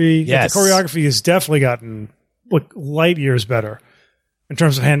choreography. Yes. The choreography has definitely gotten light years better in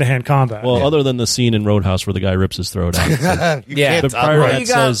terms of hand-to-hand combat. Well, other than the scene in Roadhouse where the guy rips his throat out. yeah, But prior to Well, that you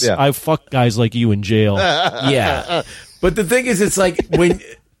got- says, I fuck guys like you in jail. yeah. But the thing is, it's like when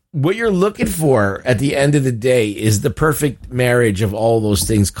what you're looking for at the end of the day is the perfect marriage of all those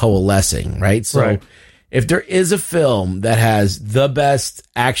things coalescing, right? So Right. if there is a film that has the best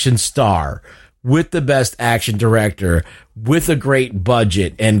action star with the best action director with a great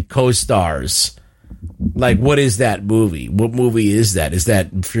budget and co-stars, like what is that movie? What movie is that? Is that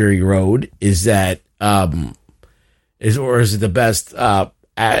Fury Road? Is that is it the best best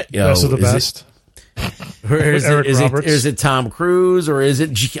of the best. or is Eric it, Roberts. is it Tom Cruise or is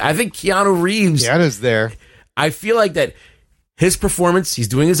it? I think Keanu Reeves. Keanu's there. I feel like that his performance. He's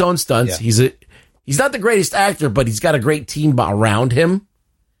doing his own stunts. Yeah. He's not the greatest actor, but he's got a great team around him.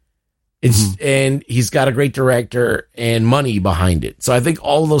 And he's got a great director and money behind it. So I think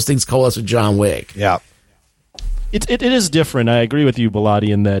all of those things coalesce with John Wick. Yeah. It is different. I agree with you, Bilotti,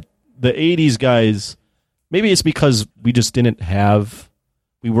 in that the 80s guys, maybe it's because we just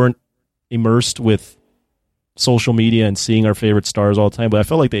we weren't immersed with social media and seeing our favorite stars all the time, but I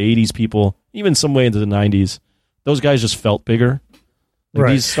felt like the 80s people, even some way into the 90s, those guys just felt bigger. Like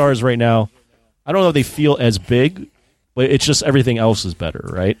Right. These stars right now, I don't know if they feel as big, but it's just everything else is better,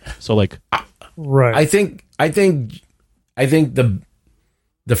 right? So like, Right. I think the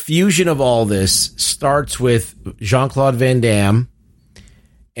fusion of all this starts with Jean-Claude Van Damme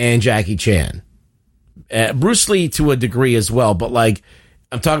and Jackie Chan. Bruce Lee to a degree as well, but like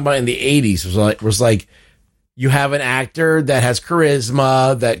I'm talking about in the 80s was like you have an actor that has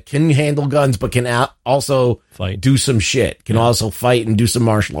charisma, that can handle guns, but can also Fight. do some shit, can also fight and do some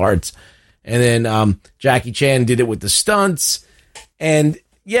martial arts. And then Jackie Chan did it with the stunts. And,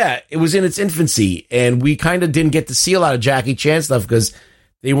 it was in its infancy, and we kind of didn't get to see a lot of Jackie Chan stuff because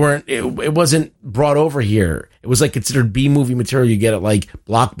they weren't. It wasn't brought over here. It was like considered B movie material. You get it like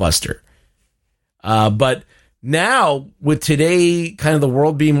Blockbuster, but now with today, kind of the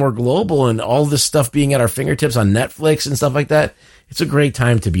world being more global and all this stuff being at our fingertips on Netflix and stuff like that, it's a great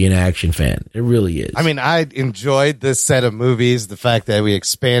time to be an action fan. It really is. I mean, I enjoyed this set of movies. The fact that we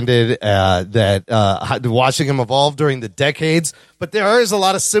expanded, watching them evolve during the decades. But there is a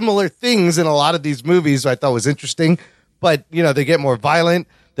lot of similar things in a lot of these movies I thought was interesting. But, you know, they get more violent.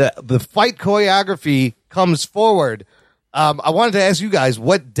 The fight choreography comes forward. I wanted to ask you guys,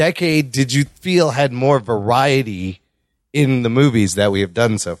 what decade did you feel had more variety in the movies that we have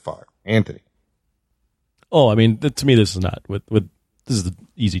done so far? Anthony. Oh, I mean, to me, this is not with this is the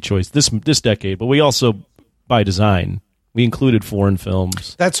easy choice this decade. But we also, by design, we included foreign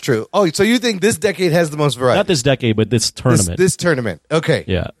films. That's true. Oh, so you think this decade has the most variety? Not this decade, but this tournament. This tournament. Okay.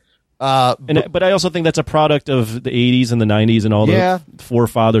 Yeah. But I also think that's a product of the 80s and the 90s and all the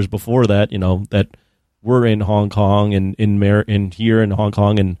forefathers before that, you know, that were in Hong Kong and in here in Hong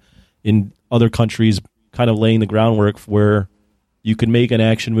Kong and in other countries, kind of laying the groundwork where you could make an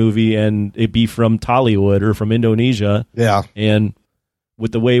action movie and it be from Tollywood or from Indonesia. Yeah. And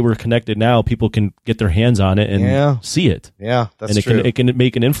with the way we're connected now, people can get their hands on it and see it. Yeah, that's and true. It can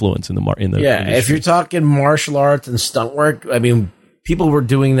make an influence in the industry. If you're talking martial arts and stunt work, I mean, people were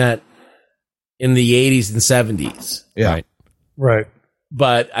doing that in the 80s and 70s. Yeah. Right.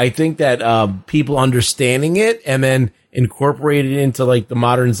 But I think that people understanding it and then incorporating it into like the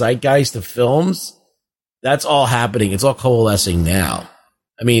modern zeitgeist of films, that's all happening. It's all coalescing now.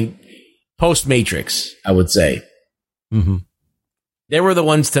 I mean, post Matrix, I would say. Mm-hmm. They were the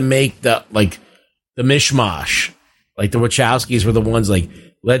ones to make the mishmash. Like the Wachowskis were the ones like,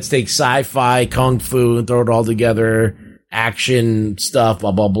 let's take sci-fi, kung fu, and throw it all together, action stuff,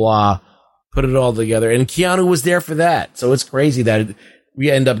 blah, blah, blah, put it all together. And Keanu was there for that. So it's crazy that we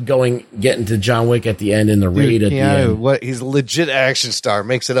end up getting to John Wick at the end and the raid at the end. He's a legit action star,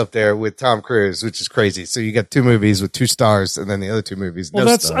 makes it up there with Tom Cruise, which is crazy. So you got two movies with 2 stars, and then the other 2 movies. Well,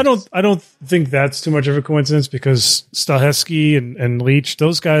 no that's stars. I don't think that's too much of a coincidence because Stahelski and Leach,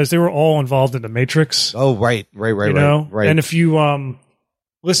 those guys, they were all involved in the Matrix. Oh, right. Right. And if you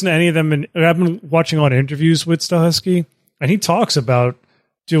listen to any of them, and I've been watching a lot of interviews with Stahelski, and he talks about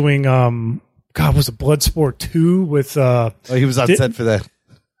doing was it Bloodsport 2 with he was on set for that.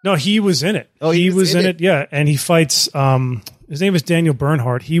 No, he was in it. Oh, he was in it? Yeah, and he fights his name is Daniel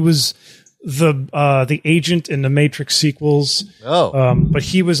Bernhardt. He was the agent in the Matrix sequels. But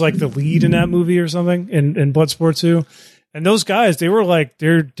he was like the lead in that movie or something in Bloodsport 2. And those guys, they were like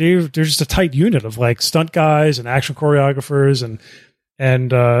they're just a tight unit of like stunt guys and action choreographers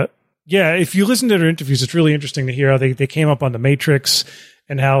and if you listen to their interviews, it's really interesting to hear how they came up on the Matrix.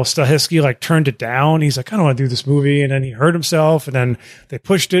 And how Stahelski like turned it down. He's like, I don't want to do this movie. And then he hurt himself. And then they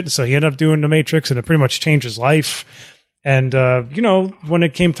pushed it. So he ended up doing The Matrix. And it pretty much changed his life. And, when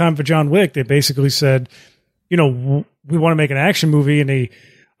it came time for John Wick, they basically said, we want to make an action movie. And I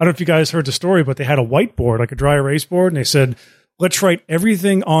don't know if you guys heard the story, but they had a whiteboard, like a dry erase board. And they said, let's write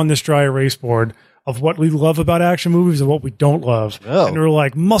everything on this dry erase board of what we love about action movies and what we don't love. Oh. And they were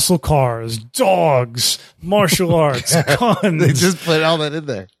like muscle cars, dogs, martial arts, guns. They just put all that in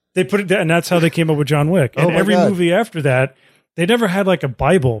there. They put it there, and that's how they came up with John Wick. And every movie after that, they never had like a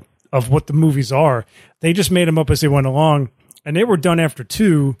Bible of what the movies are. They just made them up as they went along. And they were done after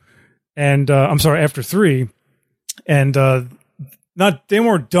 2, and after 3. And they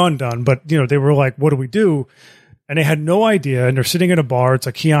weren't done, but they were like, what do we do? And they had no idea, and they're sitting in a bar. It's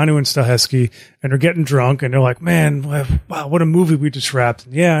like Keanu and Stahelski, and they're getting drunk, and they're like, man, wow, what a movie we just wrapped.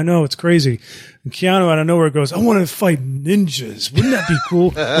 And yeah, I know, it's crazy. And Keanu out of nowhere goes, I want to fight ninjas. Wouldn't that be cool?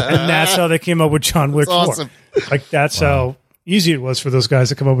 And that's how they came up with John Wick 4. Awesome. Like, that's how easy it was for those guys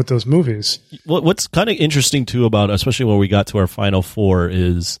to come up with those movies. What's kind of interesting, too, about, especially when we got to our final 4,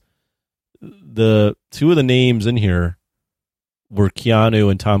 is the 2 of the names in here were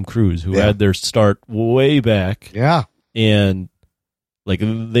Keanu and Tom Cruise, who had their start way back. Yeah. And like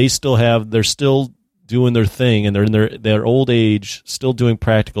they're still doing their thing, and they're in their old age, still doing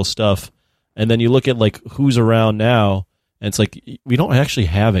practical stuff. And then you look at like who's around now, and it's like we don't actually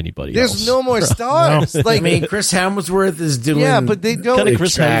have anybody else. There's no more stars. No. Like, I mean, Chris Hemsworth is doing but they don't. Kind of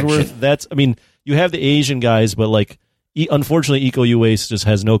Chris Hemsworth. You have the Asian guys, but like unfortunately, Iko Uwais just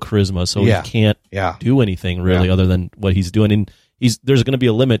has no charisma, so he can't do anything really other than what he's doing. And there's going to be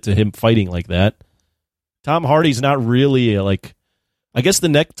a limit to him fighting like that. Tom Hardy's not really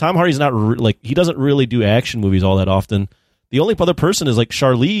Tom Hardy's not he doesn't really do action movies all that often. The only other person is like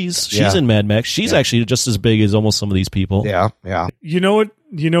Charlize. She's in Mad Max. She's actually just as big as almost some of these people. Yeah, yeah. You know what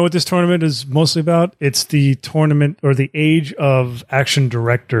what this tournament is mostly about? It's the tournament or the age of action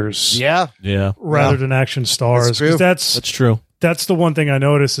directors. Yeah. Rather than action stars. That's true. That's true. That's the one thing I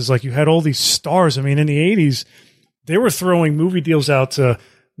noticed is like you had all these stars. I mean, in the 80s, they were throwing movie deals out to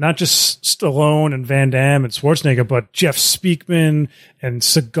not just Stallone and Van Damme and Schwarzenegger, but Jeff Speakman and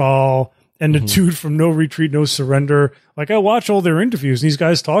Seagal and the dude from No Retreat, No Surrender. Like, I watch all their interviews, and these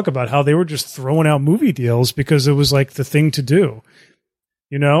guys talk about how they were just throwing out movie deals because it was like the thing to do.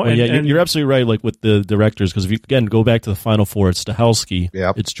 Well, you're absolutely right. Like with the directors, because if you again go back to the Final Four, it's Stahelski,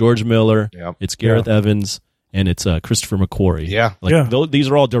 it's George Miller, it's Gareth Evans, and it's Christopher McQuarrie. These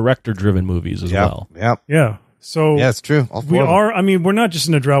are all director-driven movies as well. Yeah. So yeah, it's true. We're not just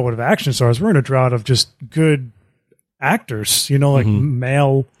in a drought of action stars. We're in a drought of just good actors,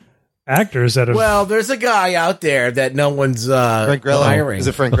 male actors that have... Well, there's a guy out there that no one's Frank Grillo. hiring. Is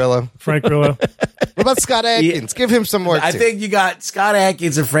it Frank Grillo? Frank Grillo. What about Scott Adkins? Give him some more. I think you got Scott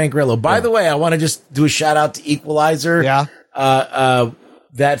Adkins and Frank Grillo. By the way, I want to just do a shout out to Equalizer. Yeah.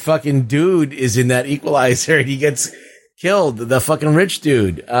 That fucking dude is in that Equalizer and he gets killed. The fucking rich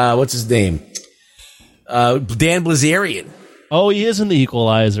dude. What's his name? Dan Blazarian. Oh, he is in the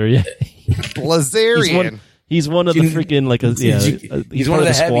Equalizer. Yeah. Blazarian. He's one of the freaking he's one of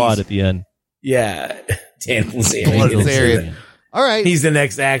the squad heavies at the end. Yeah. Dan Blazarian. All right. He's the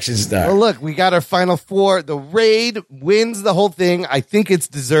next action star. Well, look, we got our Final Four. The Raid wins the whole thing. I think it's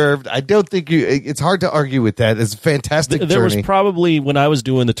deserved. I don't think it's hard to argue with that. It's a fantastic There journey. was probably, when I was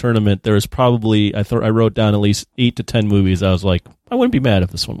doing the tournament, there was probably, I wrote down at least 8 to 10 movies. I was like, I wouldn't be mad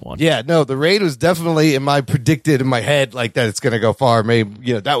if this one won. Yeah, no, the Raid was definitely predicted in my head like that it's going to go far.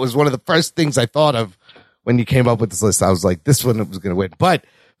 Maybe, that was one of the first things I thought of when you came up with this list. I was like, this one was going to win. But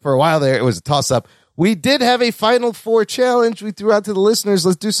for a while there, it was a toss-up. We did have a Final Four challenge we threw out to the listeners.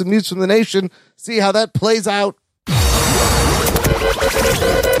 Let's do some news from the nation, see how that plays out.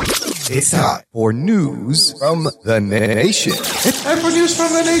 It's time for news from the nation. It's time for news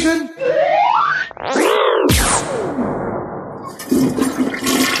from the nation.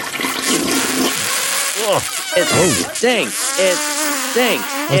 It stinks. It stinks.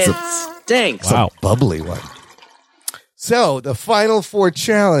 It stinks. Wow. It's a bubbly one. So the Final Four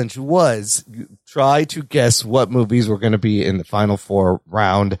challenge was try to guess what movies were going to be in the Final Four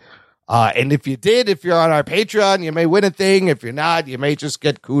round. And if you're on our Patreon, you may win a thing. If you're not, you may just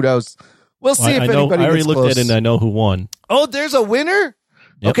get kudos. We'll see if anybody I already gets looked close. at it and I know who won. Oh, there's a winner?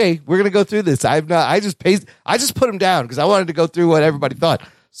 Yep. Okay, we're going to go through this. I just put them down because I wanted to go through what everybody thought.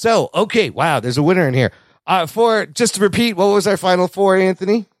 So, okay, wow, there's a winner in here. Just to repeat, what was our Final Four,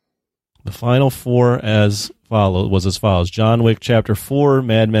 Anthony? The Final Four was as follows: John Wick Chapter 4,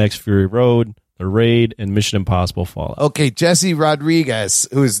 Mad Max Fury Road, The Raid, and Mission Impossible Fallout. Okay, Jesse Rodriguez,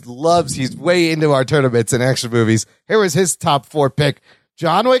 he's way into our tournaments and action movies. Here was his top 4 pick: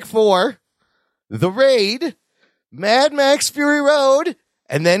 John Wick 4, The Raid, Mad Max Fury Road,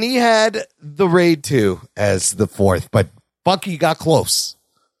 and then he had The Raid 2 as the 4th. But Bucky got close.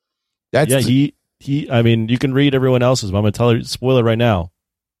 He. I mean, you can read everyone else's, but I'm going to tell you, spoiler right now.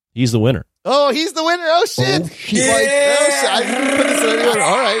 He's the winner. Oh, he's the winner. Oh, shit. I didn't put this in any order.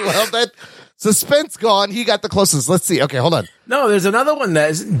 All right. Well, that suspense gone. He got the closest. Let's see. Okay, hold on. No, there's another one that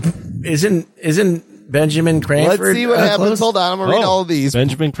isn't Benjamin Cranford. Let's see what happens. Close? Hold on. I'm going to read all of these.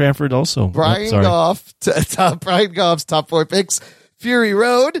 Benjamin Cranford also. Brian Goff, Brian Goff's top 4 picks: Fury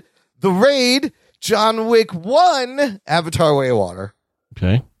Road, The Raid, John Wick 1, Avatar: Way of Water.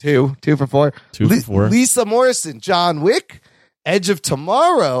 Okay. 2 for 4. 2 for 4. Lisa Morrison, John Wick, Edge of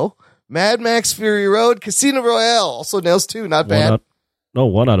Tomorrow, Mad Max Fury Road, Casino Royale. Also nails 2, not bad.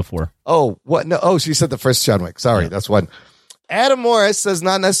 1 out of 4. Oh, what? No. Oh, she said the first John Wick. Sorry, that's 1. Adam Morris says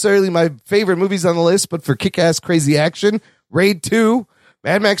not necessarily my favorite movies on the list, but for kick-ass crazy action, Raid 2,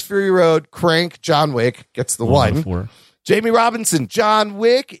 Mad Max Fury Road, Crank, John Wick gets the 1. Out of 4. Jamie Robinson, John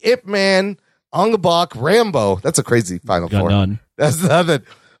Wick, Ip Man, Ong Bak, Rambo. That's a crazy Final Four. None. That's nothing.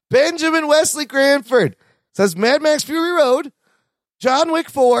 Benjamin Wesley Cranford says Mad Max Fury Road, John Wick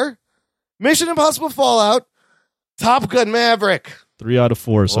 4, Mission Impossible Fallout, Top Gun Maverick. 3 out of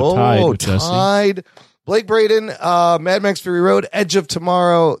 4, so tied with Jesse. Tied. Blake Braden, Mad Max Fury Road, Edge of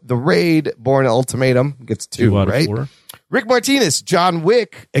Tomorrow, The Raid, Bourne Ultimatum gets 2 out right? of 4. Rick Martinez, John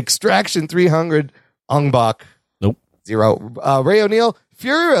Wick, Extraction 300, Ong Bak. Nope. 0. Ray O'Neill,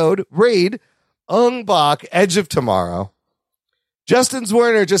 Fury Road, Raid, Ong Bak, Edge of Tomorrow. Justin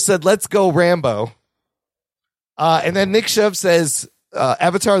Zwerner just said, let's go Rambo. And then Nick Shove says,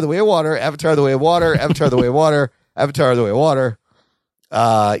 Avatar: The Way of Water, Avatar: The Way of Water, Avatar: The Way of Water, Avatar: The Way of Water.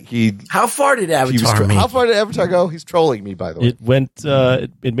 How far did Avatar How far did Avatar go? He's trolling me, by the way. It went.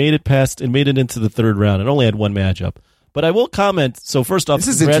 It made it past. It made it into the 3rd round. It only had 1 matchup, But I will comment. So first off, This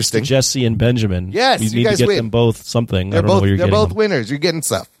is congrats to interesting. Jesse and Benjamin. Yes, we you need guys to get win. them both something. They're I don't know both what you're they're getting both them. winners. You're getting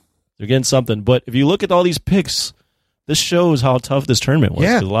stuff. They're getting something. But if you look at all these picks, this shows how tough this tournament was.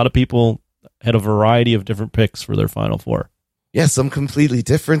 Yeah. 'Cause a lot of people had a variety of different picks for their Final Four. Yeah, some completely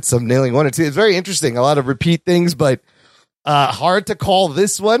different, some nailing one or two. It's very interesting. A lot of repeat things, but hard to call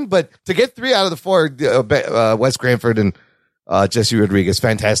this one. But to get 3 out of the 4, Wes Cranford and Jesse Rodriguez,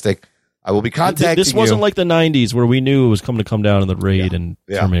 fantastic. I will be contacting This wasn't you. like the 90s where we knew it was coming to come down in the Raid and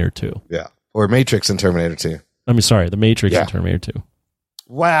Terminator 2. Yeah, or Matrix and Terminator 2. I mean, sorry, the Matrix Yeah. and Terminator 2.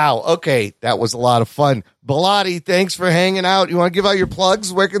 Wow. Okay, that was a lot of fun. Bilotti, thanks for hanging out. You want to give out your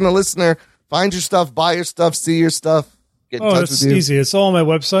plugs? Where can the listener find your stuff, buy your stuff, see your stuff, get in touch It's with you? easy. It's all on my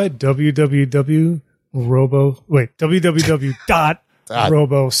website,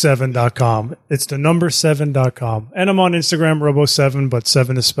 www.robo7.com. It's the number 7.com. And I'm on Instagram, Robo7, but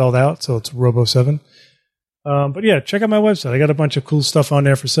 7 is spelled out, so it's Robo7. But yeah, check out my website. I got a bunch of cool stuff on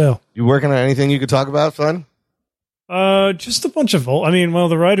there for sale. You working on anything you could talk about? Fun? Just a bunch of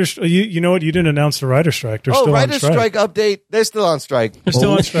the writers. You know what? You didn't announce the writer strike. They're still on writer's strike. strike update. They're still on strike. They're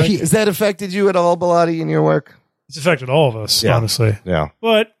still on strike. Has that affected you at all, Bilotti, in your work? It's affected all of us, Yeah. honestly. Yeah.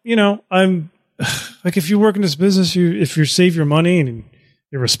 But I'm like, if you work in this business, if you save your money and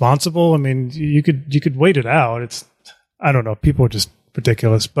you're responsible, I mean, you could wait it out. It's, I don't know, people are just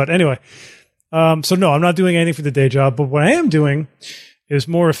ridiculous. But anyway, so no, I'm not doing anything for the day job. But what I am doing is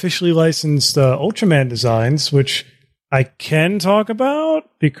more officially licensed Ultraman designs, which I can talk about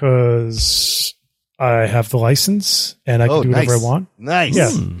because I have the license and I can do whatever I want. Nice. Yeah.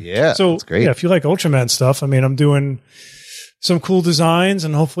 Yeah. So that's great. yeah, if you like Ultraman stuff, I mean, I'm doing some cool designs,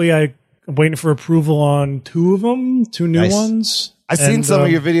 and hopefully I'm waiting for approval on 2 of them, 2 new Nice. ones. I've seen And, some of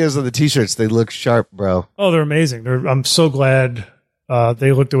your videos of the t-shirts. They look sharp, bro. Oh, they're amazing. I'm so glad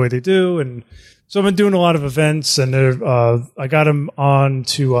they look the way they do, and so I've been doing a lot of events, and I got them on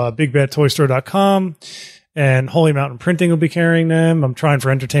to BigBadToyStore.com. And Holy Mountain Printing will be carrying them. I'm trying for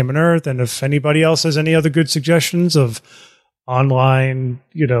Entertainment Earth. And if anybody else has any other good suggestions of online,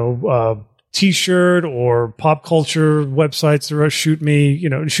 T-shirt or pop culture websites, or shoot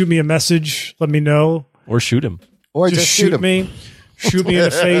me a message. Let me know. Or shoot him. Or just shoot 'em. me. Shoot me in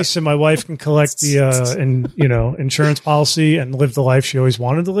the face, and my wife can collect the insurance policy and live the life she always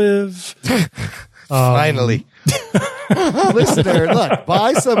wanted to live. Finally. Listener, look,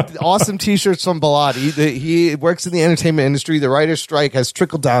 buy some awesome t-shirts from Bilotti. He works in the entertainment industry. The writer's strike has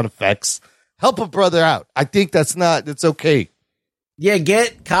trickle-down effects. Help a brother out. I think that's okay. Yeah,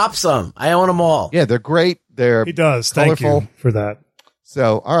 cop some. I own them all. Yeah, they're great. They're He does. colorful. Thank you for that.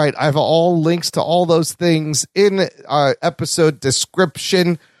 So, all right, I have all links to all those things in our episode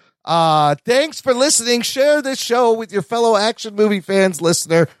description. Thanks for listening. Share this show with your fellow action movie fans,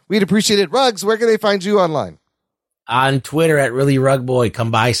 listener. We'd appreciate it. Ruggs, where can they find you online? On Twitter at Really Rug Boy.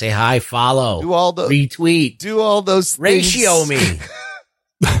 Come by, say hi, follow, Do all the retweet, do all those things. ratio me.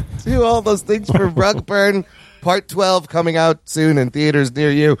 Do all those things for Rugburn Part 12 coming out soon in theaters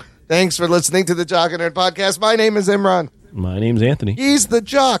near you. Thanks for listening to the Jock and Nerd Podcast. My name is Imran. My name's Anthony. He's the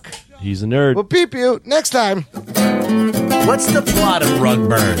Jock. He's a nerd. We'll peep you next time. What's the plot of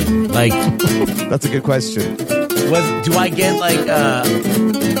Rugburn? Like, That's a good question. do I get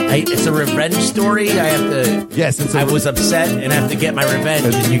it's a revenge story? I have to. Yes, I was upset and have to get my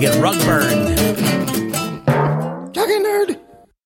revenge, and you get rug burned.